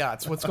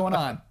caveats. What's going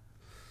on?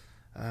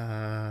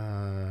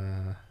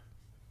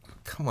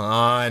 Come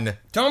on.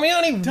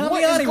 Damiani,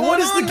 Damiani, what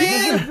is the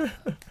man?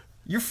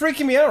 You're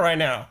freaking me out right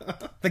now.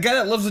 The guy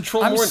that loves the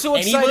troll I'm more so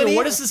than excited. anybody.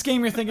 What is this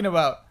game you're thinking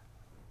about?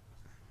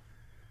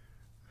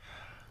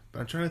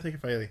 I'm trying to think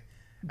if I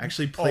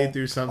actually played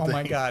through something. Oh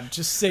my god.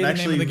 Just say and the name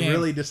actually of the game.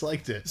 really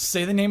disliked it.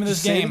 Say the name of this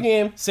Just say game. the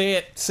game. Say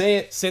it. Say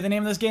it. Say the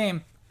name of this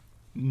game.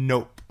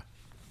 Nope.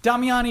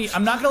 Damiani,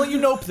 I'm not going to let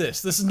you nope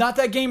this. This is not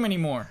that game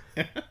anymore.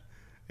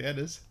 Yeah, it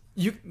is.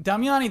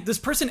 Damiani, this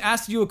person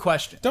asked you a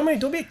question. Don't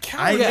be a I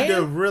coward. need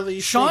to man. really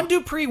Sean think.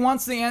 Dupree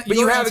wants the answer. But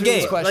you have a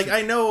game. Like,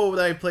 I know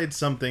that I played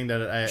something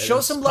that I... Show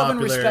was some love and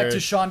popular, respect to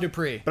Sean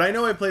Dupree. But I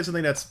know I played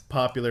something that's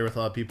popular with a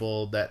lot of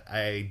people that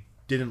I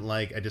didn't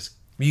like. I just...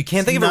 You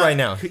can't think of it right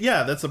now.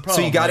 Yeah, that's the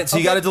problem. So you got it. So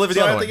you got to deliver the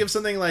So I other have one. to give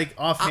something like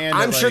offhand.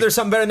 I'm that, sure like, there's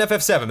something better than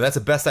FF7, but that's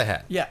the best I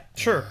had. Yeah.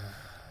 Sure.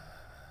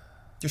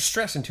 You're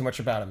stressing too much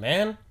about it,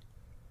 man.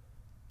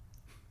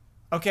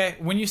 Okay,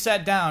 when you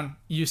sat down,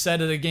 you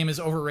said that the game is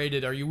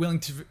overrated. Are you willing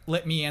to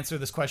let me answer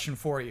this question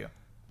for you?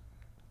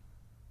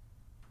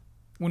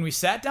 When we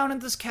sat down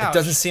at this couch, It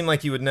doesn't seem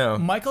like you would know.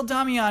 Michael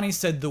Damiani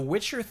said The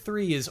Witcher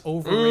 3 is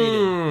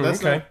overrated. That's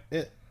okay. not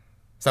it.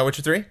 Is that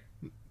Witcher 3?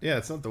 Yeah,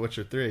 it's not The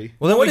Witcher 3.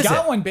 Well, then what We is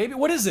got it? one, baby.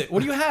 What is it? What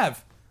do you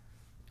have?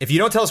 If you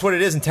don't tell us what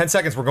it is in 10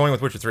 seconds, we're going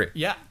with Witcher 3.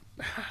 Yeah.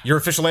 Your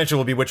official answer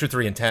will be Witcher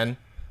 3 in 10,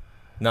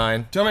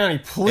 9,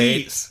 Damiani,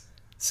 please.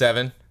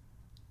 7.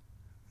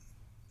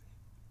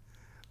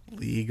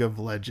 League of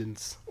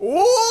Legends. There you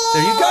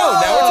go.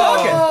 Now we're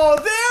talking. Oh,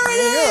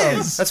 there it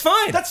is. That's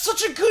fine. That's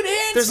such a good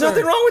answer. There's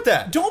nothing wrong with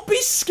that. Don't be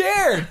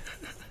scared.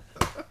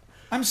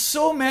 I'm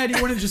so mad you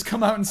wouldn't just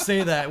come out and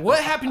say that. What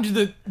happened to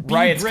the Be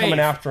Riot's Brave? coming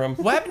after him.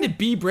 What happened to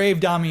Be Brave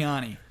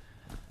Damiani?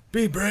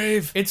 Be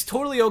brave. It's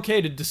totally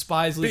okay to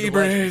despise League Be of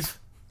Legends. brave.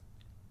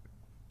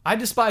 I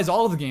despise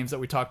all of the games that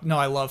we talked. No,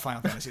 I love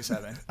Final Fantasy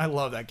VII. I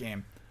love that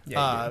game. But-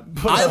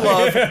 I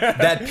love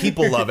that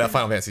people love that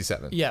Final Fantasy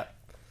 7. Yeah.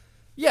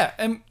 Yeah,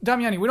 and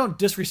Damiani, we don't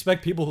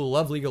disrespect people who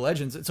love League of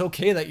Legends. It's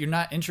okay that you're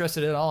not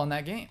interested at all in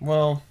that game.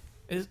 Well,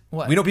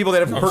 What? We know people that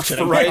have worked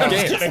for Riot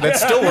Games that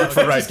still work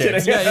for Riot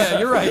Games. Yeah,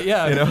 you're right.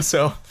 Yeah. You know,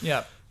 so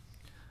Yeah.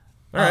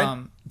 all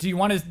right. Do you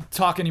want to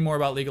talk any more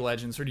about League of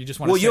Legends, or do you just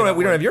want to? Well,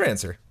 we don't have your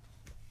answer.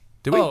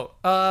 Do we? Oh,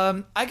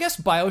 I guess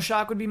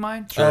BioShock would be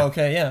mine. oh,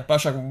 okay, yeah.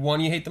 Bioshock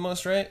 1 you hate the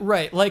most, right?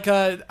 Right. Like,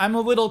 I'm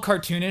a little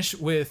cartoonish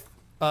with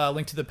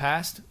Link to the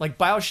Past. Like,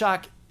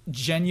 BioShock,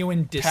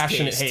 genuine distaste.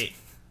 Passionate hate.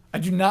 I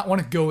do not want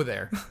to go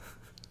there.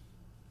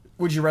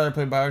 Would you rather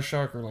play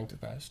Bioshock or Link to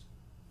the Past?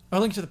 Or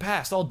Link to the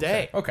Past all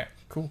day. Okay,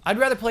 cool. I'd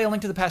rather play A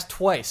Link to the Past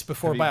twice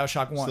before Have you-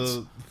 BioShock once.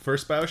 So,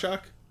 first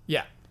Bioshock?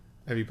 Yeah.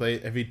 Have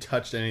you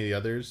touched any of the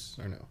others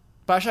or no?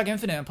 BioShock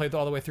Infinite I played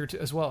all the way through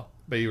as well.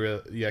 But you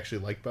actually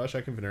like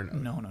Bioshock Infinite or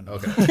no? No.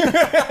 Okay.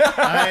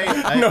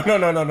 No.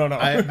 No.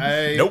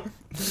 Nope.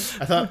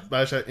 I thought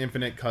Bioshock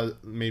Infinite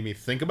made me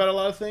think about a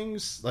lot of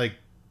things, like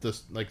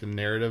the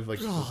narrative. Like,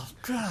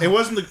 it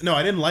wasn't. No,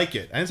 I didn't like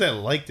it. I didn't say I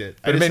liked it.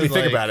 But it made me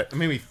think about it. It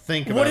made me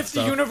think about What if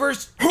stuff. the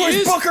universe Who's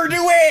is... Booker do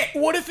it?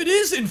 What if it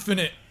is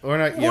infinite? We're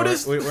not. What Yeah,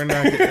 is- we're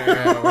not.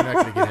 We're not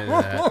going to get into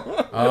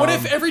that. What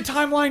if every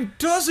timeline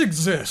does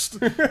exist?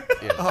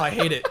 Oh, I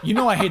hate it. You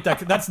know I hate that.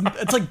 That's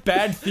like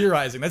bad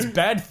theorizing. That's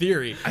bad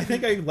theory. I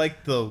think I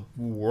like the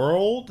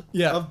world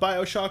Yeah. of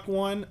Bioshock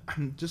 1.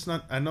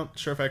 I'm not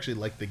sure if I actually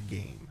like the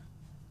game.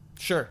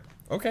 Sure.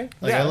 Okay.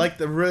 Like, Yeah.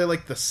 I really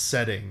like the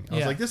setting. I was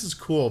Yeah. like, this is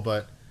cool,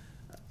 but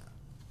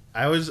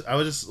I was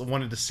just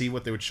wanted to see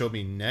what they would show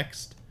me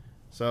next.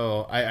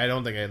 So I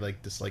don't think I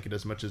dislike it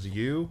as much as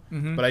you.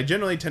 Mm-hmm. But I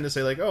generally tend to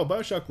say like, oh,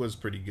 Bioshock was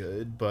pretty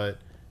good, but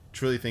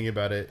truly thinking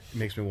about it, it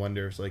makes me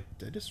wonder if I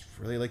just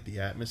really like the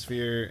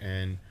atmosphere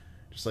and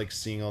just like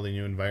seeing all the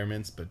new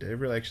environments, but did I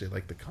really actually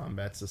like the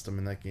combat system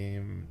in that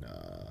game?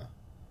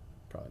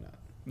 Probably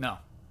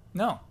not.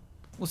 No.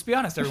 Let's be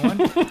honest, everyone.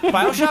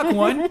 BioShock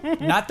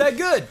 1, not that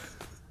good.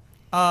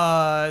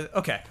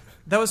 Okay.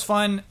 That was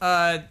fun.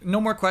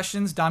 No more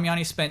questions.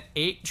 Damiani spent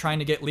 8 trying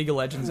to get League of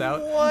Legends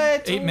out.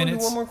 What? 8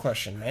 minutes. One more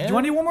question, man. Do you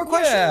want to do one more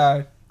question?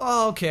 Yeah.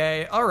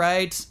 Okay. All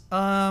right.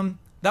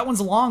 That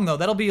one's long, though.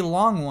 That'll be a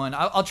long one.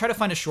 I'll try to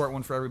find a short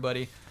one for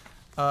everybody.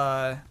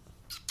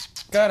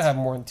 Gotta have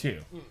more than 2.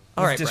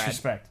 All right, That's Brad.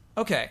 disrespect.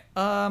 Okay.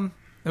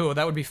 Oh,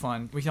 that would be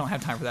fun. We don't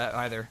have time for that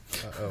either.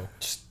 Uh-oh.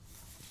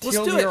 Let's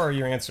TLDR do it. are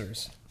your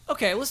answers.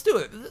 Okay, let's do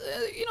it.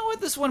 You know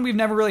what? This one we've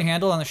never really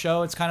handled on the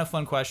show. It's kind of a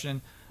fun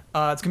question.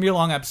 It's going to be a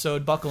long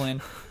episode. Buckle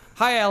in.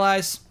 Hi,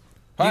 allies.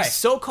 Hi. These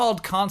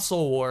so-called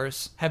console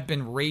wars have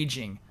been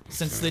raging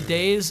since the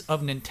days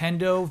of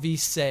Nintendo v.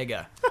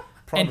 Sega.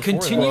 Probably And before that.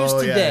 continues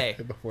Oh, yeah, today,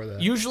 before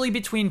that. usually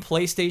between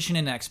PlayStation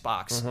and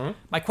Xbox.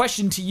 My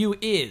question to you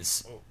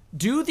is,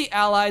 do the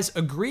allies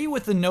agree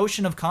with the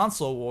notion of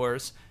console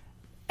wars?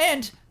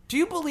 And do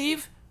you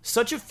believe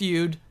such a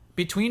feud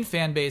between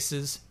fan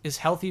bases is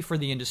healthy for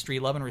the industry?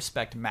 Love and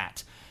respect,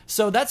 Matt.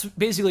 So that's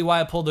basically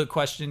why I pulled the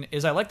question,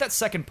 is I like that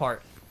second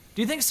part.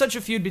 Do you think such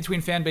a feud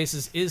between fan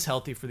bases is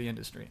healthy for the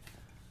industry?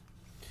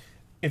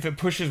 If it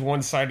pushes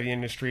one side of the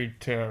industry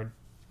to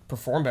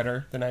perform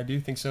better, then I do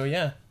think so,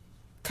 yeah.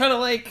 Kind of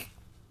like,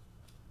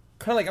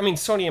 I mean,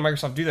 Sony and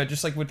Microsoft do that,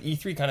 just like with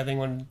E3 kind of thing,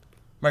 when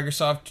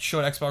Microsoft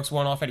showed Xbox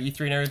One off at E3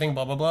 and everything,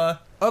 blah, blah, blah.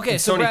 Okay,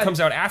 and so Sony Brad- comes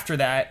out after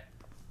that,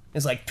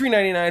 it's like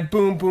 $3.99,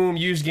 boom, boom,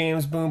 used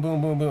games, boom, boom,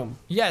 boom, boom.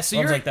 Yeah, so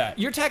Ones like that.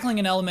 you're tackling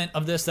an element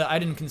of this that I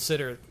didn't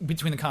consider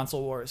between the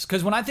console wars.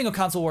 Because when I think of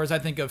console wars, I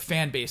think of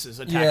fan bases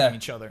attacking Yeah.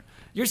 each other.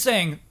 You're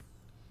saying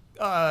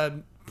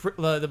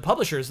the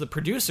publishers, the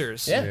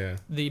producers, Yeah. Yeah.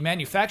 the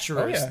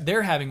manufacturers, Oh, yeah.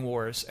 they're having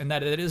wars, and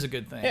that it is a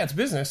good thing. Yeah, it's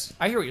business.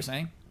 I hear what you're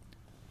saying.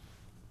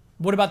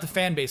 What about the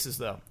fan bases,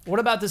 though? What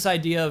about this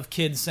idea of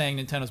kids saying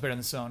Nintendo's better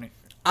than Sony?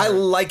 I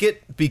like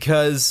it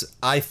because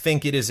I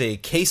think it is a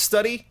case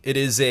study. It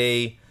is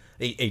a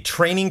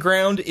training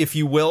ground, if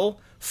you will,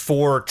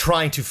 for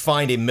trying to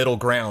find a middle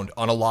ground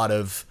on a lot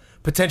of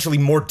potentially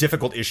more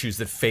difficult issues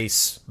that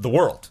face the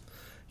world.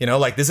 You know,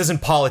 like, this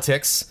isn't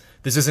politics.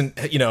 This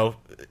isn't, you know,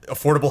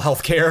 affordable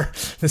healthcare.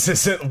 This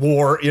isn't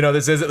war. You know,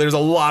 there's a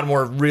lot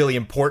more really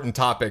important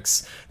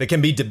topics that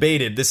can be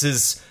debated. This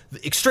is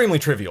extremely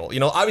trivial.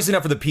 You know, obviously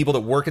not for the people that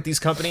work at these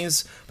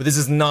companies, but this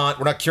is not,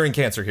 we're not curing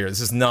cancer here.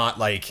 This is not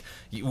like,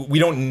 we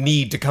don't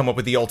need to come up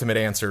with the ultimate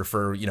answer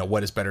for, you know,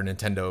 what is better,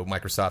 Nintendo,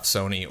 Microsoft,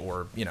 Sony,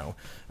 or, you know,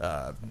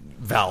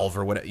 Valve,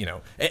 or what, you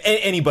know,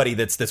 anybody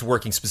that's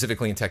working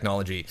specifically in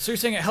technology. So you're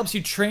saying it helps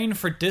you train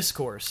for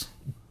discourse?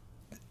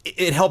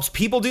 It helps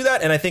people do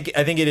that, and I think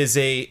it is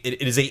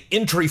a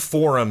entry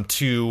forum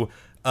to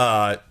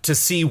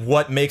see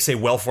what makes a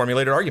well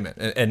formulated argument,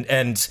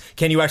 and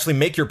can you actually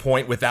make your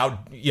point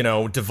without, you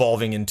know,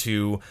 devolving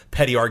into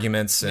petty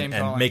arguments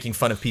and making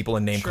fun of people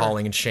and name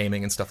calling and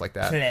shaming and stuff like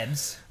that.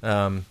 Plebs.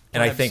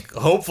 And I think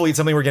hopefully it's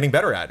something we're getting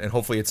better at, and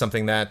hopefully it's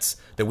something that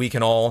we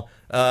can all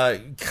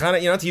kind of,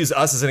 you know, not to use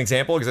us as an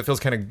example because it feels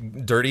kind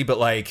of dirty, but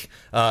like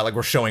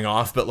we're showing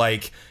off, but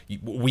like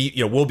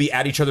we'll be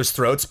at each other's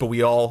throats, but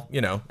we all,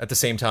 you know, at the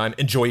same time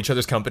enjoy each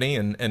other's company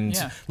and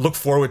look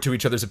forward to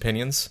each other's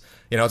opinions.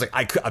 You know, it's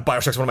like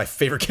Bioshock's one of my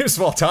favorite games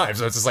of all time,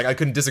 so it's just like I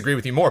couldn't disagree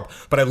with you more.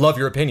 But I love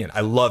your opinion. I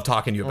love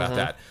talking to you about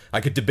that.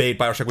 I could debate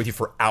Bioshock with you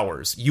for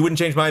hours. You wouldn't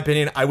change my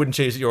opinion. I wouldn't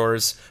change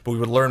yours. But we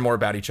would learn more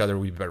about each other.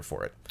 We'd be better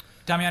for it.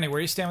 Damiani, where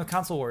do you stand with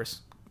console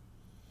wars?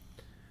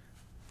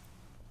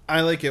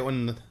 I like it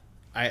when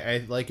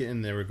I like it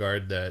in the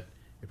regard that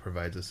it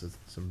provides us with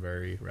some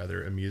very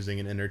rather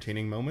amusing and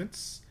entertaining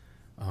moments.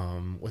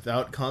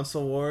 Without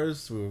console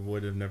wars, we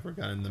would have never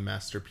gotten the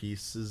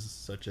masterpieces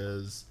such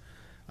as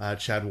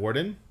Chad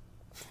Warden.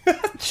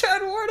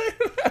 Chad Warden.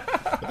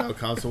 Without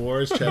console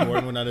wars, Chad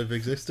Warden would not have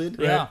existed.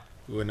 Yeah,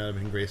 we would not have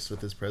been graced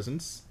with his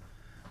presence.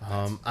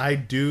 I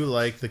do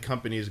like the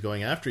companies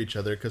going after each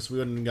other because we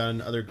wouldn't have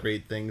gotten other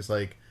great things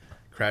like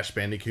Crash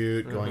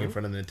Bandicoot going in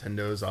front of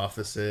Nintendo's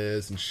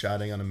offices and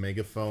shouting on a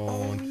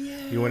megaphone. Oh,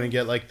 yeah. You wouldn't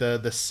get like the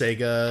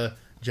Sega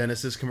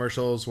Genesis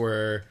commercials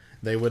where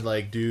they would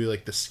like do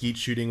like the skeet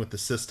shooting with the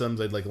systems.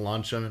 They'd like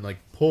launch them and like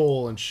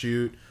pull and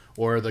shoot.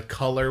 Or the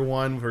color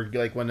one where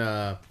like when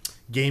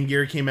Game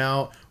Gear came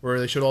out where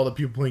they showed all the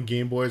people playing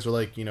Game Boys were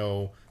like, you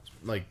know,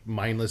 like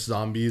mindless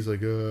zombies,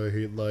 like, oh, I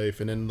hate life.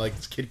 And then like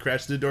this kid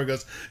crashes through the door and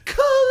goes,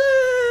 color!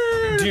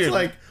 Dude, it's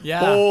like,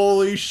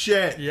 holy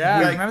shit. Yeah,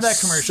 like, I remember that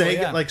commercial.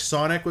 Sega, like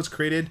Sonic was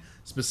created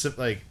specific,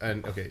 like,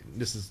 and okay,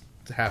 this is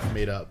half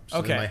made up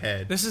in my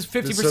head. This is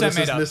 50%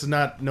 made up. This is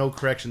not, no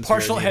corrections.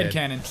 Partial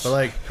headcanon. But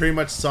like, pretty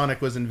much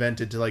Sonic was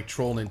invented to like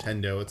troll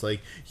Nintendo. It's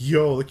like,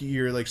 yo, look at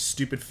your like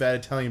stupid fat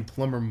Italian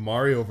plumber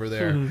Mario over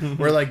there.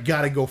 We're like,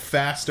 gotta go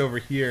fast over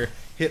here.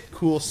 Hit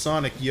cool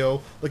Sonic,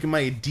 yo. Look at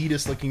my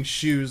Adidas looking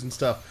shoes and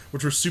stuff,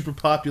 which were super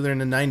popular in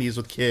the 90s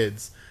with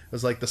kids. It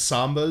was like the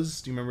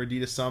Sambas. Do you remember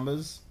Adidas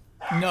Sambas?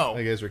 No.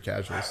 You guys were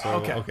casual, so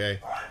okay.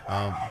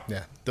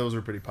 Yeah, those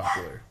were pretty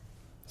popular.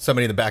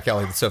 Somebody in the back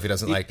alley that Sophie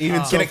doesn't like. Can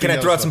I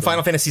throw out some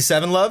Final Fantasy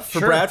VII love for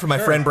Brad, for my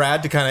friend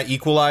Brad, to kind of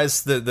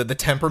equalize the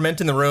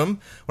temperament in the room?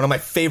 One of my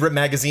favorite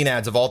magazine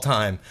ads of all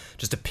time.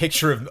 Just a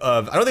picture of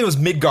I don't think it was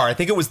Midgar. I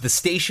think it was the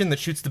station that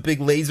shoots the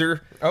big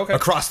laser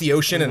across the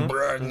ocean, and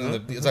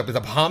it's like the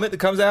Bahamut that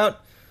comes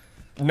out.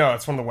 No,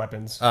 it's one of the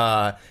weapons.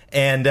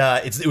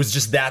 It was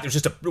just that. There was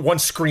just one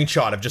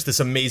screenshot of just this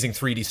amazing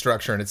 3D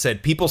structure, and it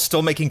said, people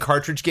still making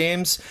cartridge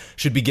games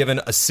should be given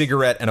a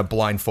cigarette and a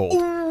blindfold.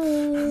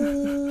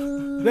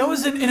 That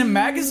was in a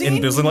magazine?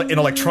 It was in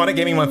Electronic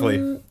Gaming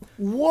Monthly.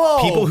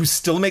 Whoa. People who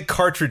still make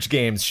cartridge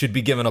games should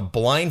be given a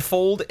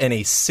blindfold and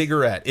a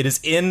cigarette. It is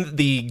in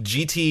the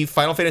GT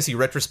Final Fantasy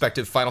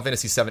retrospective Final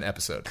Fantasy VII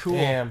episode. Cool.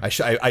 Damn.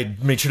 I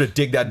made sure to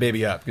dig that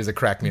baby up because it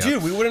cracked me up.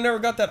 Dude, we would have never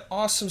got that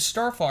awesome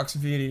Star Fox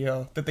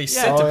video that they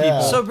sent to people.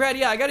 Yeah. So, Brad,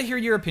 I got to hear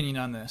your opinion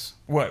on this.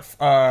 What?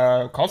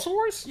 Console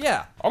Wars?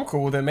 Yeah. I'm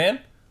cool with it, man.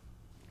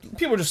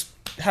 People just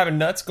having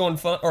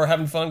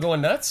fun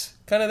going nuts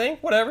kind of thing.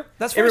 Whatever.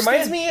 That's it what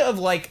reminds me of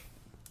like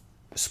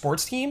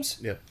sports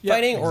teams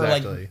fighting or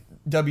like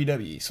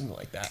WWE, something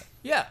like that.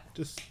 Yeah.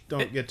 Just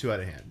don't get too out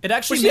of hand. It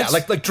actually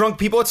like drunk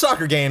people at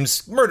soccer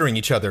games murdering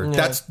each other.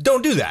 Yeah.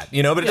 Don't do that,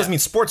 you know, but it doesn't mean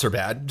sports are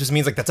bad. It just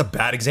means like that's a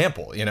bad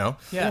example, you know?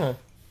 Yeah.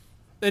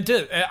 It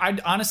did. I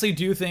honestly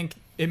do think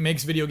it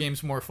makes video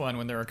games more fun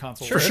when they're a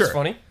console. Sure, sure. it's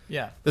funny.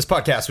 Yeah. This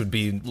podcast would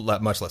be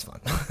much less fun.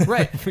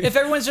 Right. If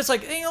everyone's just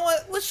like, hey, you know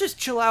what, let's just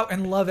chill out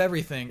and love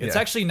everything. It's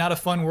actually not a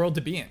fun world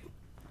to be in.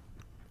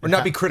 Or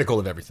not be critical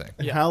of everything.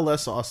 And how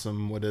less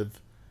awesome would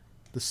have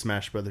the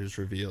Smash Brothers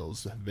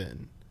reveals have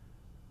been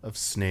of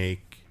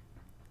Snake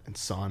and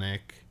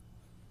Sonic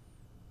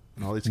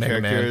and all these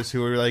characters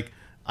who are like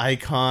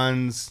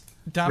icons,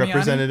 Damiani?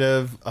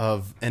 representative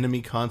of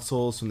enemy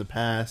consoles from the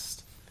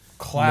past.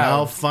 Cloud.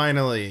 Now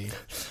finally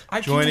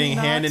I joining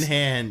cannot- hand in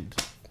hand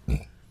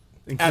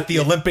At the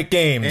Olympic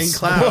Games. And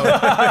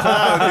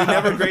Cloud, who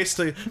never graced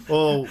the...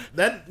 Well,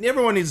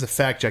 everyone needs to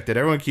fact check that.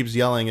 Everyone keeps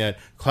yelling that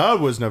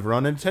Cloud was never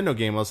on a Nintendo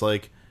game. I was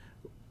like,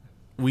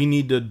 we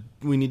need to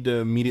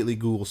immediately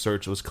Google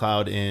search was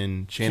Cloud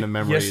in Chain of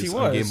Memories he on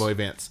was. Game Boy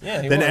Advance.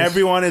 Yeah, he then was.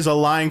 everyone is a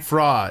lying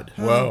fraud.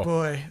 Oh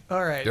boy!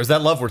 All right. There's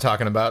that love we're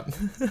talking about.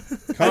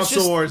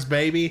 Console Wars,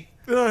 baby.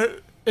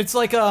 It's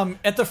like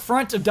at the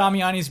front of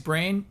Damiani's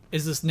brain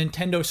is this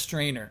Nintendo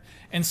strainer,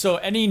 and so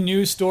any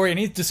news story,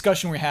 any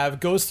discussion we have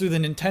goes through the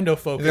Nintendo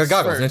focus. The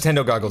goggles, first.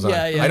 Nintendo goggles on.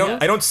 Yeah, yeah,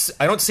 I don't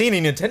see any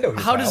Nintendo here.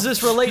 How pal. does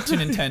this relate to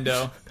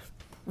Nintendo?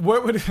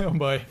 What would? Oh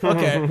boy.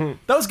 Okay,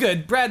 that was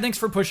good, Brad. Thanks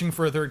for pushing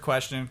for a third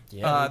question.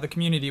 The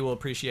community will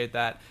appreciate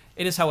that.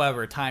 It is,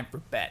 however, time for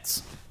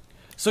bets.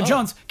 So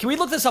Jones, can we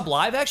look this up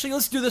live? Actually,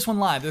 let's do this one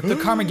live. The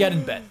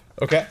Carmageddon bet.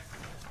 Okay.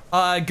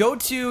 Go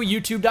to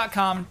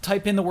youtube.com,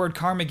 type in the word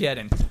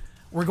Carmageddon.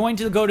 We're going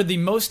to go to the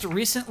most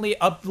recently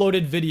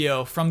uploaded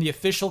video from the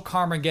official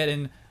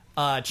Carmageddon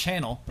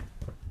channel,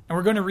 and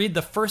we're going to read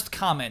the first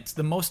comment,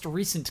 the most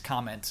recent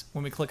comment,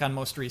 when we click on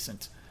most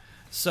recent.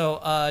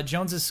 So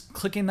Jones is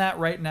clicking that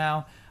right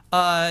now.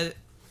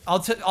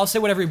 I'll say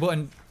whatever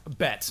you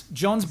bet.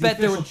 Jones bet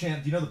there were... Do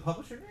you know the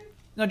publisher name?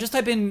 No, just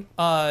type in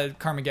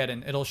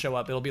Carmageddon. It'll show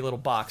up. It'll be a little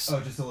box. Oh,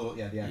 just a little,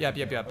 yeah.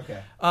 Yep.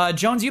 Okay.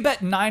 Jones, you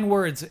bet 9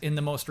 words in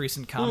the most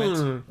recent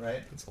comment.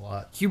 Right? That's a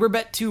lot. Huber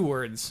bet 2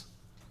 words.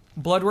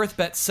 Bloodworth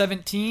bet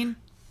 17.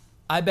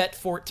 I bet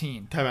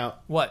 14. Time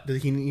out. What?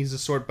 He needs to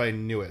sort by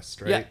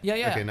newest, right?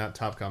 Yeah. Okay, not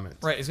top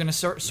comments. Right, he's going to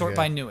sort Okay.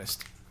 by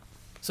newest.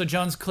 So,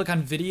 Jones, click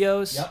on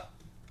videos. Yep.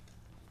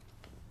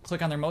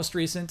 Click on their most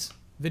recent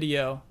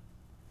video.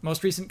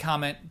 Most recent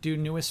comment. Do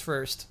newest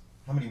first.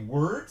 How many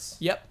words?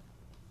 Yep.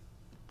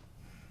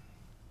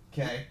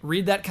 Okay.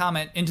 Read that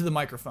comment into the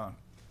microphone.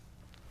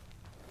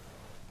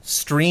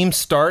 Stream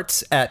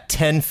starts at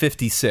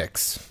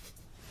 10:56.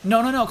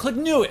 No. Click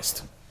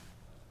newest.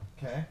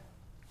 Okay.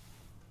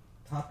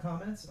 Top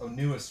comments? Oh,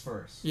 newest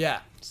first.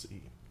 Yeah. Let's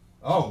see.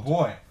 Oh,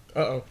 boy.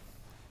 Uh-oh.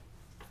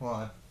 Hold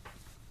on.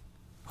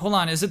 Hold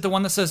on. Is it the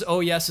one that says,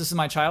 "Oh, yes, this is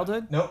my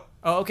childhood"? Nope.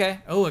 Oh, okay.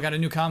 Oh, I got a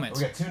new comment.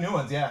 We got 2 new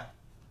ones, yeah.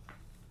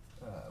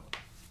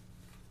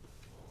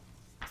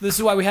 This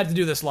is why we had to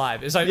do this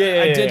live. I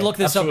Yeah, did look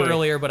this absolutely. up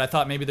earlier, but I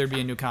thought maybe there'd be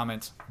a new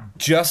comment.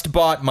 Just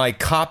bought my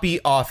copy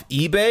off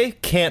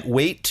eBay. Can't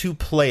wait to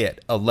play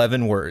it.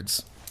 11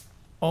 words.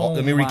 Oh,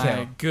 let me my recount. Buy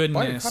your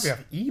goodness. copy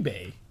off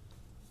eBay.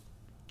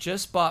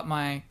 Just bought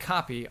my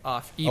copy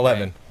off eBay.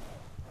 11.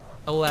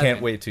 11.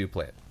 Can't wait to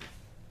play it.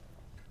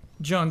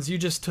 Jones, you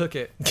just took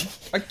it.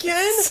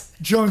 Again?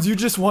 Jones, you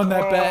just won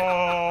that bet.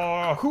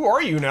 Who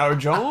are you now,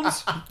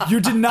 Jones? You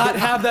did not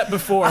have that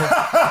before.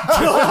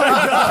 Oh my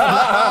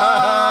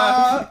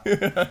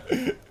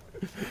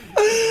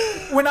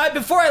god.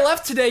 Before I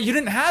left today, you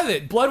didn't have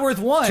it. Bloodworth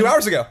won. 2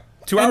 hours ago.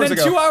 2 hours And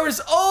then ago. 2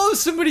 hours. Oh,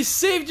 somebody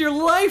saved your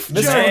life,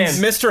 Jones.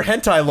 Mr.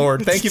 Hentai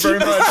Lord, thank you very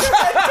much.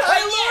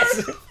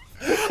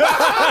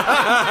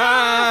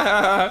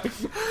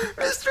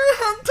 Mr.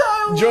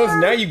 Hentai Lord.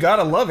 Jones, now you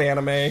gotta love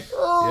anime.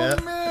 Oh, Yeah.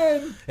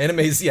 man.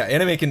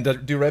 Anime can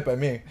do right by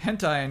me.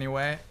 Hentai,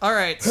 anyway. All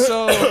right,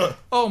 so...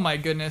 Oh, my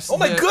goodness. Oh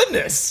my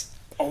goodness!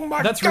 Oh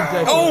my That's god.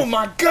 ridiculous. Oh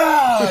my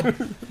god!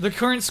 The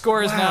current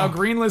score is now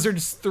Green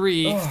Lizards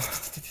 3,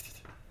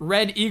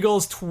 Red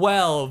Eagles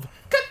 12.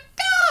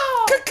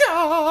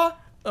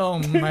 Oh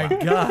my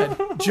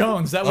god.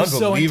 Jones, that was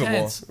so Unbelievable.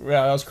 intense.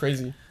 Yeah, that was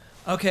crazy.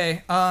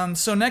 Okay,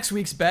 so next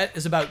week's bet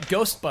is about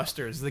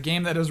Ghostbusters, the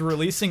game that is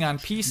releasing on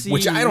PC.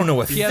 Which I don't know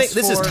what. PS4.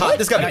 This is top.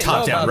 This got to be Yeah,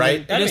 top down,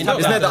 right? It is top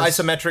Isn't that down. the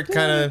isometric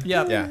kind of?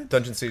 Yeah. Yeah.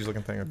 Dungeon Siege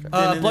looking thing. Okay.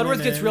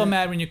 Bloodworth gets real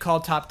mad when you call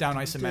top-down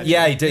isometric.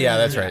 Yeah, he did. Yeah,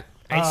 that's right.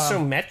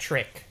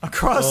 Isometric.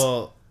 Across...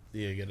 Well,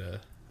 you get a...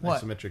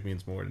 What? Isometric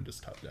means more than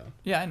just top down.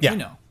 Yeah,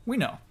 Yeah. we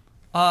know.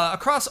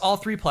 Across all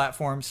 3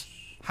 platforms,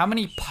 how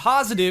many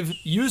positive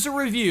user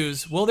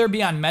reviews will there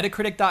be on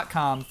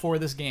Metacritic.com for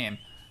this game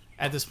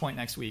at this point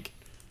next week?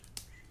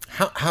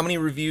 How many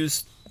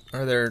reviews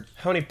are there?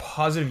 How many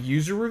positive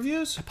user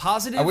reviews?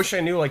 Positive. I wish I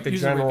knew like the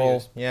user general.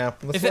 reviews. Yeah.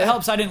 If it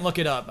helps, I didn't look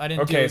it up. I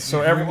didn't. Okay, do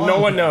so it. no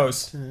one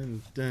knows. We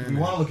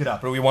want to look it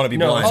up, but we want to be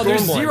No, blind. Oh,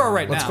 there's blind. 0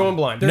 right Let's now. go in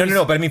blind.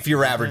 No. But I mean, for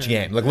your average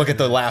game, like look at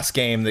the last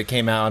game that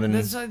came out, and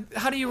That's,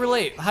 how do you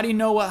relate? How do you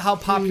know how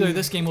popular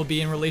this game will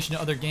be in relation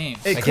to other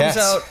games? It I comes guess.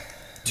 out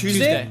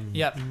Tuesday.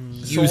 Yep. So we'll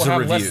User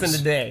have reviews. less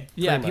than a day.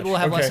 Yeah, pretty people much.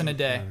 will have less Okay. than a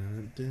day.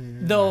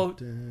 Though,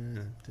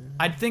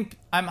 I think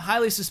I'm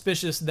highly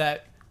suspicious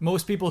that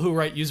most people who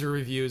write user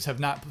reviews have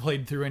not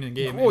played through any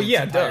game Well, in its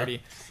yeah,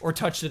 entirety or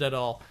touched it at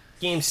all.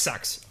 Game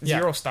sucks. Yeah.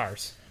 0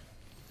 stars.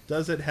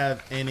 Does it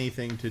have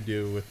anything to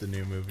do with the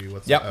new movie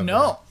whatsoever? Yep.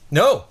 No,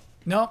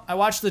 no. I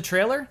watched the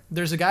trailer.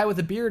 There's a guy with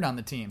a beard on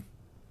the team.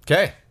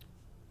 Okay.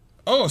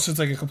 Oh, so it's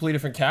like a completely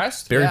different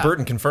cast? Barry Yeah.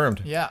 Burton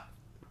confirmed. Yeah,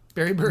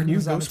 Barry Burton New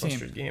is on the team.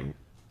 Ghostbusters game.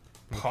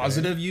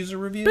 Positive user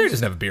reviews? Barry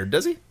doesn't have a beard,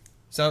 does he?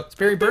 So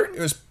Barry Burton?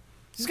 It was.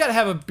 He's got to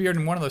have a beard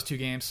in one of those 2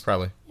 games.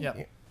 Probably.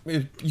 Yep.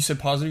 You said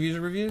positive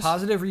user reviews?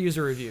 Positive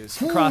user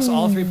reviews across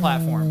all 3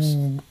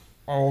 platforms.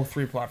 All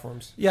 3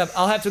 platforms. Yep,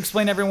 I'll have to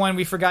explain to everyone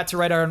we forgot to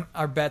write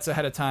our bets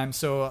ahead of time.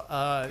 So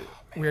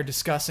we are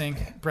discussing.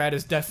 Brad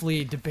is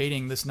definitely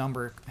debating this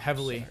number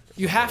heavily.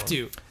 You have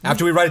to.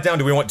 After we write it down,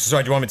 do you want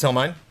me to tell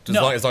mine? Just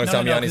No, as long as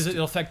no, Damiani's... because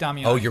it'll affect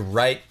Damiani. Oh, you're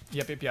right.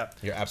 Yep.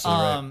 You're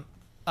absolutely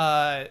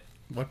right.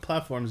 What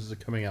platforms is it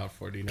coming out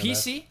for? Do you know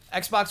PC,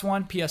 Xbox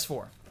One,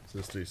 PS4. that? So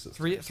there's 3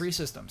 systems. Three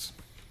systems.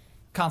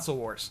 Console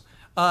wars.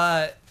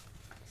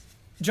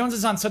 Jones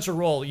is on such a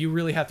roll, you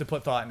really have to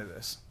put thought into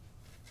this.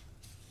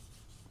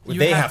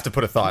 They have to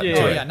put a thought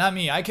into Oh it. yeah, not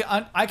me. I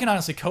can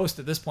honestly coast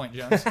at this point,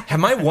 Jones.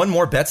 Have I won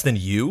more bets than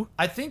you?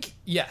 I think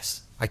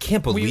yes. I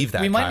can't believe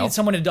that. We might Kyle. need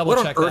someone to double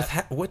what check on earth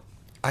that. what?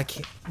 I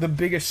can't. The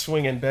biggest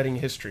swing in betting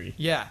history.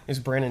 Yeah. Is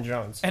Brandon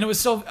Jones. And it was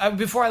so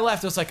before I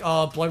left, it was like,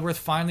 oh, Bloodworth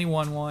finally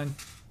won one,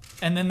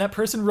 and then that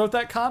person wrote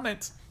that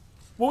comment.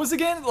 What was it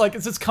again? Like,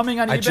 it's coming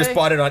on eBay. I just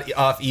bought it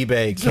off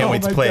eBay. Can't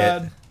wait to play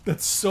it.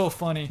 That's so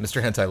funny.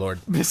 Mr. Hentai Lord.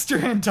 Mr.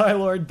 Hentai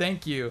Lord,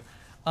 thank you.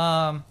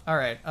 All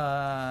right.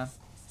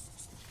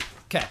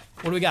 Okay,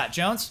 what do we got,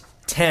 Jones?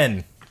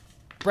 10.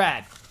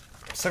 Brad.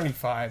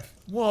 75.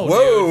 Whoa.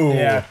 Whoa. Dude.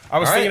 Yeah, I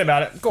was All thinking right.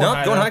 about it. Going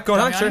high,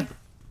 Damiani? sure.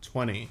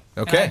 20. And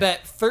I Okay.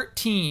 bet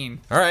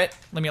 13. All right.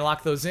 Let me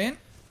lock those in.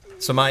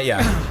 So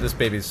this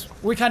baby's.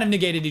 We kind of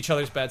negated each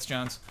other's bets,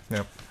 Jones.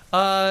 Yeah.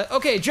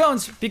 Okay,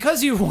 Jones,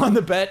 because you won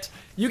the bet,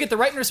 you get the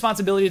right and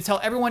responsibility to tell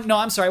everyone. No,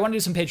 I'm sorry. I want to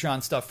do some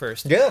Patreon stuff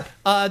first. Yeah.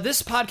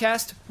 This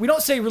podcast, we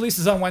don't say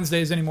releases on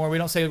Wednesdays anymore. We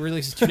don't say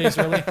releases 2 days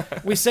early.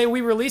 We say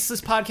we release this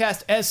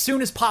podcast as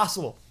soon as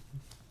possible.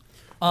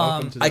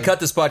 I cut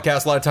this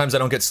podcast. A lot of times I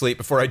don't get sleep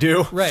before I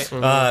do. Right.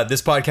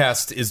 This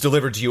podcast is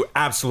delivered to you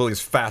absolutely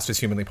as fast as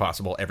humanly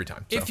possible every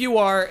time. So. If you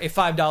are a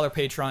 $5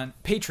 patron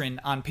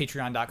on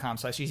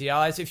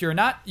patreon.com/easyallies. If you're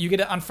not, you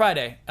get it on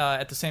Friday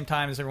at the same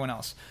time as everyone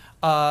else.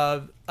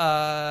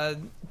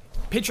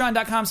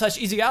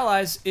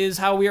 Patreon.com/easyallies is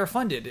how we are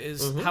funded,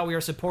 is how we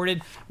are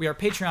supported. We are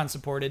Patreon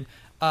supported.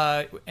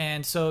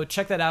 And so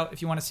check that out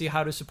if you want to see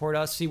how to support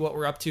us, see what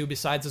we're up to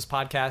besides this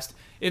podcast.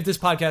 If this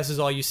podcast is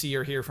all you see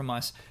or hear from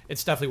us,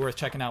 it's definitely worth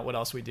checking out what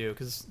else we do,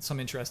 because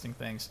some interesting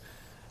things.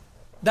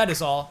 That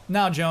is all.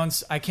 Now,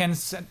 Jones, I can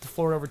send the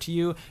floor over to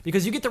you,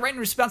 because you get the right and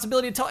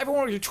responsibility to tell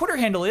everyone what your Twitter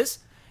handle is.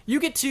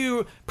 You get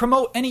to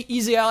promote any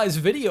Easy Allies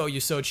video you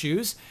so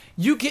choose.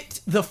 You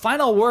get the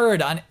final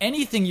word on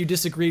anything you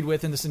disagreed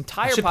with in this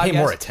entire I should podcast. pay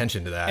more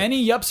attention to that.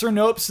 Any yups or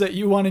nopes that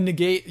you want to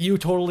negate, you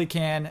totally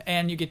can.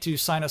 And you get to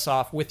sign us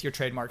off with your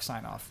trademark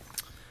sign off.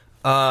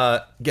 Yeah,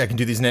 I can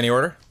do these in any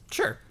order.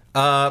 Sure.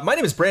 My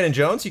name is Brandon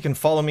Jones. You can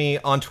follow me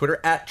on Twitter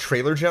at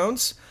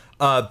TrailerJones.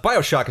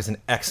 BioShock is an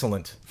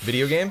excellent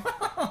video game.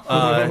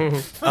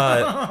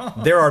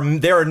 There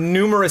are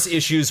numerous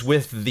issues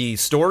with the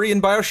story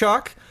in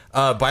BioShock.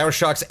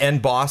 BioShock's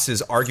end boss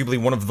is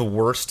arguably one of the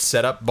worst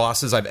setup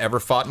bosses I've ever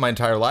fought in my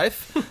entire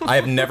life. I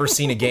have never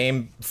seen a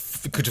game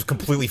could just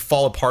completely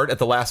fall apart at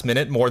the last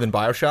minute more than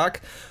BioShock.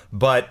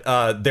 But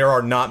there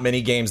are not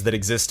many games that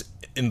exist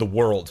in the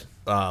world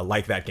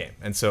like that game,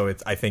 and so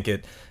I think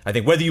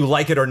whether you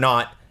like it or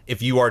not,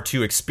 if you are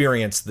to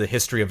experience the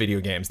history of video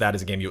games, that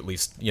is a game you at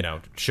least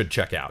should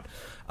check out.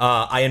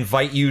 I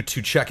invite you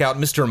to check out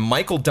Mr.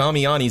 Michael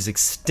Damiani's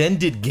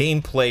extended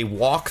gameplay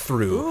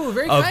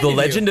walkthrough of The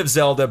Legend of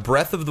Zelda: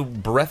 Breath of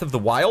the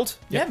Wild.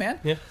 Yeah, man.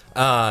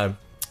 Yeah.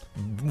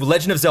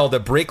 Legend of Zelda: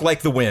 Break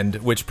Like the Wind,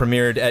 which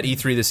premiered at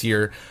E3 this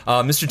year.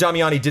 Mr.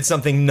 Damiani did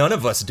something none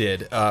of us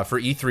did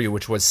for E3,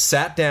 which was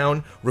sat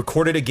down,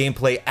 recorded a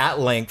gameplay at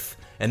length,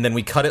 and then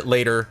we cut it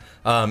later.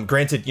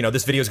 Granted,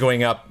 this video is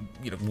going up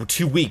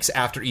 2 weeks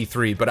after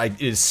E3, but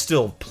it is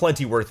still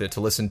plenty worth it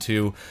to listen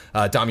to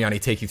Damiani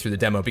take you through the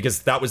demo,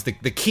 because that was the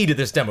key to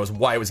this demo, is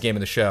why it was game of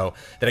the show.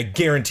 That I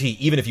guarantee,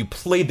 even if you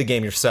played the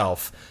game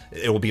yourself,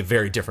 it will be a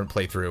very different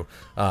playthrough.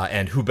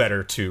 And who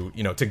better to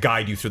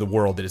guide you through the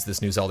world that is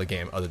this new Zelda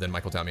game other than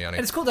Michael Damiani? And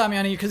it's cool,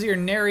 Damiani, because you're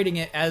narrating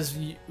it as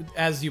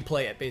you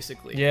play it,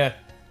 basically. Yeah.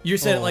 You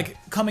said, like,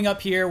 coming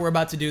up here, we're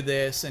about to do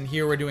this, and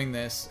here we're doing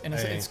this. And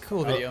it's a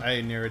cool video.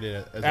 I narrated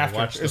it as After. I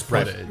watched the It's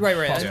post- footage. Right.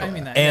 I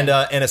mean that. And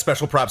yeah. and a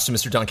special props to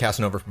Mr. Don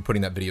Casanova for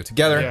putting that video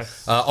together.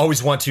 Yes.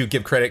 Always want to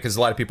give credit, because a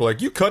lot of people are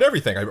like, you cut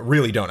everything. I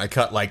really don't. I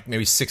cut like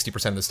maybe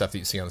 60% of the stuff that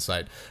you see on the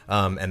site.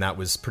 And that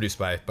was produced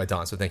by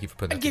Don. So thank you for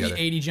putting I'd that give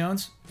together. you 80,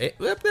 Jones. I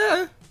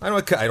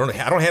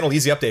don't handle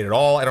Easy Update at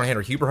all. I don't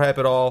handle Huber Hype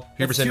at all.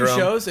 Huber That's 2 Syndrome.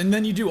 shows, and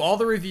then you do all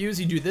the reviews.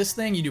 You do this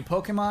thing. You do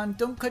Pokemon.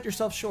 Don't cut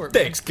yourself short.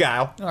 man. Thanks,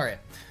 Kyle. All right.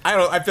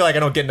 I feel like I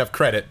don't get enough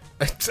credit.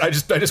 I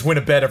just win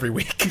a bet every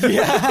week. You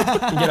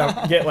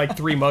get like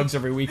 3 mugs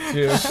every week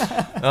too.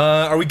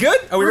 Are we good?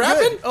 Are we We're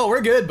wrapping? good. Oh,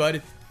 we're good,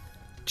 bud.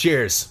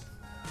 Cheers.